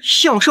身价，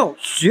项少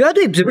绝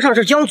对比不上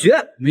这江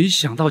绝。没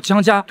想到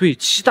江家对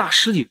7大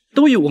势力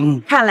都有恩，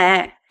看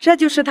来这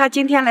就是他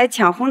今天来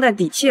抢婚的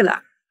底气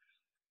了。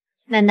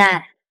奶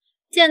奶，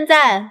现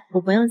在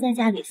我不用再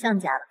嫁给项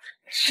家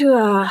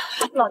了。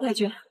老太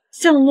君，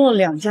项洛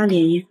2家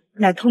联姻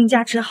乃通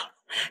家之好，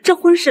这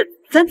婚事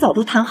咱早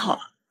都谈好了，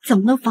怎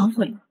么能反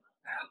悔呢？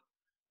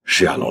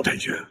是呀，老太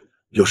君，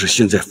要是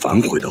现在反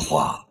悔的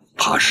话，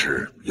怕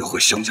是要和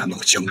项家闹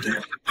僵的。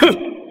哼，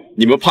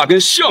你们怕跟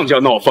项家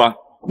闹翻，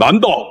难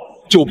道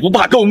就不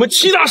怕跟我们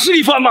7大势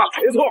力翻吗？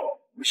没错，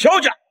萧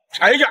家、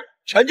柴家、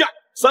钱家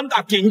3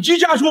大顶级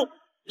家族，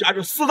加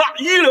上4大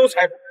一流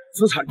财团，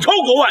资产超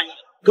过万亿，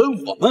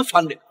跟我们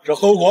翻脸，这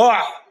后果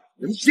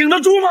你顶得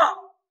住吗？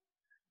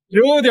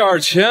有点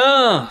钱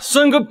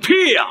算个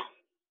屁呀！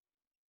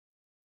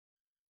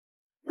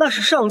那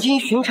是上京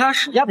巡查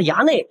史家的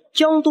衙内，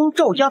江东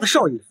赵家的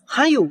少爷，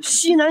还有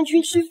西南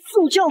军区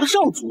副将的少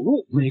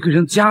主，每个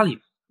人家里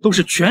都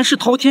是权势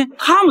滔天，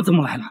他们怎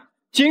么来了？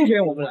今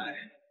天我们来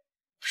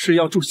是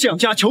要助项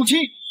家求亲。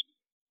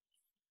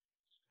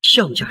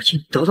项家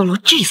竟得到了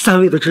这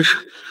3位的支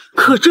持，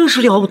可真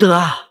是了不得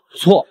啊！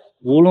错，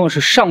无论是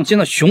上京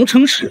的熊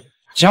城使、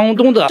江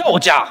东的赵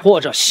家，或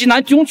者西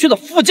南军区的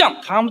副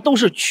将，他们都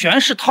是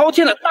权势滔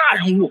天的大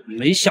人物。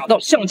没想到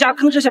项家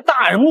跟这些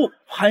大人物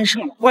攀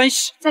上了关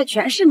系，在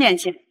权势面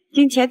前，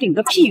金钱顶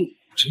个屁用！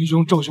陈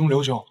兄、赵兄、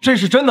刘兄，这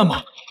是真的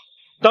吗？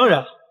当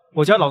然，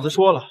我家老子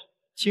说了，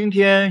今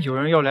天有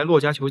人要来骆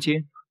家求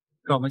亲，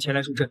让我们前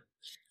来助阵。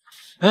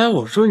哎，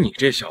我说你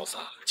这小子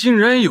竟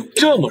然有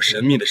这么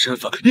神秘的身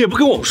份，也不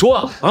跟我们说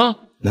啊！啊？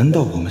难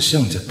道我们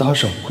项家搭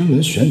上昆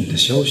仑选女的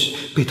消息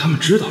被他们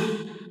知道了？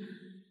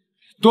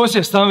多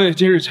谢3位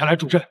今日前来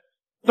助阵，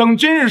等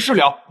今日事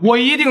了，我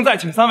一定再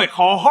请3位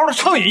好好的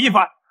畅饮一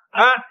番。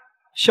哎，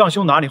项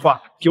兄哪里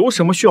话，有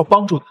什么需要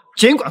帮助的，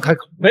尽管开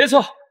口。没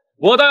错，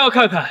我倒要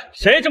看看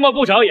谁这么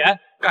不长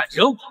眼，敢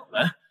惹我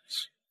们。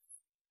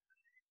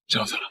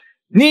小子，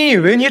你以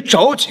为你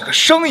找几个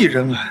生意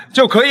人来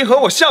就可以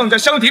和我项家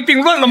相提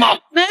并论了吗？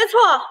没错，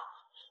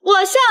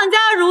我项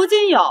家如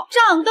今有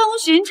上东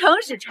巡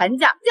城使陈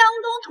家、江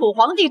东土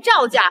皇帝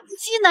赵家、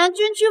西南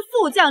军区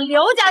副将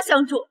刘家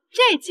相助，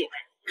这几位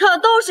可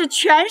都是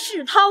权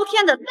势滔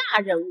天的大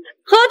人物，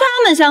和他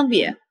们相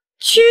比，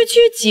区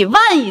区几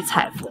万亿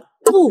财富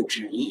不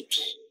值一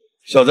提。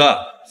小子，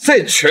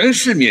在权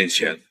势面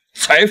前，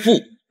财富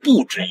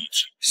不值一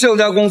提。项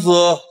家公子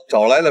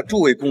找来了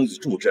诸位公子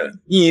助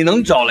阵，你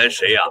能找来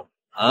谁呀？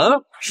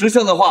啊，识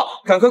相的话，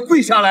赶快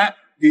跪下来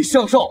给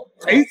项少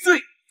赔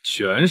罪。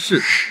权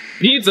势？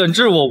你怎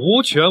知我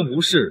无权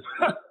无势？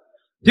哼，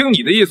听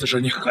你的意思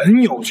是你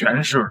很有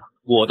权势。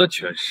我的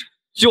权势，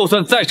就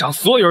算在场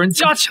所有人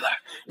加起来，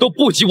都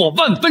不及我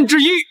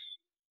1/1000。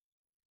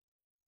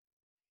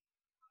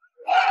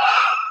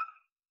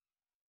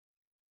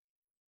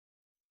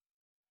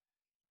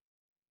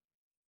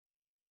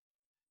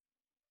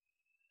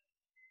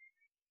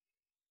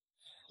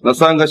那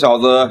3个小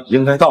子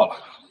应该到了。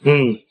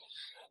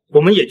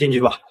我们也进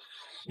去吧，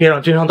别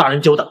让君上大人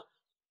久等。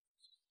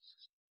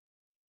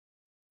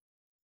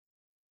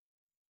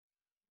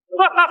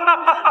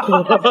他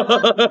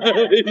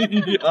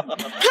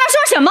说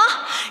什么？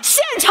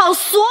现场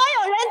所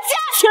有人加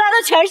起来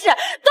的权势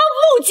都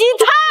不及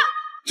他。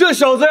这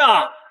小子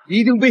呀，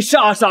一定被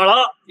吓傻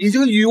了，已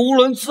经语无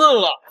伦次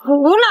了。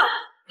服了，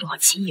罗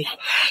清远，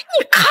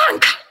你看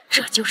看，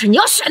这就是你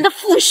要选的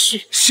副使。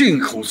信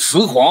口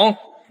雌黄，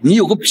你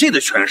有个屁的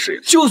权势！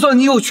就算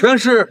你有权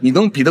势，你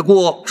能比得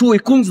过诸位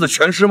公子的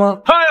权势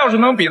吗？他要是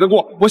能比得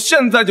过，我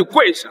现在就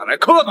跪下来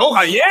磕头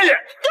喊爷爷。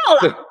够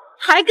了！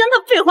还跟他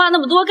废话那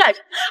么多干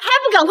什么？还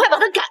不赶快把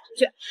他赶出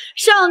去，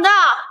省得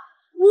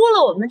污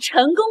了我们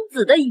陈公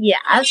子的眼！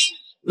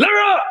来人！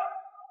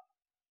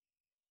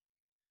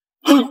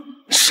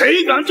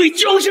谁敢对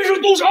江先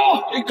生动手？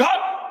你看，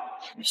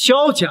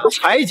萧家、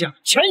柴家、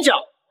钱家，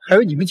还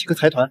有你们几个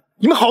财团，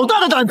你们好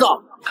大的胆子，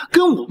敢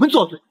跟我们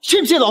作对，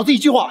信不信老子一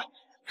句话，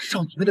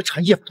让你们的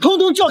产业统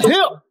统叫停！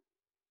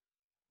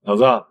老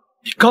子，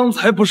你刚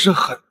才不是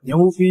很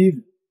牛逼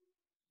吗？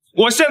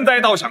我现在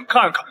倒想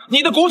看看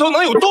你的骨头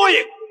能有多硬！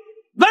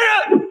来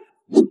人，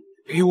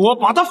给我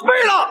把他废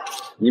了！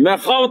你们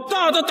好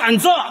大的胆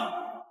子！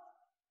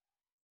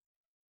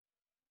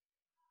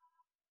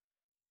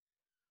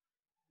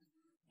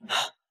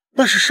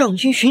那是上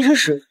京巡城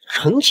使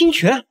陈清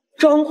泉，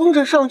掌控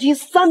着上京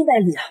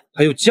300里。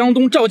还有江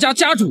东赵家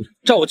家主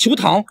赵求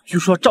堂，据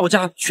说赵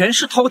家权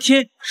势滔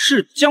天，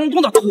是江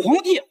东的土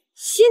皇帝。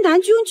西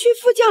南军区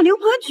副将刘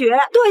鹏举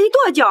跺一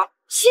跺脚，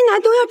西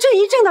南都要震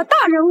一震的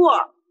大人物。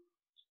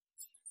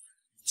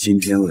今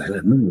天来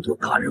了那么多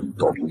大人物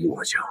到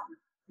骆家，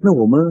那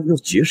我们要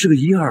结识个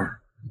1、2，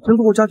这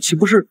骆家岂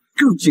不是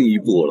更进一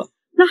步了？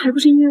那还不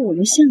是因为我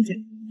们项家。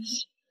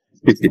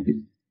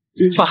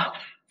爸，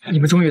你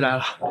们终于来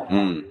了。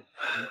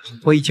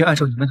我已经按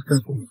照你们的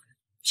吩咐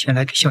前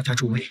来给项家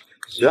助威。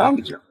项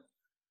家，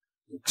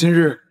今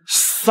日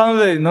3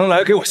位能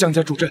来给我项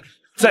家助阵，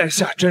在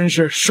下真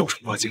是受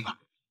宠若惊啊！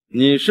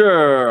你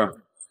是？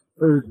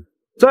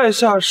在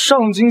下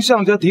上京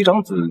项家嫡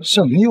长子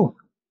项云佑。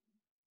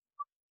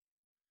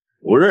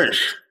不认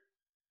识。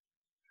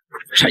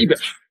闪一边！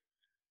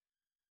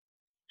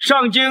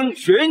上京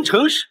巡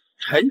城使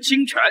陈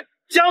清泉，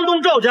江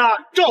东赵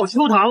家赵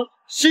秋堂，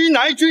西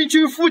南军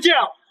区副将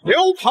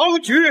刘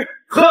鹏举，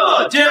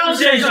贺江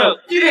先生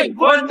订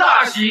婚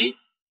大喜。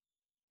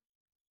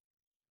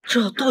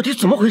这到底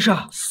怎么回事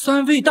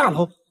？3位大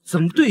佬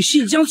怎么对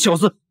姓江小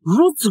子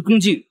如此恭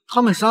敬？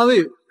他们3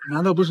位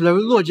难道不是来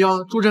为骆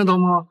家助阵的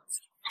吗？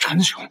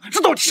陈兄，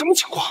这到底什么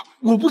情况？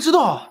我不知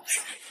道。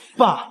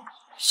爸，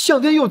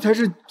项天佑才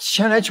是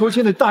前来求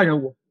亲的大人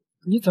物，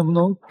你怎么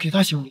能给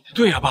他行礼？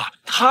对呀，爸，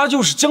他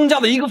就是江家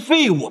的一个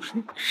废物，是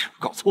不是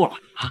搞错了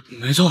啊？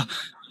没错，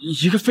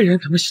一个废人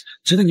怎么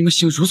值得你们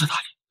行如此大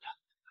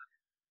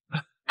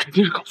礼？肯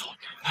定是搞错了。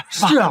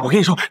是啊，我跟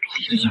你说，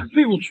这些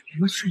废物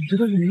怎么是值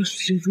得你们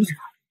行如此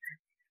大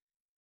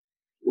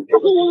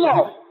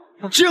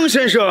礼？江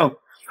先生，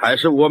还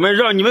是我们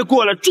让你们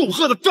过来祝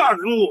贺的大人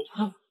物。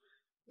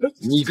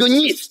你个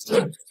逆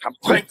子，还不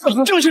快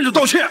向江先生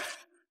道歉！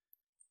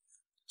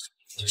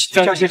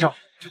江先生，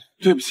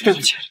对不起，对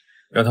不起，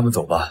让他们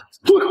走吧。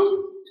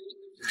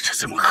这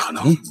怎么可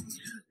能？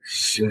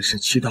先是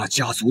7大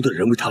家族的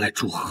人为他来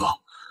祝贺，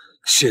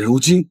现如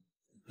今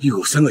又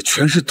有3个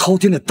权势滔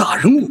天的大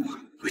人物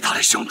为他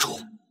来相助。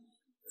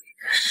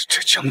这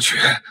江爵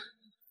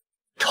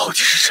到底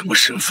是什么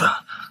身份？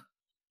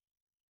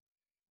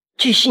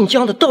这姓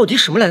江的到底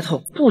什么来头？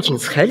不仅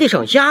财力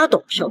上压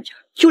倒项家，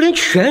就连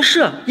权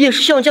势也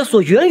是项家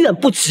所远远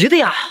不及的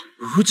呀。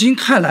如今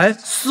看来，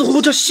似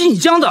乎这姓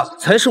江的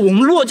才是我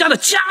们骆家的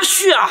家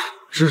婿啊！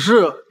只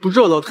是不知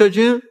道老太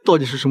君到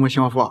底是什么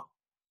想法。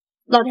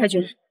老太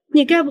君，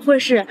你该不会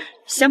是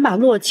想把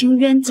骆清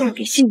渊嫁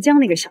给姓江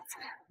那个小子？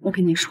我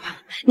跟您说，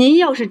您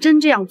要是真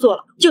这样做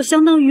了，就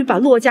相当于把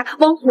骆家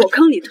往火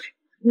坑里推。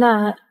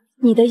那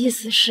你的意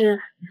思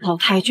是，老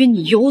太君，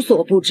你有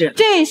所不知，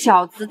这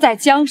小子在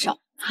江上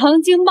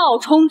曾经冒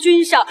充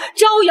君上，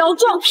招摇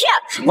撞骗。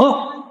什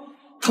么？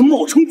他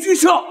冒充君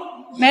上？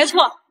没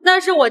错，那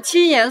是我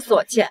亲眼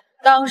所见。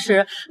当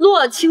时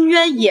骆清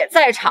渊也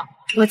在场。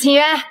骆清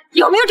渊，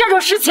有没有这种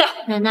事情？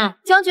奶奶，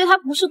江爵他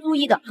不是故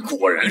意的。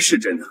果然是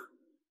真的。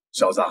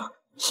小子，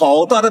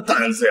好大的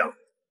胆子呀！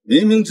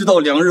明明知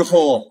道2日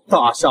后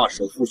大夏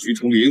首富徐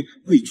崇林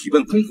会举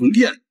办婚魂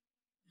宴，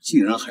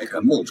竟然还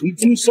敢冒充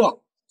君上。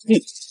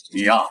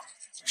你呀，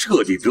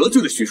彻底得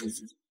罪了徐首富。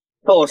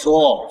到时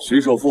候徐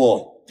首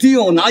富定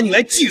要拿你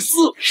来祭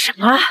祀。什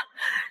么？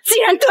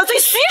竟然得罪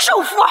徐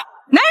首富！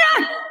男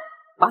人，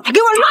把他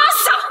给我拉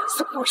下，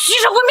送到徐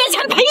首富面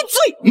前赔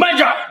罪！慢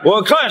着，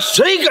我看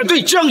谁敢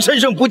对江先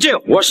生不敬，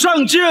我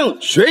上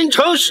京巡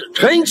城使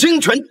陈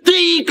清泉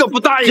第一个不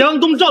答应。江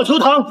东赵求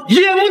堂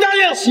也不答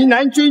应。西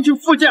南军区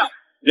副将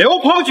刘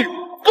炮举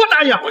不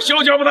答应。我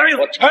萧家不答应，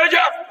我柴家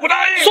不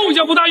答应，宋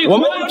家不答应，我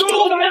们都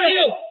不答应。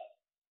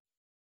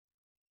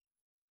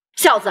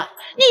小子，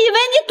你以为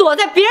你躲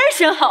在别人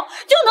身后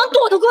就能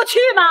躲得过去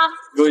吗？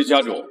各位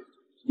家主，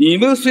你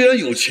们虽然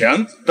有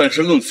钱，但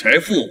是论财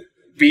富，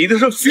比得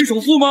上徐首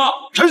富吗？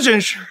陈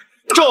先生，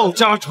赵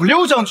家主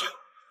刘将军，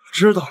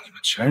知道你们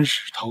权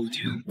势滔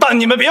天，但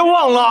你们别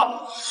忘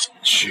了，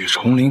许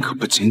崇林可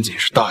不仅仅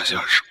是大夏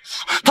首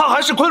富，他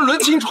还是昆仑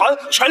亲传，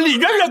权力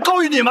远远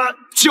高于你们。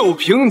就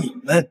凭你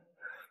们，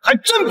还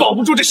真保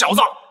不住这小子。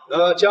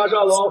加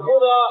上老夫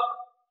的，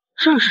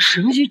这是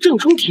神机郑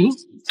冲庭，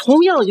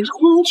同样也是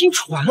昆仑亲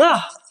传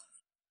啊。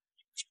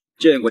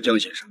见过江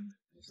先生。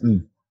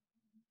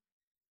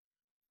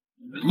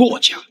骆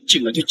家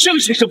竟然对江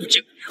先生不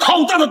敬，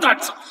好大的胆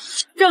子！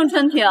郑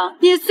春庭，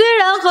你虽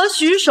然和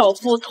徐首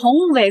富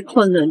同为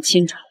昆仑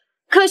亲传，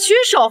可徐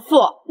首富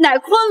乃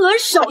昆仑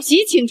首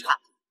席亲传，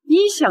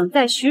你想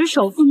在徐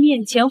首富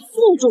面前护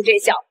住这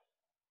小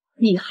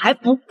子，你还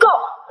不够。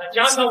再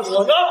加上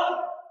我的，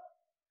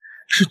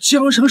是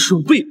江省守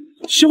备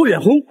萧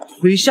远红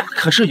麾下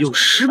可是有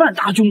10万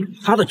大军，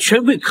他的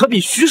权位可比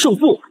徐首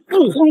富不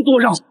遑多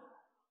让。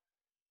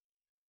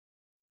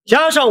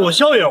加上我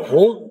萧远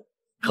红，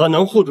可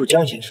能护住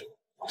江先生。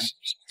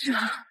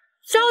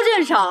萧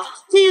镇守，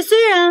你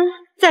虽然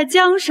在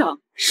江省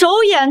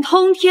手眼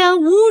通天，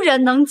无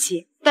人能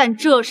及，但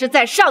这是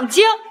在上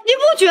京，你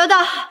不觉得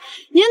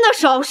您的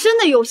手伸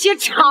得有些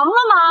长了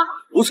吗？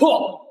不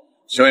错，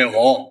萧远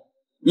红，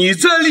你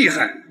再厉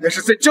害，那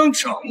是在江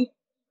城，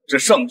这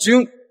上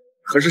京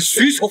可是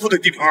徐首富的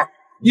地盘，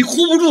你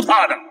护不住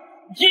他的。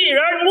既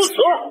然如此，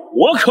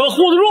我可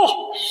护得住。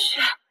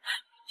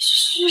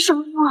徐首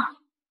富，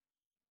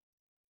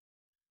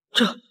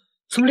这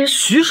怎么连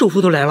徐首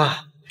富都来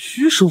了？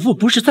徐首富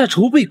不是在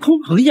筹备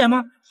空棚宴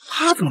吗？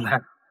他怎么来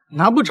了？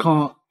难不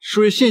成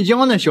是姓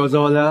江那小子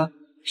来？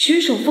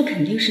徐首富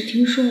肯定是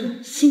听说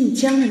了姓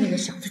江的那个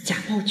小子假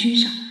冒君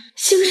上，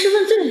兴师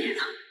问罪来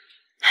了。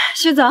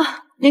徐总，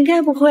您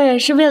该不会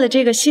是为了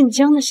这个姓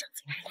江的小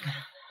子来的？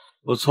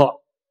不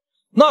错，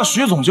那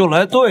徐总就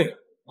来对了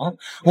啊！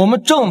我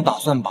们正打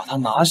算把他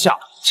拿下，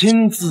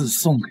亲自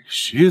送给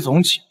徐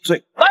总请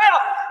罪。来呀，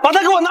把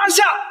他给我拿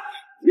下！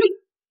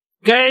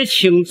该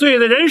请罪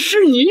的人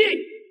是你。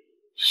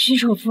徐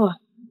首富，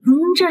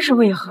您这是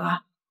为何？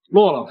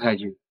骆老太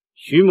君，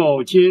徐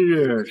某今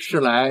日是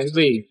来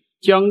为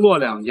江骆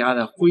两家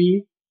的婚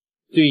姻，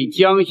对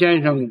江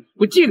先生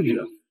不敬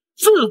者，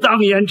自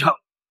当严惩。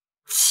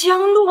江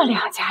骆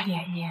两家联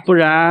姻，不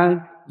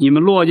然你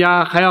们骆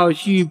家还要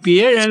与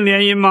别人联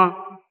姻吗？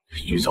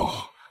徐总，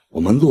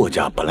我们骆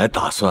家本来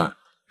打算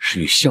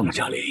是与项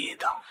家联姻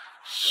的。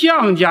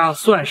项家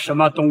算什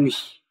么东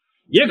西？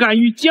也敢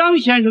与江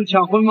先生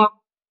抢婚吗？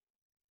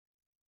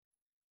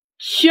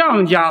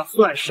项家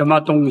算什么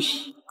东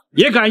西？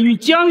也敢与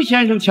江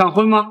先生抢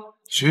婚吗？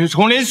许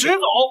崇林，徐总，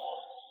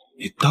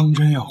你当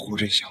真要护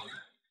这小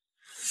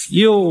子？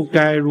又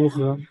该如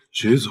何？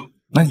徐总，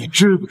那你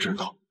知不知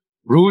道，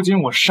如今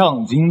我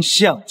上京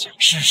相家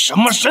是什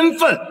么身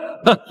份？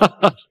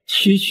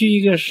区区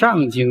一个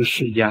上京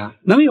世家，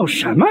能有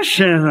什么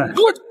身份？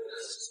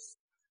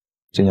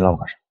今天来我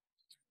干啥？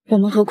我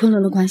们和昆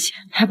仑的关系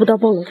还不到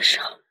暴露的时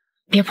候，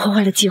别破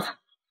坏了计划。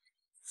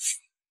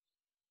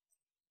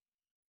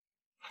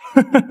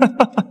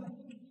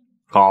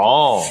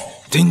好，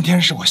今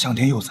天是我向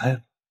天佑猜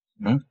了。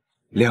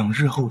2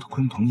日后的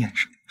鲲鹏宴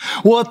上，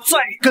我再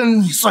跟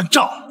你算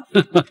账。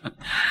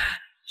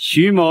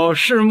徐某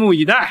拭目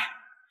以待。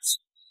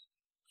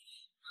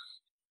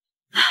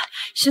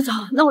徐总，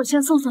那我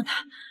先送送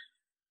他。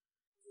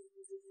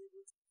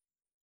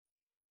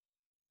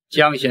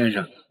江先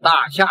生，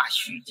大夏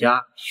许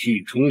家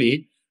许崇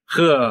林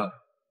和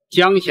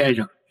江先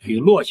生与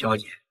骆小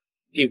姐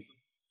订婚，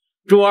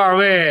祝二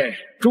位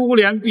珠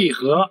联璧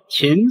合，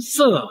琴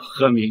瑟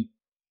和鸣。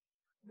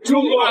祝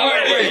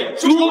二位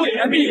珠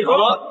联璧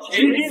合，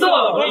琴瑟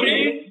和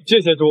鸣。谢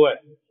谢诸位，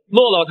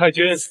骆老太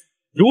君，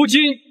如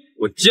今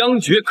我江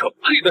决可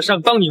配得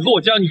上当你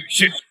骆家女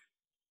婿。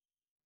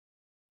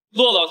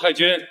骆老太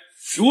君，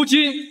如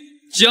今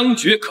江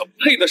决可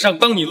配得上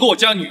当你骆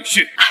家女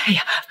婿。哎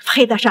呀，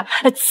配得上，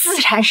自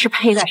然是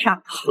配得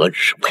上。何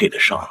止是配得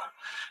上，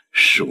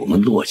是我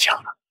们骆家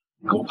的，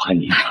够叛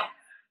逆的。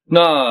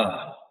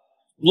那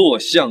骆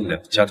向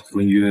两家的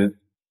婚约，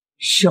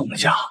向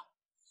家？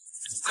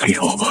哎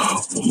呦，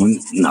我们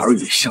哪儿与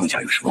向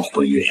家有什么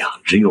婚约呀？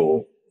只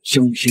有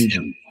江先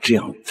生这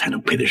样才能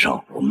配得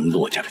上我们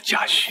骆家的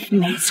家婿。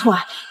没错，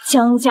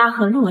江家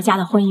和骆家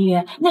的婚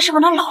约，那是我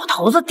那老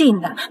头子定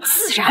的，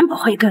自然不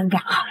会更改。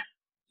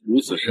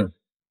如此甚，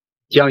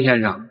江先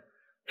生，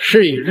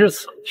事已至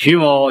此，徐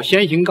某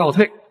先行告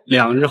退。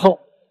2日后，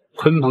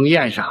鲲鹏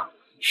宴上，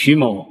徐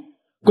某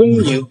恭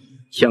迎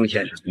江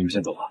先生。你们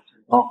先走吧。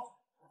好。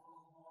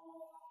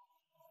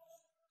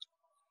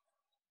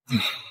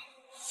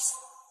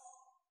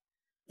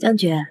江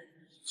决，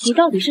你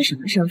到底是什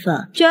么身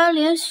份？居然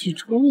连许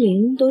崇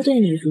林都对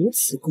你如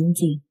此恭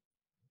敬。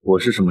我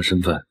是什么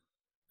身份？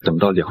等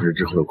到2日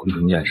之后的鲲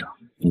鹏宴上，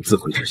你自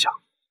会知晓。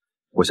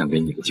我想给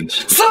你一个惊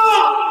喜。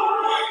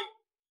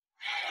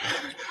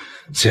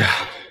姐，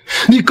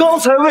你刚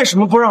才为什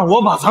么不让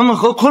我把咱们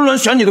和昆仑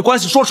选你的关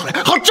系说出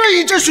来，好震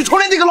一震许崇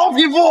林那个老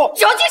匹夫？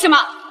着急什么？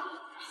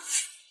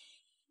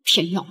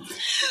天耀，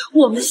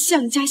我们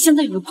向家现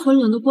在与昆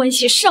仑的关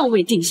系尚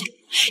未定下，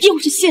要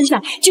是现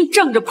在就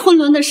仗着昆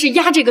仑的事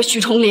压这个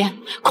许崇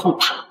林，恐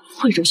怕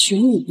会惹玄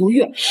女不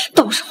悦，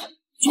到时候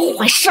就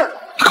坏事儿。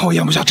看我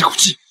咽不下这口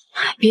气。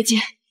别急，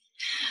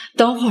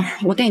等会儿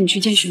我带你去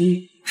见玄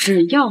女，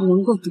只要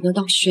能够得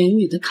到玄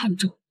女的看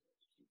重，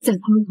在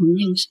鲲鹏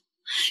宴上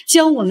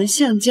将我们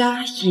向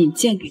家引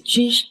荐给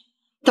君上，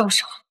到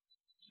时候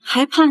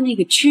还怕那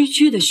个区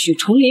区的许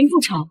崇林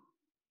不成？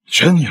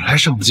玄女来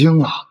上京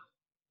了。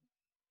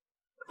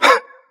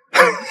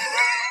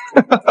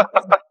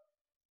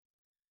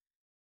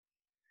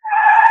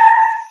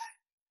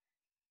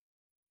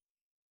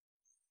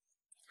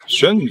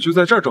玄女就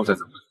在这儿招待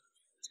咱们。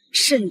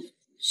是你，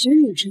玄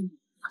女之女，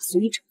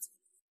随意招待。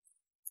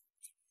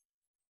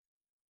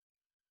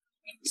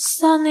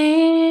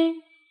Sunny,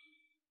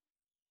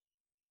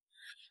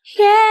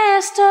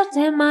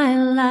 yesterday my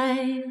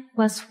life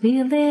was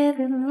filled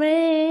in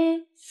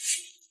rain.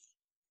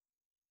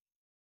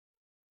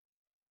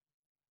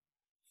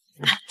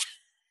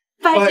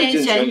 拜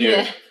见玄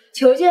女，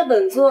求见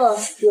本座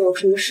有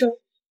何事？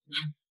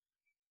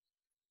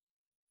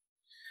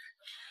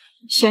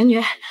玄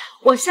女，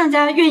我向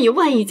家愿以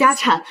10000亿家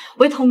产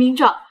为投名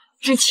状，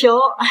只求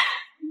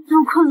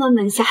入昆仑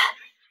门下。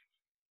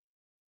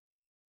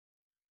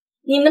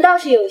你们倒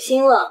是有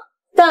心了，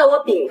待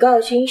我禀告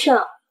君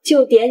上，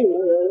就点你们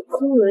为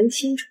昆仑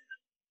清主。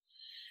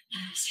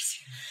谢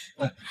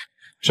谢。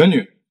玄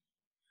女，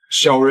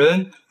小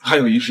人还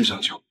有一事相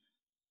求。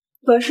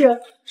何事？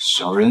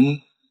小人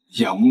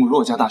仰慕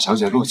骆家大小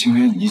姐骆清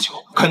渊已久，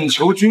恳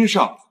求君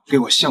上给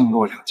我向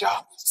骆两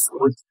家。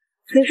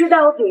此事待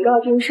我禀告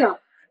君上，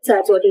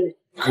再做定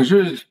夺。可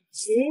是，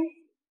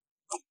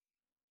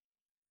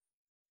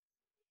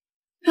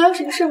还有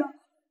什么事吗？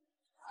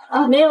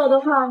啊，没有的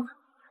话，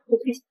我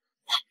退下。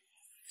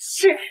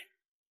是。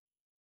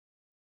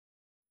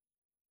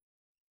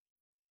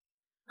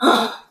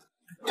啊，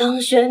当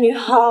玄女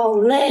好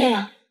累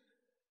啊！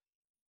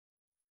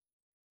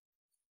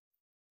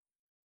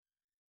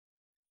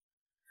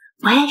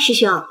喂，师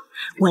兄，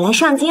我来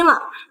上京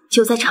了，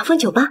就在长风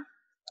酒吧。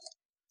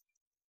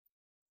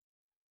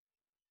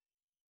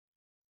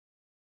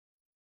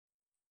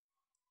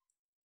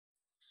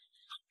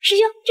师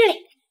兄，这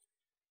里。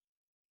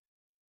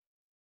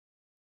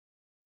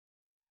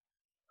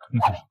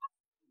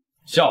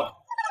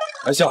笑，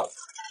还笑？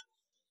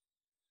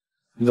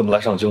你怎么来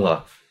上京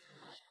了？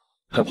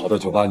还跑到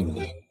酒吧里面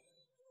来？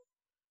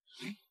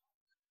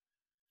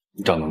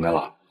你长能耐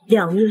了。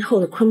2日后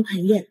的鲲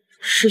鹏宴，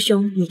师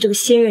兄，你这个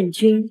先任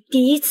君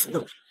第一次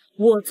露，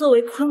我作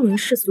为昆仑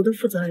世俗的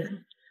负责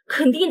人，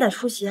肯定得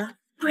出席啊，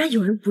不然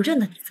有人不认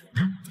得你怎么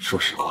办？说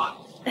实话，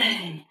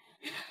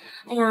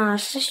哎呀，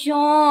师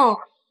兄，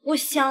我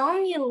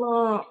想你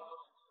了。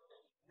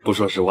不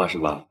说实话是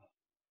吧？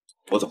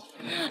我走。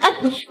哎，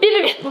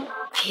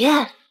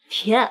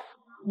别，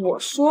我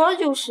说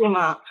就是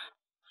嘛。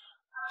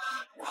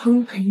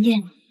鲲鹏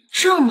宴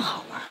这么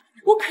好玩，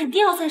我肯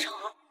定要在场。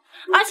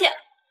而且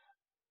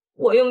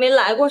我又没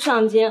来过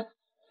上京，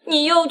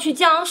你又去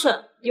江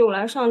省，又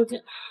来上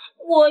京，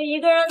我一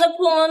个人在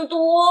昆仑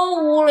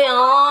多无聊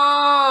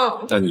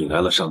啊！但你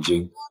来了上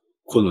京，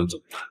昆仑怎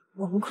么办？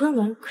我们昆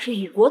仑可是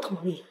与国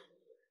同立，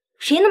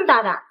谁那么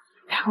大胆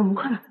来我们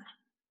昆仑？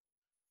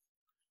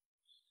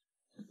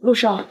陆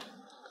少，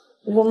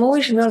我们为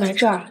什么要来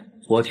这儿？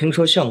我听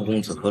说相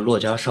公子和骆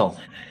家少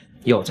奶奶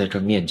要在这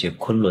儿面见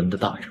昆仑的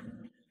大人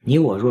物，你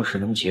我若是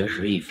能结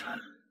识一番，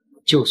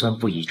就算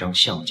不倚仗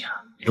项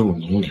家、陆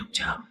宁两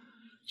家，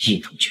亦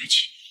能崛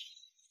起。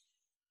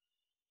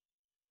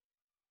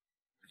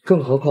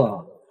更何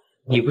况，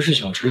你不是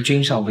想求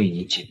君上为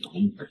你解毒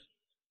吗？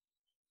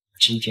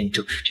今天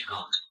正是这个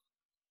好。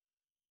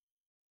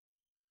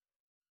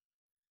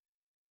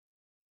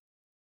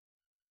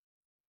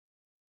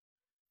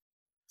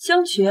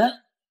香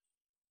雪，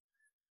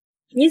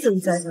你怎么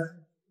在这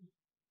儿？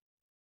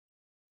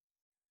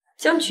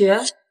香雪，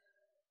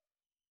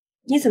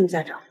你怎么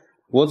在这儿？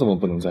我怎么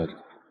不能在这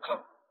儿？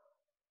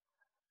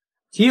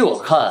依我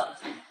看，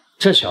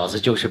这小子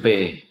就是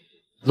被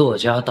骆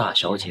家大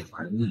小姐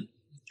玩腻，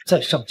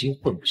在上京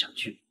混不下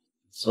去，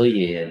所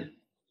以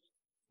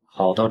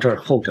跑到这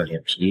儿厚着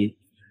脸皮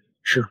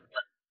吃软饭。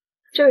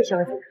这位小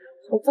姐，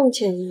我奉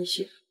劝你一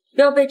句，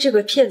不要被这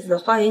个骗子的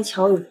花言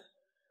巧语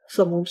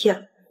所蒙骗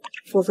了，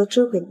否则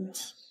追悔莫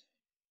及。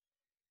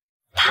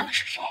他们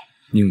是谁？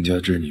宁家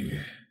之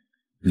女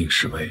宁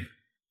时薇，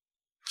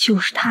就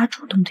是他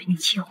主动对你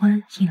求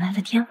婚引来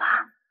的天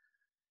罚。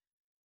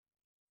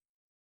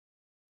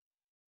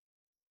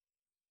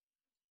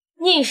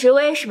宁时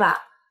薇是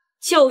吧？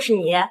就是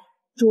你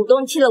主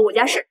动弃了我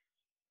家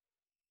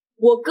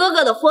我哥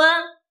哥的婚。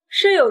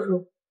是有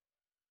如，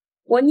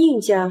我宁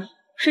家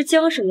是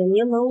江省的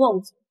名门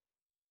望族，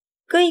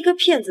跟一个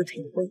骗子退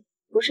婚，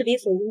不是理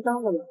所应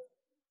当的吗？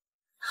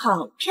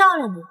好漂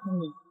亮的婚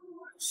礼，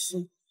可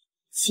惜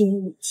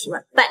金玉其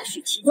外，败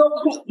絮其中。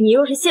你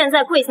若是现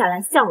在跪下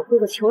来向我哥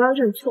哥求饶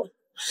认错，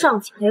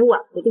尚且还有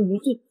挽回的余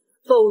地，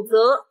否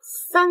则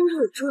3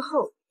日之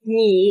后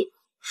你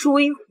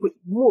追悔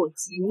莫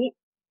及。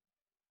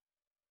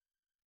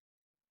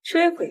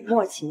追悔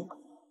莫及？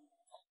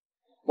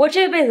我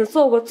这辈子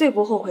做过最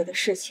不后悔的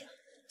事情，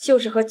就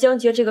是和江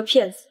杰这个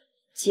骗子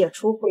解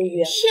除婚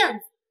约。骗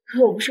子！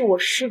若不是我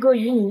师哥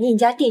与你宁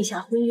家定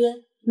下婚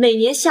约，每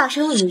年下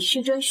山为你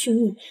虚争蓄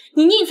命，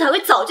你宁采薇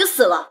早就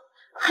死了，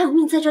还有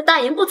命在这大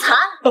言不惭。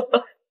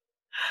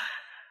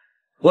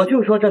我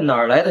就说这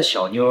哪来的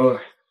小妞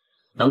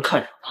能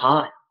看上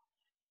他呀？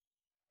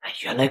哎，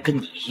原来跟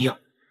你一样，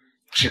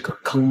是个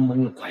坑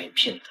蒙拐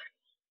骗的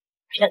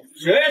骗子。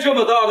谁这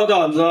么大的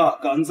胆子，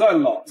敢在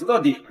老子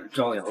的地盘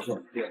招摇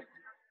撞骗？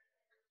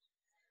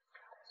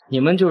你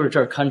们就是这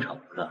儿看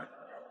场的，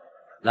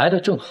来的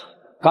正好，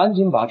赶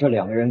紧把这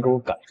2个人给我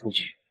赶出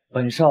去。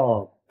本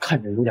少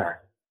看着有点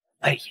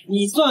碍眼。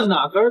你算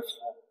哪根葱？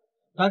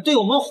敢对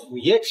我们虎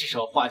爷指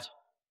手画脚？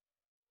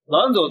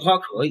拦走他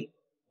可以，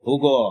不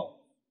过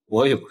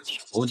我有个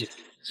条件。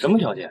什么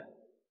条件？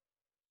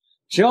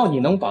只要你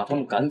能把他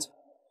们赶走，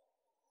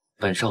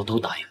本少都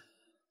答应。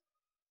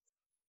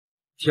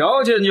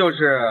条件就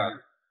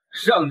是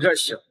让这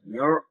小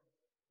妞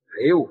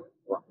陪我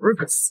玩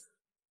个死。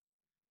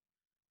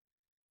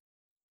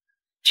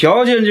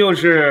条件就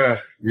是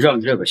让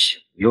这个小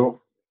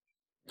妞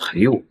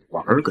陪我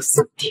玩个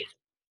3天。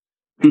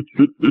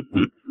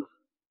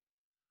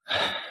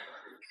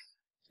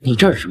你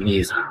这是什么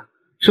意思啊？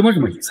什么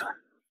意思？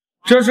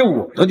这是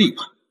我的地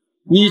盘，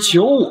你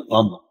求我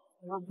帮忙，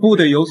不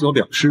得有所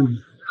表示吗？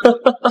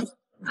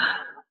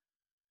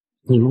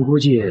你们估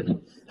计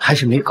还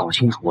是没搞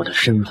清楚我的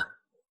身份。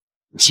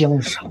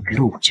江省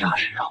陆家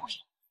少爷。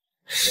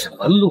什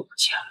么陆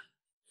家？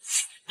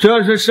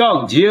这是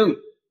上京，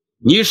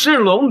你是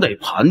龙得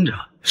盘着，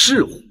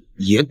是虎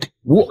也得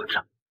卧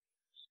着。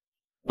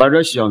把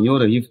这小妞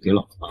的衣服给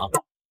老子拿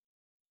吧。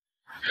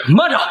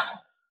慢着！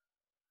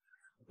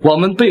我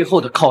们背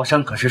后的靠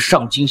山可是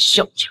上京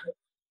项家，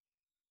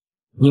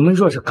你们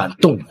若是敢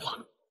动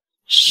我，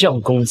项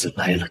公子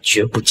来了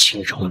绝不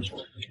轻饶你们。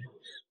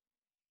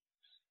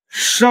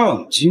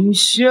上京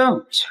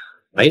项家？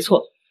没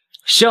错，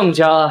项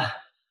家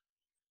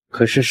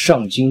可是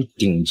上京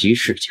顶级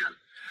世家，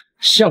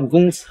项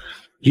公子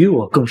与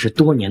我更是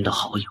多年的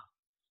好友，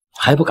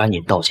还不赶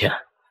紧道歉？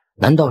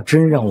难道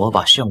真让我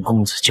把项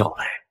公子叫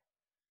来，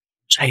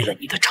拆了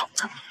你的场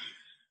子？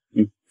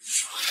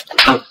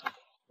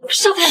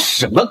少飞，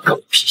什么狗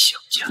屁项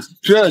家？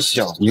这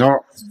小妞，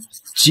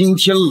今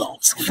天老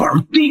子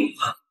玩定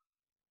了！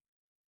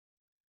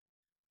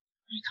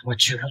你他妈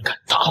居然敢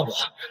打我！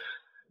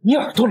你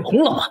耳朵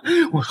聋了吗？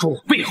我说我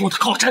背后的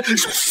靠山是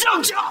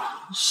项家。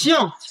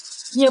项家，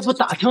你也不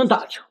打听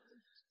打听，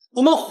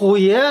我们虎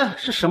爷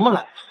是什么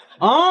来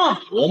头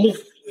啊？我们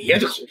虎爷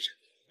的靠山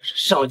是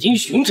上京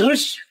巡城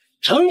使，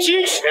成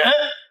亲使人，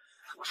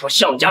我说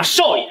项家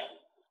少爷，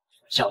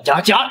项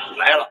家家主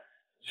来了，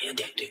也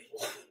得对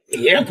虎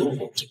爷恭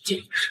恭敬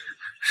敬。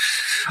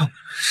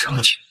上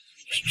京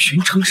巡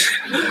城使，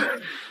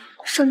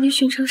上京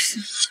巡城使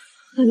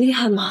很厉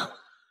害吗？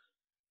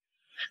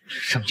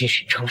上京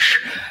巡城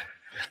使，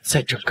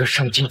在整个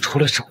上京除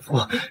了首富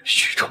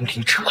许崇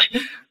林之外，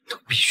都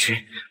必须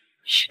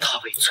以他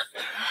为尊。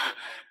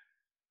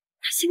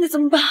那现在怎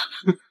么办？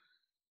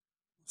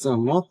怎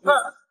么办？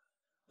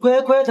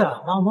乖乖的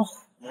让我们虎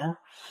爷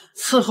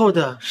伺候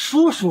的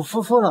舒舒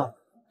服服的，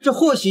这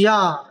或许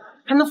呀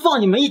还能放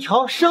你们一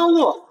条生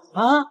路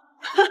啊！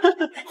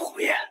虎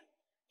爷，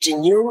这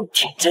妞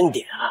挺正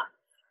点啊，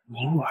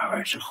您玩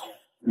完之后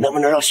能不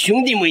能让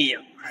兄弟们也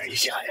玩一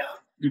下呀？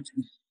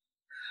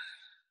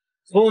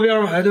后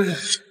边排队，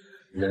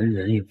人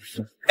人有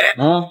份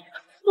啊！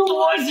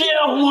多谢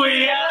虎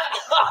爷。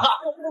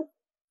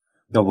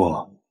要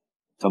不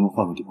咱们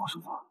换个地方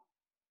说话？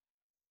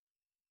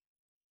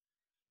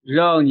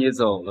让你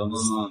走了吗？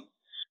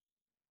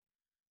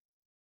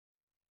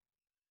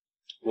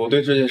我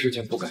对这件事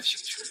情不感兴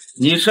趣。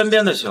你身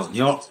边的小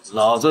妞，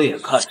老子也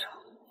看着，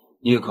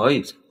你可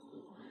以走，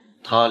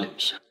他留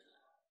下。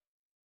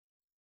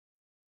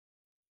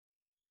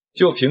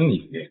就凭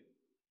你，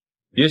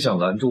别想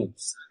拦住我。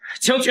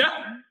江泉，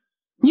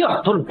你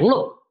耳朵聋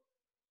了吗？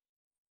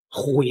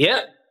虎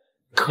爷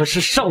可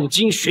是上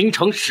京巡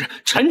城使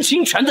陈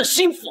清泉的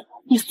心腹，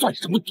你算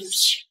什么东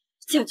西？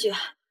将军，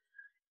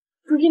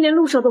如今连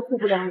路上都护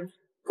不了你，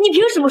你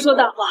凭什么说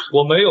大话？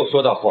我没有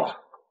说大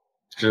话，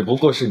只不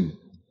过是你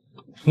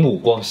目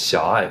光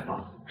狭隘罢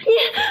了。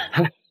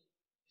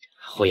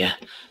虎爷，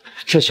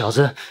这小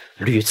子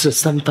屡次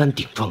三番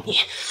顶撞你，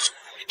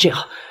这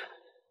样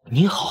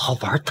你好好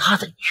玩他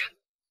的女人。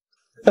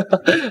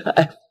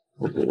哎，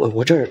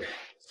我这儿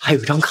还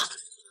有一张卡，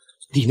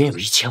里面有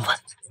1000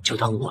万，就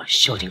当我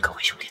孝敬各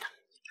位兄弟的。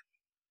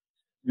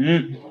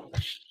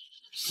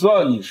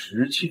算你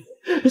识趣。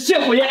谢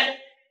虎爷。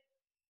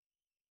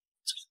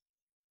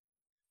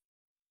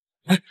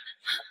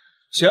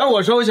钱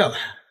我收下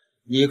来，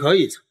你可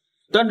以走，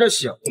但这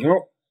小妞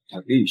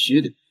她必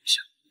须得留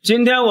下。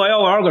今天我要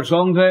玩个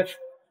双飞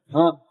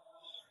啊！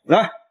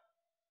来，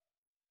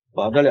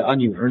把这俩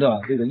女儿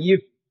的这个衣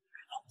服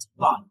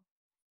扒了。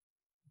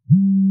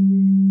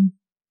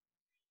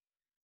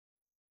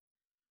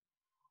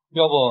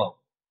要不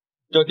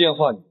这电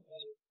话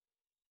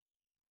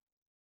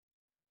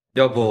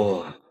要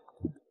不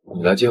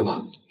你来接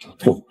吧。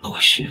不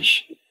许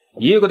许，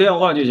一个电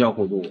话就想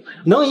唬住我？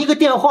能一个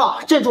电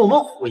话镇住我们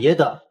虎爷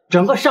的，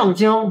整个上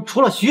京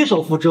除了徐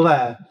首富之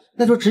外，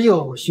那就只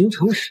有巡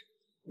城使。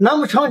难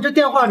不成你这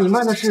电话里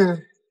面的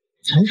是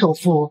陈首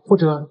富或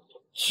者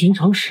巡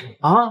城使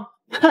啊？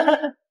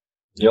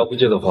你要不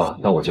接的话，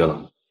那我接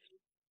了。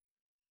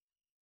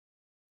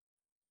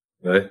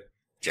喂，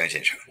江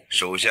先生，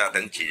手下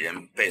等几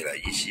人备了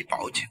一席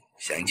宝酒，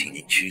想请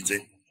您屈尊。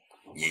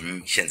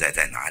您现在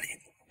在哪里？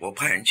我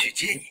派人去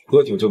接你。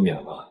喝酒就免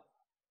了。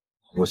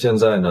我现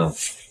在呢，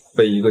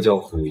被一个叫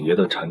虎爷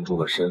的缠住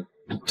了身，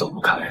走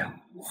不开呀。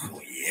虎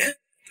爷，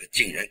他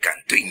竟然敢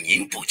对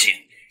您不敬！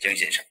江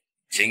先生，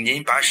请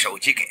您把手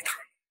机给他，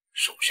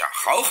手下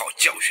好好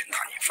教训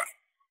他一番。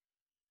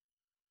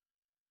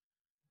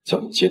叫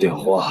你接电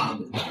话，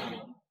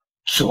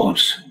壮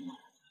士。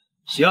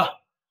行，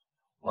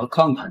我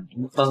看看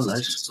您搬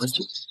来什么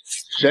酒。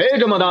谁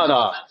这么大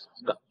的，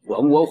敢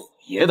管我虎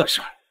爷的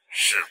事儿？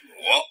是我，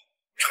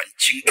陈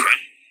清泉。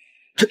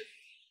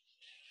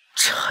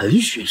陈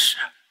巡使，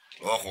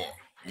罗虎，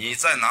你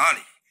在哪里？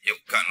又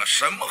干了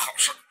什么好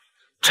事？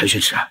陈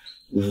巡使，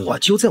我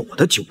就在我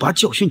的酒吧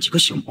教训几个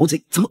小毛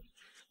贼，怎么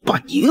把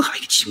您还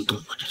给惊动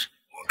了？这是！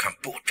我看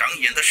不长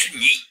眼的是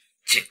你，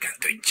竟敢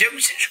对江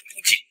先生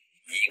不敬！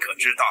你可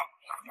知道，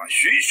哪怕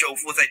徐首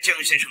富在江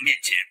先生面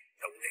前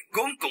都得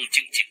恭恭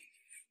敬敬，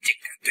竟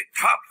敢对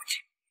他不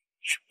敬，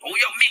是不要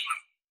命了！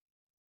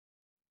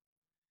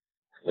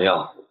怎么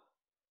样？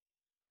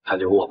还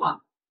留我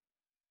吗？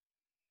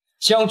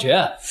将军，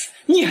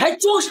你还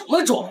装什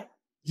么装？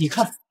你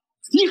看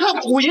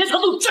虎爷他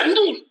都震怒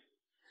了。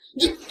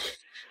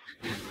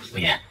虎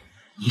爷，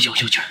你小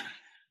心点，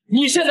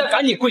你现在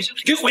赶紧跪下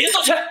来给虎爷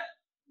道歉。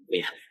虎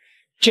爷，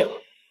这样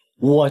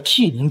我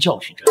替您教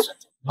训这孙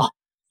子啊！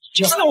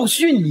教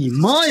训你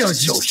妈呀！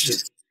教训！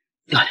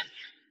哎，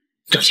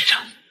郑先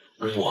生，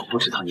我不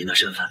知道您的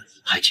身份，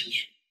还请您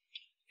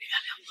原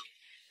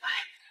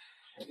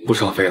谅我。不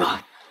少费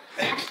了。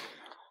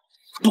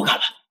不敢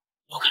了，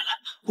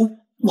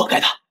我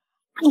该的，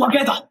我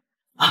该的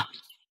啊！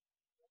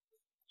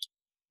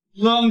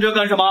愣着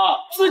干什么？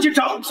自己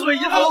长嘴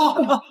呀！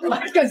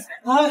干死！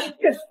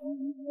干死！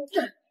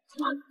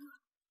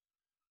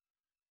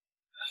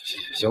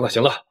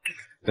行了，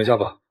等下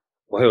吧，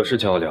我还有事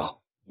情要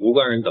聊。无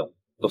关人等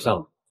都散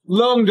了。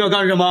愣着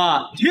干什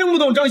么？听不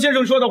懂张先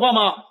生说的话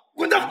吗？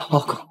滚蛋！好，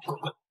滚！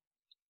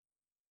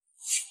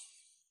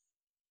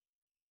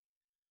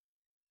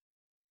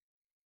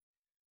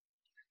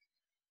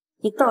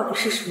你到底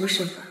是什么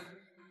身份？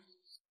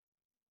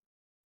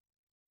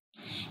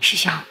师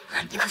兄，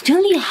你可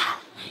真厉害！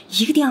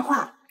一个电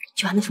话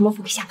就把那什么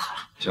妇给吓跑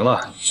了。行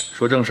了，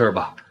说正事儿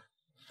吧。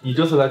你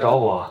这次来找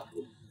我，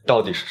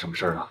到底是什么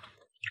事儿啊？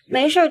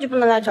没事就不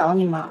能来找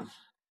你吗？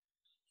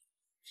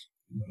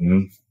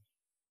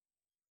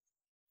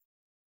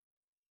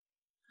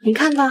你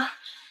看吧，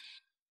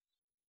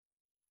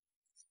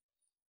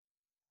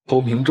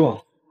投名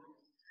状。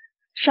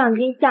上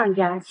京项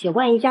家写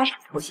万亿家产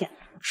头衔，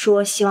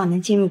说希望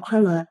能进入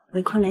昆仑，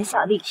为昆仑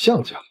效力。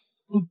项家。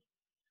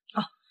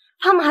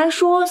他们还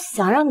说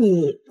想让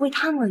你为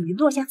他们与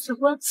洛家赐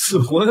婚。赐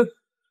婚？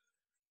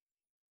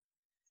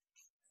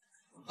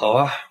好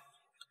啊，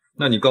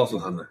那你告诉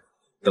他们，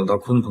等到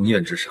鲲鹏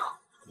宴之上，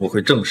我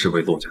会正式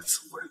为洛家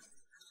赐婚。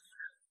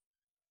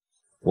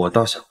我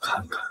倒想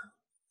看看，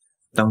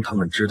当他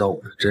们知道我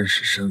的真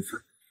实身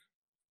份，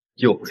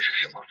又会是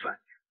什么反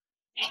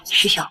应。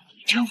师兄，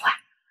你真坏。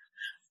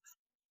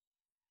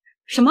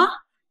什么？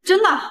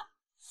真的？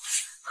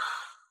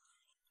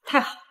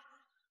太好。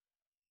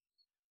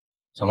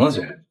怎么了，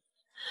姐？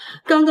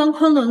刚刚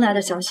昆仑来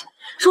的消息，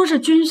说是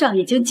君上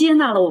已经接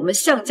纳了我们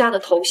项家的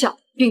头效，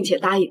并且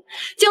答应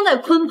将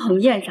在鲲鹏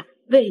宴上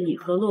为你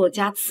和洛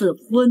家赐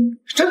婚。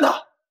真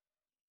的？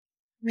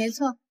没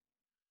错。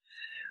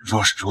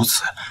若是如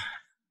此，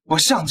我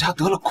项家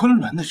得了昆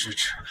仑的支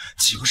持，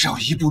岂不是要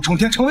一步冲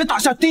天，成为大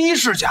夏第一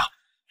世家？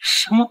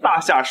什么大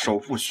夏首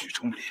富许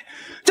崇林，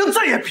将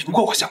再也比不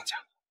过我项家。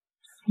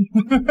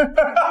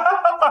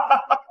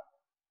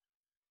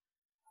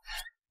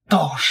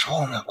到时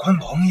候那鲲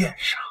鹏宴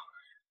上，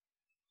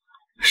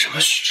什么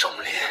许崇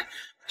林、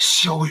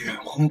萧远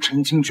红、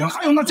陈清泉，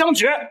还有那江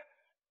决，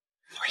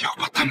我要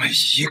把他们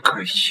一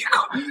个一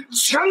个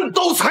全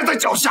都踩在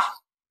脚下。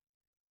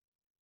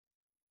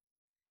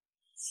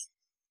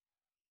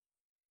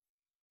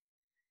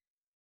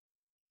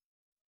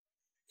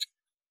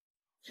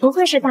不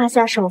愧是大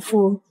夏首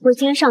富为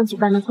君上举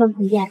办的鲲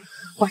鹏宴，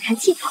果然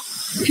气派。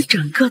这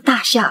整个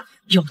大夏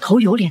有头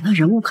有脸的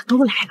人物可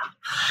都来了，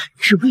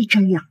只为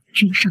瞻仰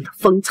君上的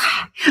风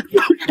采。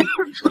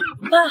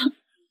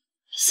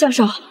项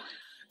少，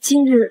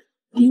今日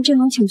您真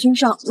能请君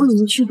上为我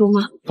们去读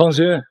吗？放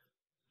心，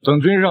等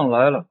君上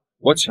来了，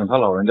我请他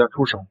老人家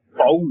出手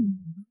保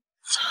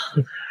你。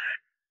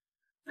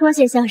多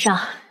谢项少。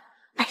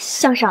哎，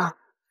项少，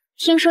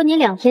听说你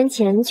2天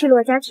前去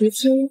洛家提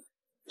亲，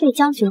对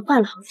江决坏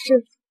了好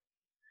事。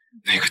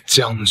那个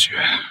江决，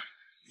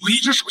我一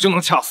只手就能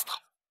掐死他。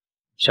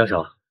项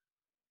少，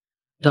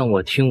但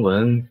我听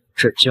闻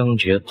这江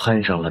决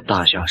攀上了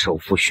大夏首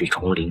富许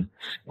崇林，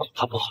恐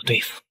怕不好对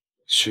付。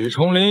许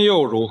崇林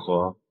又如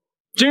何？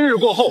今日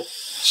过后，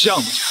项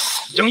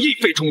家将一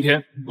飞冲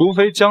天。除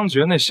非江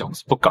决那小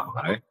子不敢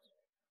来，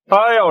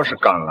他要是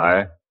敢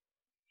来，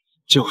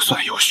就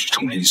算有许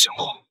崇林相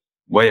护，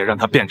我也让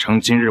他变成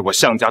今日我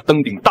项家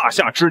登顶大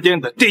夏之巅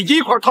的第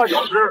一块踏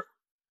脚石。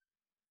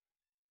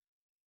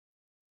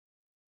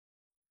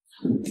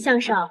项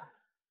少，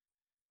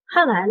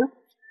他来了。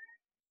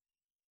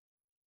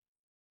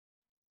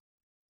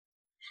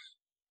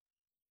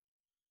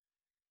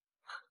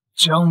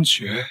江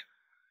决，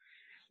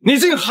你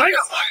竟还敢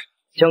来！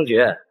江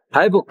决，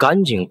还不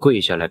赶紧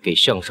跪下来给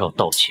项少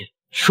道歉，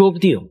说不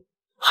定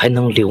还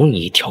能留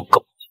你一条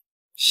狗。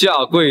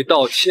下跪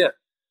道歉？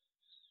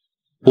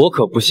我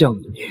可不像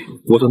你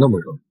活得那么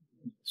容易，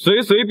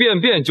随随便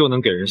便就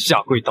能给人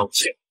下跪道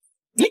歉。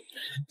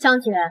江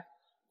决，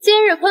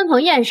今日鲲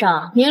鹏宴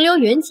上名留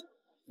云集，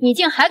你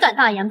竟还敢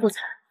大言不惭，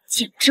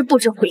简直不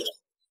知悔改。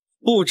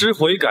不知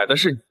悔改的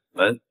是你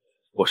们，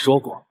我说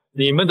过，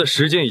你们的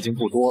时间已经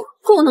不多了。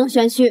故弄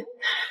玄虚。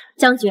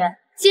江决，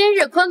今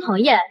日鲲鹏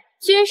宴，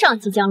君上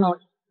即将露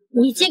脸，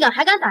你竟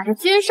还敢打着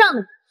君上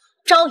的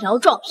招摇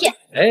撞骗！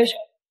哎，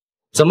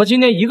怎么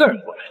今天一个人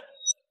过来？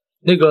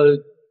那个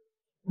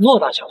洛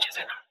大小姐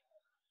在哪儿？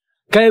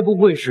该不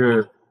会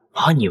是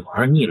把你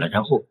玩腻了，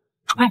然后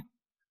踹你？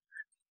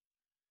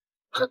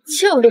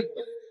就是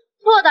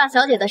洛大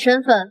小姐的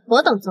身份，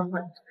我等尊贵，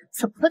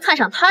怎么会看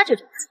上她这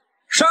种人？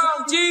上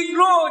京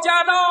洛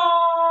家到。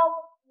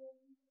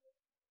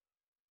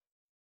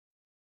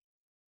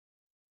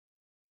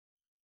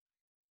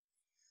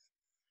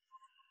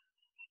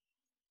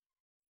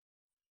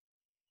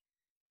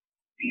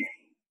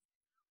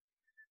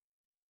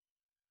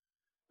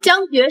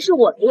江决是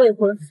我的未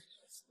婚夫，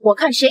我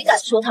看谁敢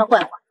说他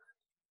坏话。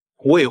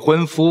未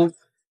婚夫，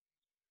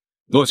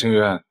洛清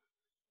渊，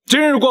今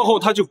日过后，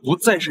他就不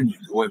再是你的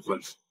未婚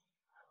夫，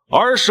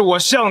而是我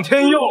向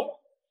天佑。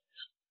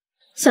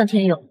向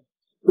天佑，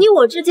你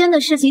我之间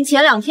的事情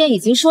前2天已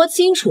经说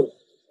清楚了，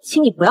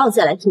请你不要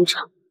再来助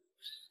长。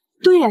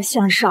对呀，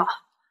项少，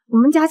我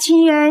们家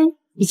清渊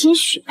已经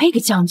许配给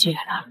江决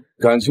了。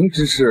感情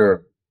之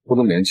事不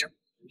能勉强。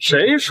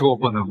谁说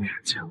不能勉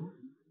强？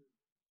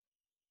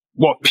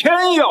我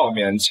偏要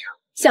勉强。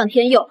向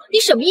天佑，你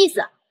什么意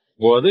思啊？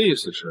我的意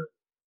思是，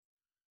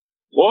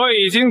我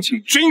已经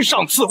请君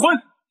上赐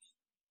婚。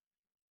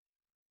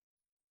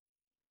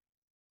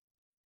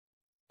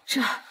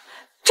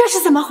这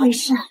是怎么回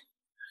事？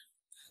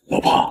老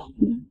婆，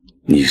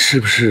你是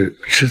不是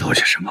知道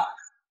些什么？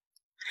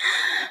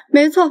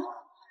没错，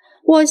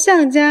我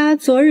向家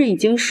昨日已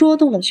经说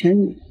动了全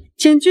女，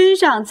请君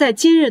上在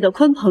今日的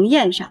鲲鹏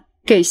宴上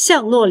给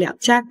向洛两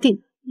家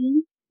定。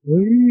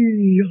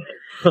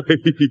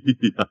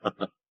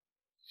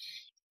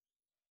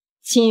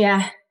清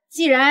源，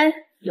既然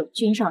有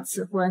君上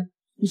赐婚，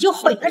你就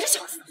毁了这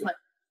小子的婚，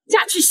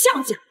嫁去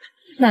向家。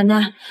奶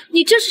奶，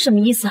你这是什么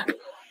意思？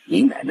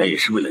你奶奶也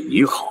是为了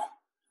你好，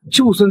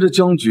就算这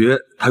将爵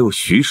还有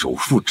徐首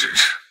富支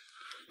持，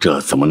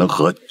这怎么能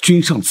和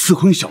君上赐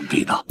婚相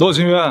比呢？洛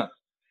清渊，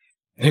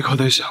你可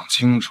得想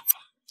清楚了。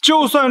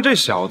就算这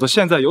小子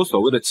现在有所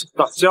谓的几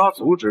大家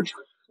族支持，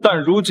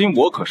但如今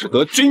我可是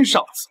得君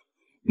上赐，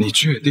你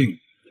确定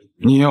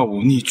你要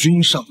忤逆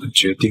君上的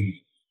决定？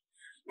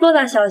洛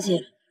大小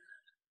姐，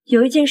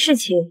有一件事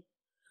情，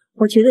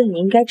我觉得你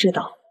应该知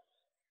道。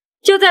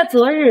就在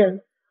昨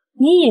日，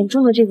你眼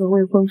中的这个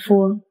未婚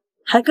夫，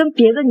还跟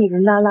别的女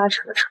人拉拉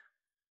扯扯，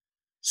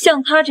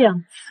像他这样的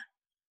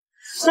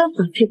人，根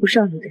本配不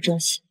上你的真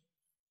心。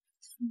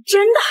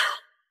真的？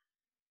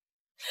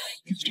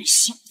你这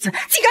小子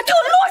竟敢对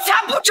我洛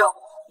家不忠！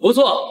不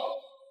错，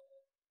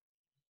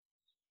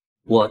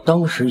我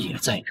当时也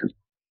在这。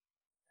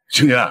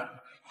清源，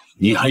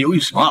你还犹豫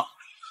什么？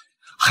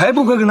还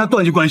不快跟他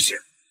断绝关系！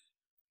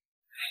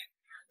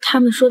他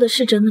们说的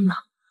是真的吗？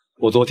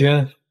我昨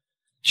天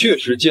确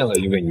实见了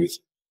一位女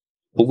子，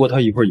不过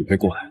她一会儿也会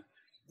过来，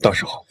到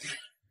时候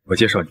我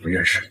介绍你们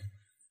认识。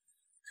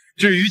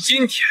至于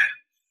今天，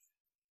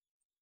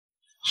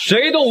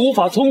谁都无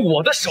法从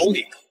我的手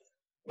里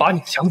把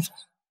你抢走，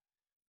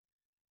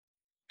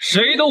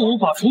谁都无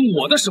法从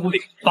我的手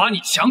里把你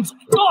抢走。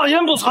大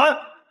言不惭！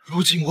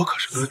如今我可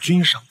是得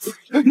君上赐，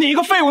你一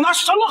个废物拿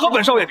什么和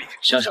本少爷比？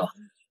先生，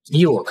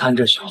依我看，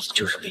这小子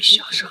就是被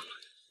下杀了，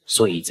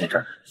所以在这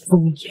儿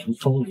风言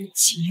风语。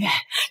清源，你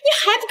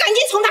还不赶紧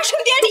从他身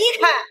边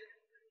离开！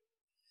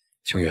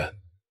清源，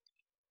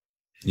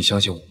你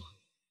相信我吗？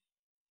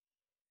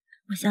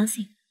我相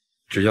信。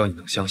只要你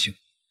能相信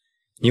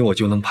你我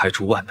就能排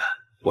除万难。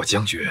我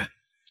将决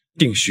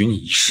定许你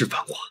一世繁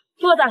华。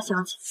洛大小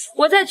姐，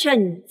我再劝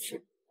你一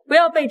次，不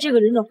要被这个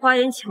人的花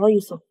言巧语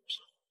所骗。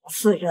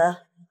此人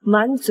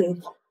满嘴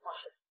谎话，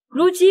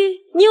如今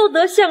你又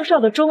得向少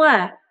的钟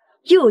爱，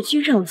又有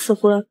君上赐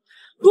婚，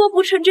若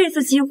不趁这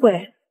次机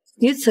会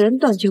与此人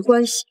断绝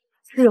关系，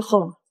日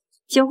后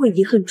将会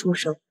遗恨终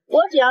生。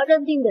我只要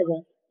认定的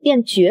人，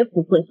便绝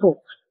不会后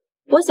悔。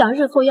我想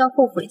日后要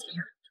后悔的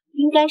人，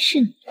应该是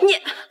你。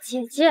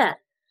姐姐，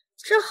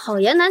这好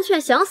言难劝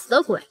想死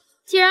的鬼。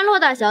既然洛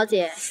大小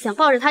姐想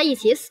抱着他一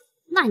起死，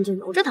那你就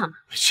由着他嘛。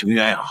清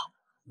渊呀，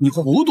你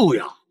糊涂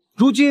呀！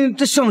如今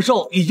这向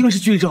少已经是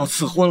君上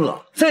赐婚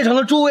了，在场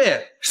的诸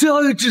位谁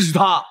还会支持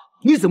他？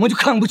你怎么就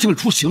看不清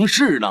楚形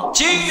势呢？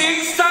金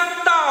陵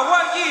3大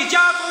万亿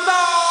家族到，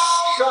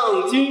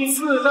上京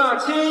4大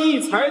千亿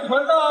财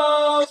团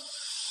到，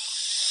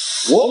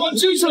我们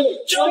支持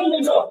江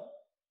先生。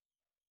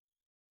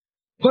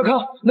快看，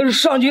那是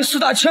上京4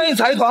大千亿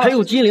财团，还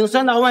有金陵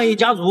3大万亿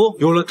家族，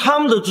有了他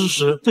们的支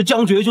持，这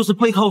将爵就是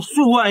背靠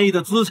数万亿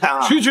的资产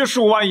啊！区区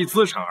数万亿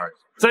资产而已，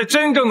在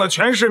真正的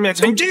权势面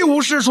前一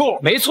无是处。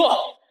没错，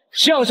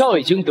向少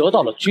已经得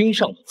到了君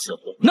上的赐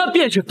婚，那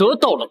便是得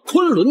到了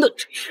昆仑的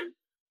支持。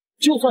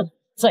就算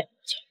再有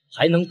钱，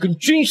还能跟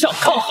君上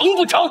抗衡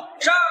不成？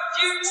上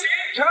京巡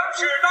城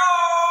使到，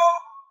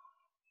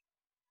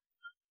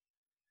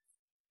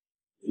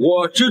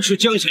我支持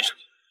江先生。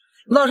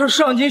那是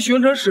上京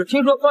巡城使，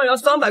听说方圆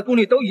300公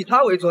里都以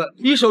他为尊，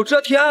一手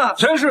遮天啊！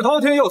权势滔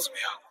天又怎么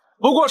样？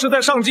不过是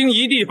在上京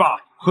一地罢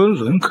了。昆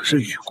仑可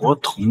是与国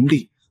同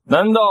利，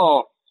难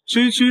道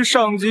区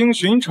上京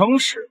巡城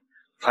使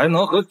还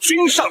能和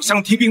君上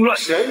相提并论？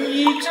神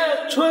医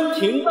镇春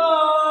庭到，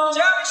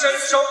江省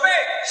守备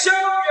萧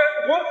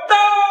远红到。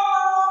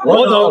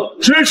我等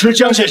支持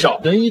江先生。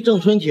仁义郑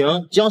春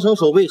庭、江省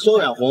守备萧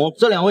远红，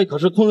这2位可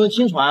是昆仑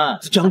亲传。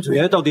这将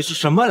爵到底是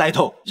什么来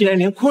头？竟然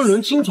连昆仑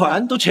亲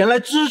传都前来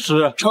支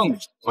持？正主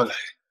不来，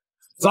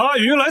杂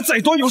鱼来再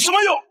多有什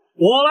么用？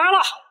我来了，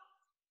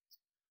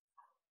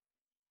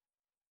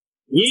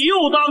你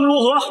又当如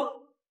何？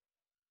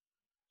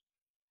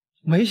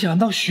没想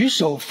到徐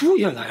首富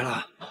也来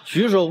了。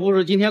徐首富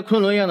是今天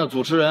昆仑宴的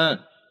主持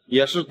人，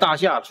也是大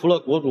夏除了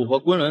国主和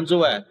昆仑之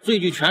外最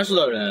具权势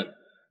的人。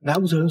难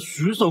不成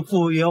徐首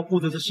富也要护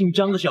着这姓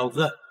江的小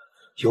子？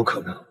有可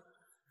能。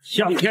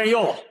向天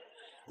佑，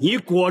你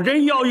果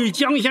真要与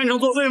江先生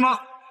作对吗？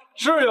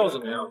是又怎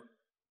么样？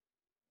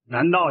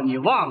难道你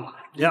忘了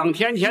2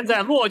天前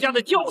在洛家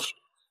的教训？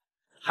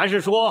还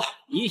是说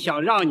你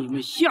想让你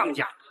们向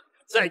家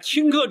在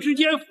顷刻之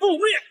间覆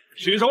灭？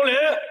许守礼，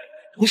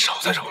你少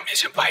在这我面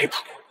前摆谱。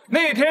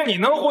那天你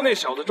能护那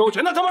小子周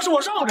全，那他妈是我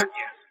绕着你。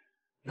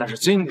但是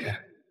今天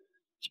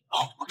你保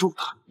不住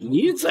他。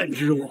你怎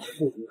知我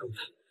护不住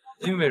他？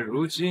因为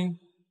如今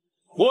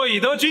我已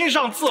得君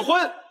上赐婚，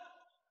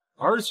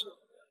而且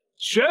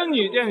玄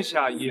女殿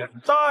下也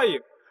答应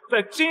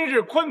在今日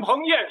鲲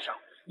鹏宴上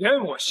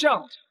连我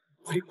向家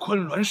为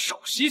昆仑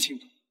首席亲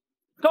族。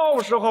到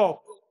时候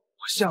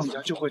我向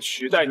家就会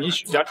取代你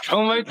许家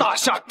成为大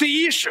夏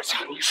第1世家。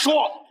你说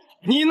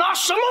你拿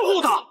什么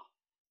护他？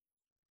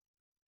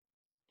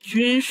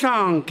君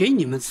上给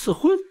你们赐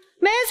婚？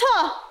没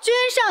错，君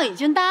上已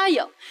经答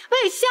应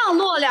为向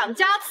洛两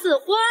家赐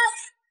婚。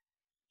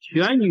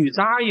玄女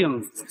答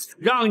应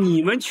让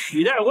你们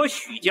取代我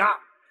许家，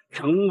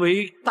成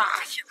为大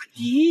夏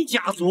第一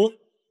家族。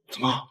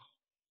怎么，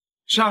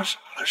吓傻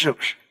了是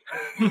不是？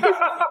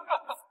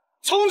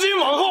从今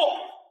往后，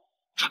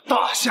这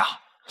大夏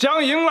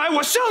将迎来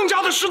我项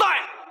家的时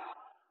代。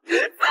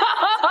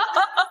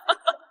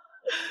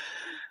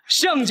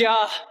项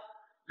家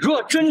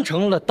若真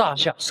成了大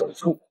夏首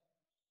富，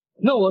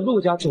那我陆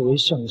家作为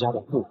项家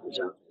的副主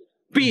家，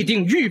必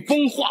定御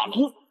风化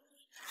龙，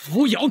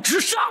扶摇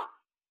直上。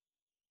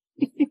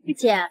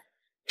姐，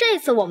这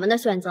次我们的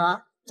选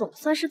择总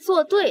算是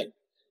做对了。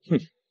哼，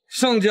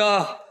项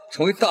家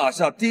成为大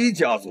夏第一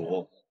家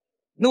族，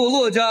那我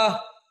骆家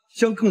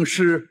将更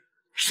是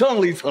上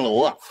了一层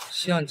楼啊！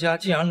项家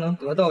竟然能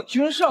得到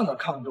君上的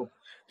看重，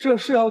这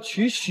是要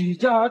取许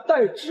家而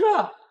代之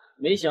啊！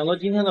没想到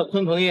今天的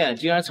鲲鹏宴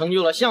竟然成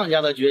就了项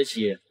家的崛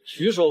起，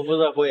许首富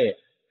的会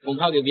恐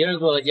怕给别人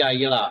做了嫁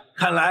衣了。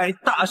看来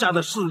大夏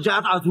的世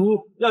家大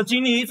族要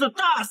经历一次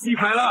大洗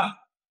牌了。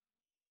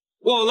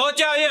我罗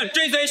家愿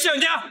追随项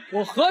家，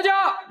我何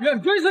家愿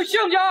追随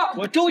项家，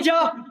我周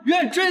家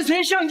愿追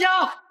随项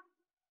家，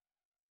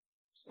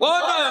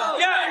我等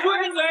愿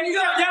追随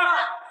项家，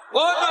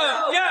我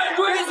等愿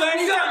追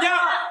随项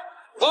家，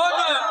我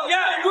等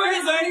愿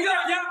追随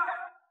项家。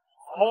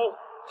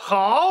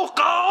好，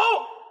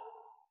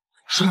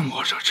顺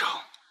我者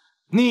昌，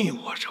逆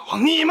我者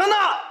亡。你们呢？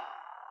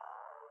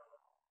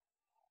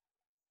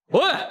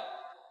喂，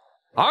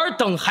尔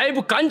等还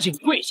不赶紧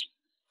跪下，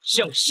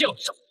向项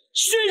上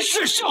宣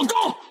誓效忠！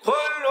昆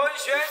仑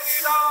玄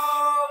女到。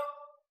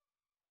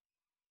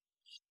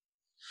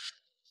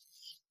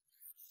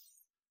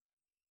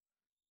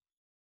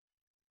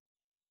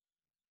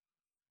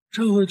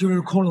这位就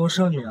是崑崙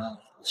圣女啊，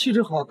气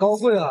质好高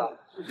贵啊！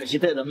可惜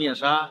戴着面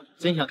纱，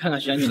真想看看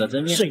玄女的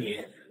真面。圣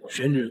爷，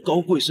玄女高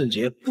贵圣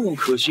洁，不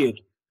可亵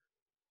渎。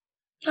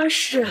啊，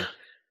是。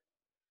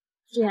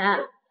姐，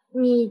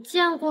你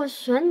见过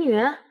玄女？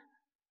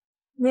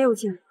没有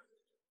见过，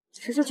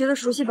只是觉得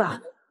熟悉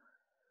吧。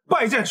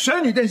拜见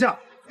玄女殿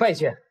下，拜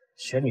见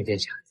玄女殿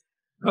下。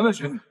敢问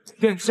玄女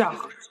殿下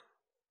何人？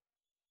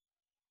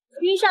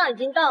君上已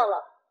经到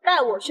了，待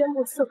我宣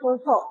布赐婚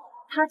后，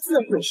他自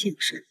会现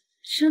身。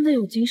真的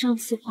有君上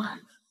赐婚，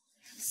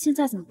现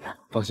在怎么办？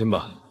放心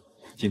吧，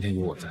今天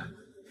有我在，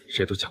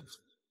谁都抢不走。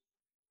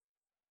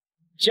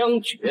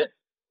将绝，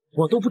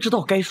我都不知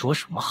道该说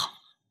什么好。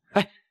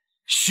哎，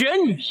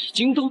玄女已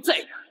经都在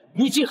这儿，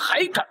你竟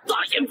还敢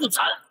大言不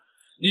惭！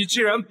你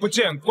既然不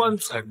见棺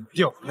材不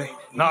掉泪，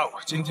那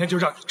我今天就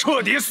让你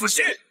彻底死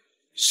心。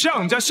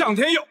项家项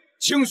天佑，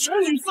请玄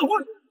女赐婚，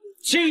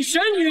请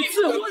玄女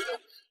赐婚。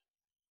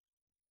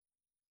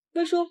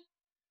快说。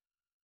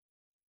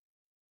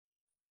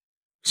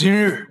今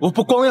日我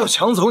不光要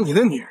抢走你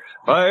的女人，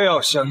还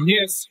要像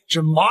捏死一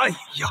只蚂蚁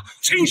一样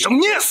亲手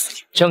捏死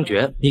你。将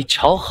绝，你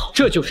瞧好，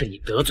这就是你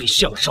得罪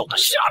项少的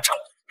下场。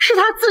是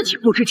他自己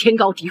不知天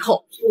高地厚，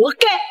活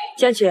该。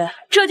将绝，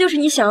这就是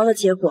你想要的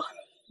结果，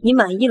你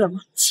满意了吗？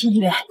清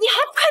月，你还不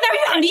快点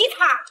远离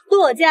他！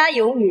骆家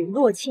有女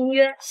骆清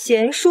渊，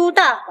贤淑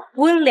大方，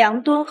温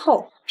良敦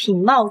厚，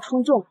品貌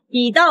出众，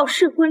已到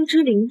适婚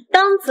之龄，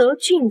当择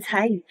俊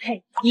才与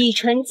配，已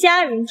成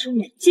佳人之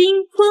美。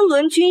今昆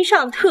仑君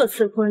上特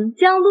赐婚，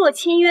将骆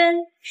清渊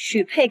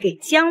许配给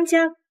江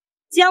家。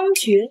将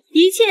绝，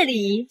一切礼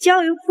仪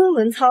交由昆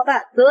仑操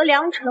办，择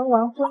良辰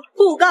完婚，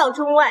布告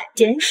中外，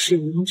简使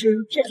明之。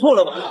错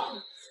了吧？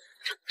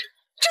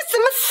这怎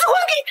么赐婚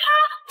给他？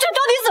这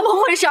到底怎么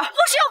回事？不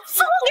是要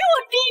赐婚给我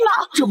弟吗？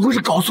这不是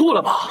搞错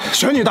了吧？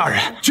玄女大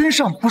人，君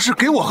上不是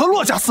给我和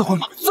骆家赐婚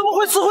吗？怎么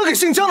会赐婚给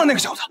姓江的那个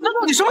小子？那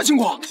到底什么情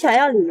况？想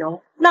要理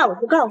由，那我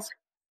就告诉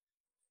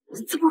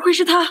你。怎么会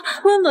是他？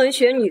昆仑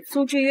玄女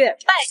苏之月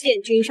拜见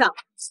君上。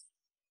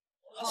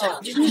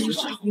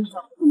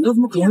那怎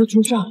么可能是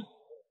君上？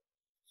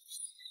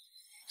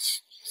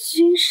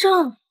君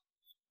上，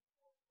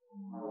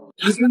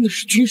他真的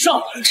是君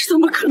上？这怎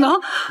么可能？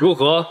如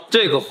何？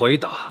这个回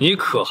答你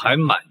可还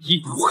满意？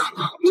不可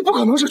能，你不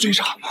可能是君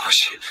上！不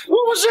信，我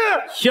不信！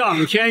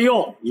项天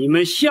佑，你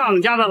们项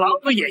家的狼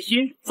子野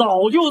心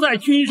早就在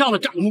君上的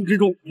掌控之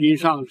中。君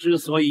上之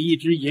所以一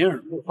直隐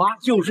而不发，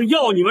就是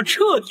要你们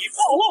彻底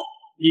暴露。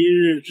一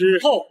日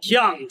之后，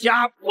项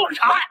家破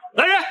产。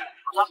来人，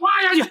把他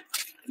拉下去！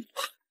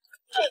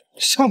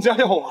项家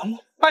要完了，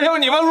还有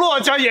你们骆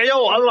家也要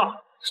完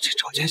了。这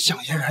朝间项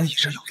嫣然一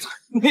直有在，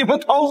你们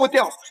逃不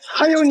掉。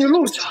还有你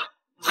陆家，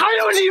还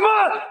有你们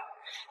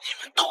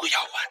都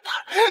要完蛋，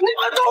你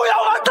们都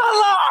要完蛋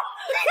了！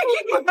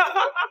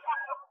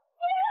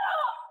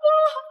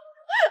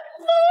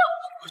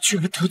我居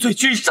然得罪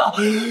君上！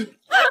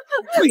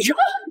跪下！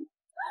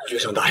君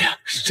上大人，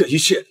这一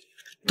切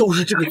都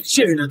是这个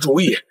贱人的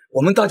主意，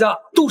我们大家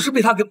都是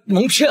被他给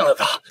蒙骗了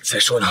的。再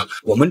说呢，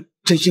我们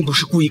真心不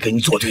是故意给你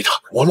作对的。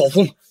我老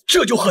冯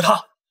这就和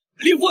他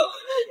离婚。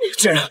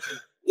贱人，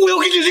我要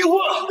跟你离婚！洛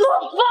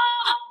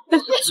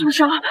风，君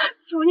上，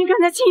求您看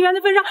在清源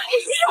的份上，饶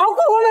过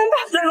我们吧！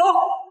再饶！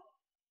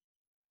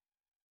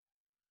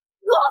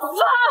老夫，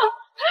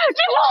这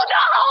狗的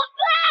老子！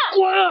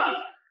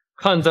滚！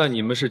看在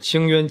你们是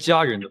清渊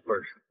家人的份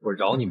上，我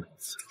饶你们一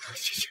次。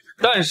谢谢。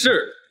但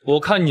是我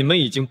看你们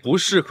已经不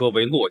适合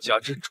为洛家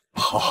之主。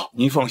好，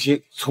您放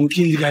心，从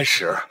今天开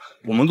始，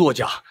我们洛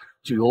家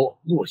就由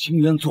洛清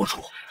渊做主。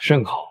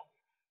甚好。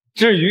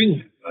至于你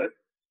们，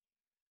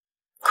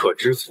可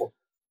知错？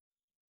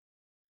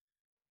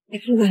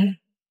原来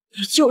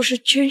你就是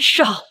君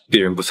上。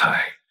别人不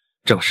才，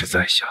正是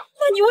在下。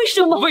那你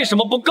为什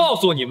么不告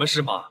诉你们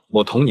是吗？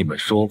我同你们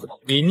说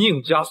过，你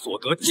宁家所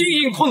得金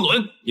银昆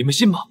仑，你们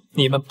信吗？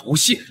你们不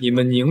信，你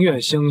们宁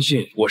愿相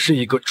信我是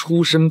一个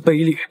出身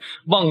卑劣、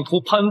妄图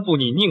攀附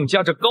你宁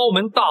家这高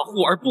门大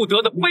户而不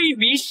得的卑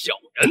鄙小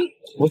人。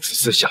我此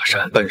次下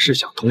山，本是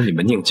想同你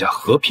们宁家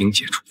和平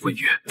解除婚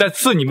约，再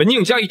赐你们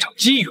宁家一场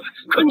机缘。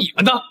可你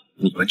们呢？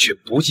你们却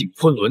不进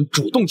昆仑，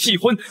主动弃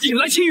婚，引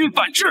来气运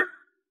反噬。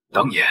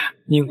当年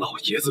宁老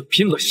爷子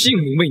拼了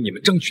性命为你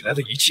们争取来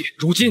的一切，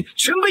如今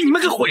全被你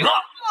们给毁了。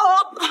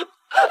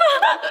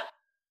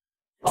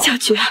小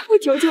菊，我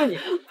求求你，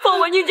放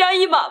我宁家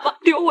一马吧，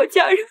留我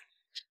家人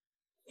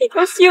一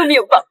条性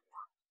命吧。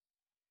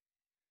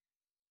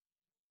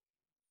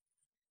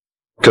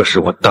这是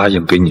我答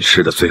应给你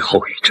施的最后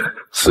一针，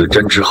此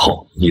针之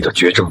后，你的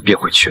绝症便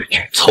会痊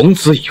愈。从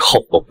此以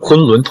后，我昆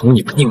仑同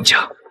你们宁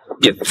家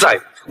便再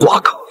无瓜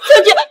葛。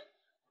小菊。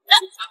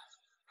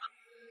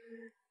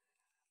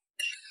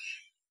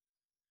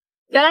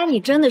原来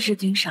你真的是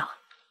君上，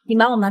你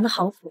瞒我瞒得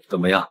好苦。怎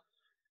么样？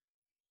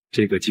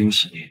这个惊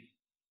喜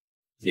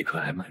你可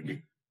还满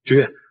意？知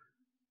月，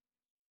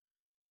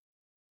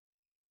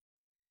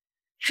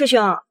师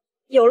兄，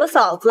有了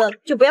嫂子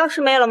就不要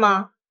师妹了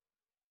吗？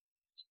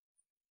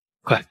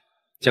快，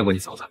见过你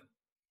嫂子。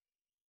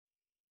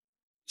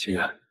清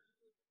源，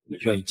你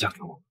愿意嫁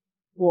给我？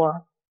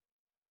我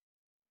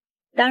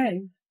当然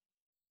愿意。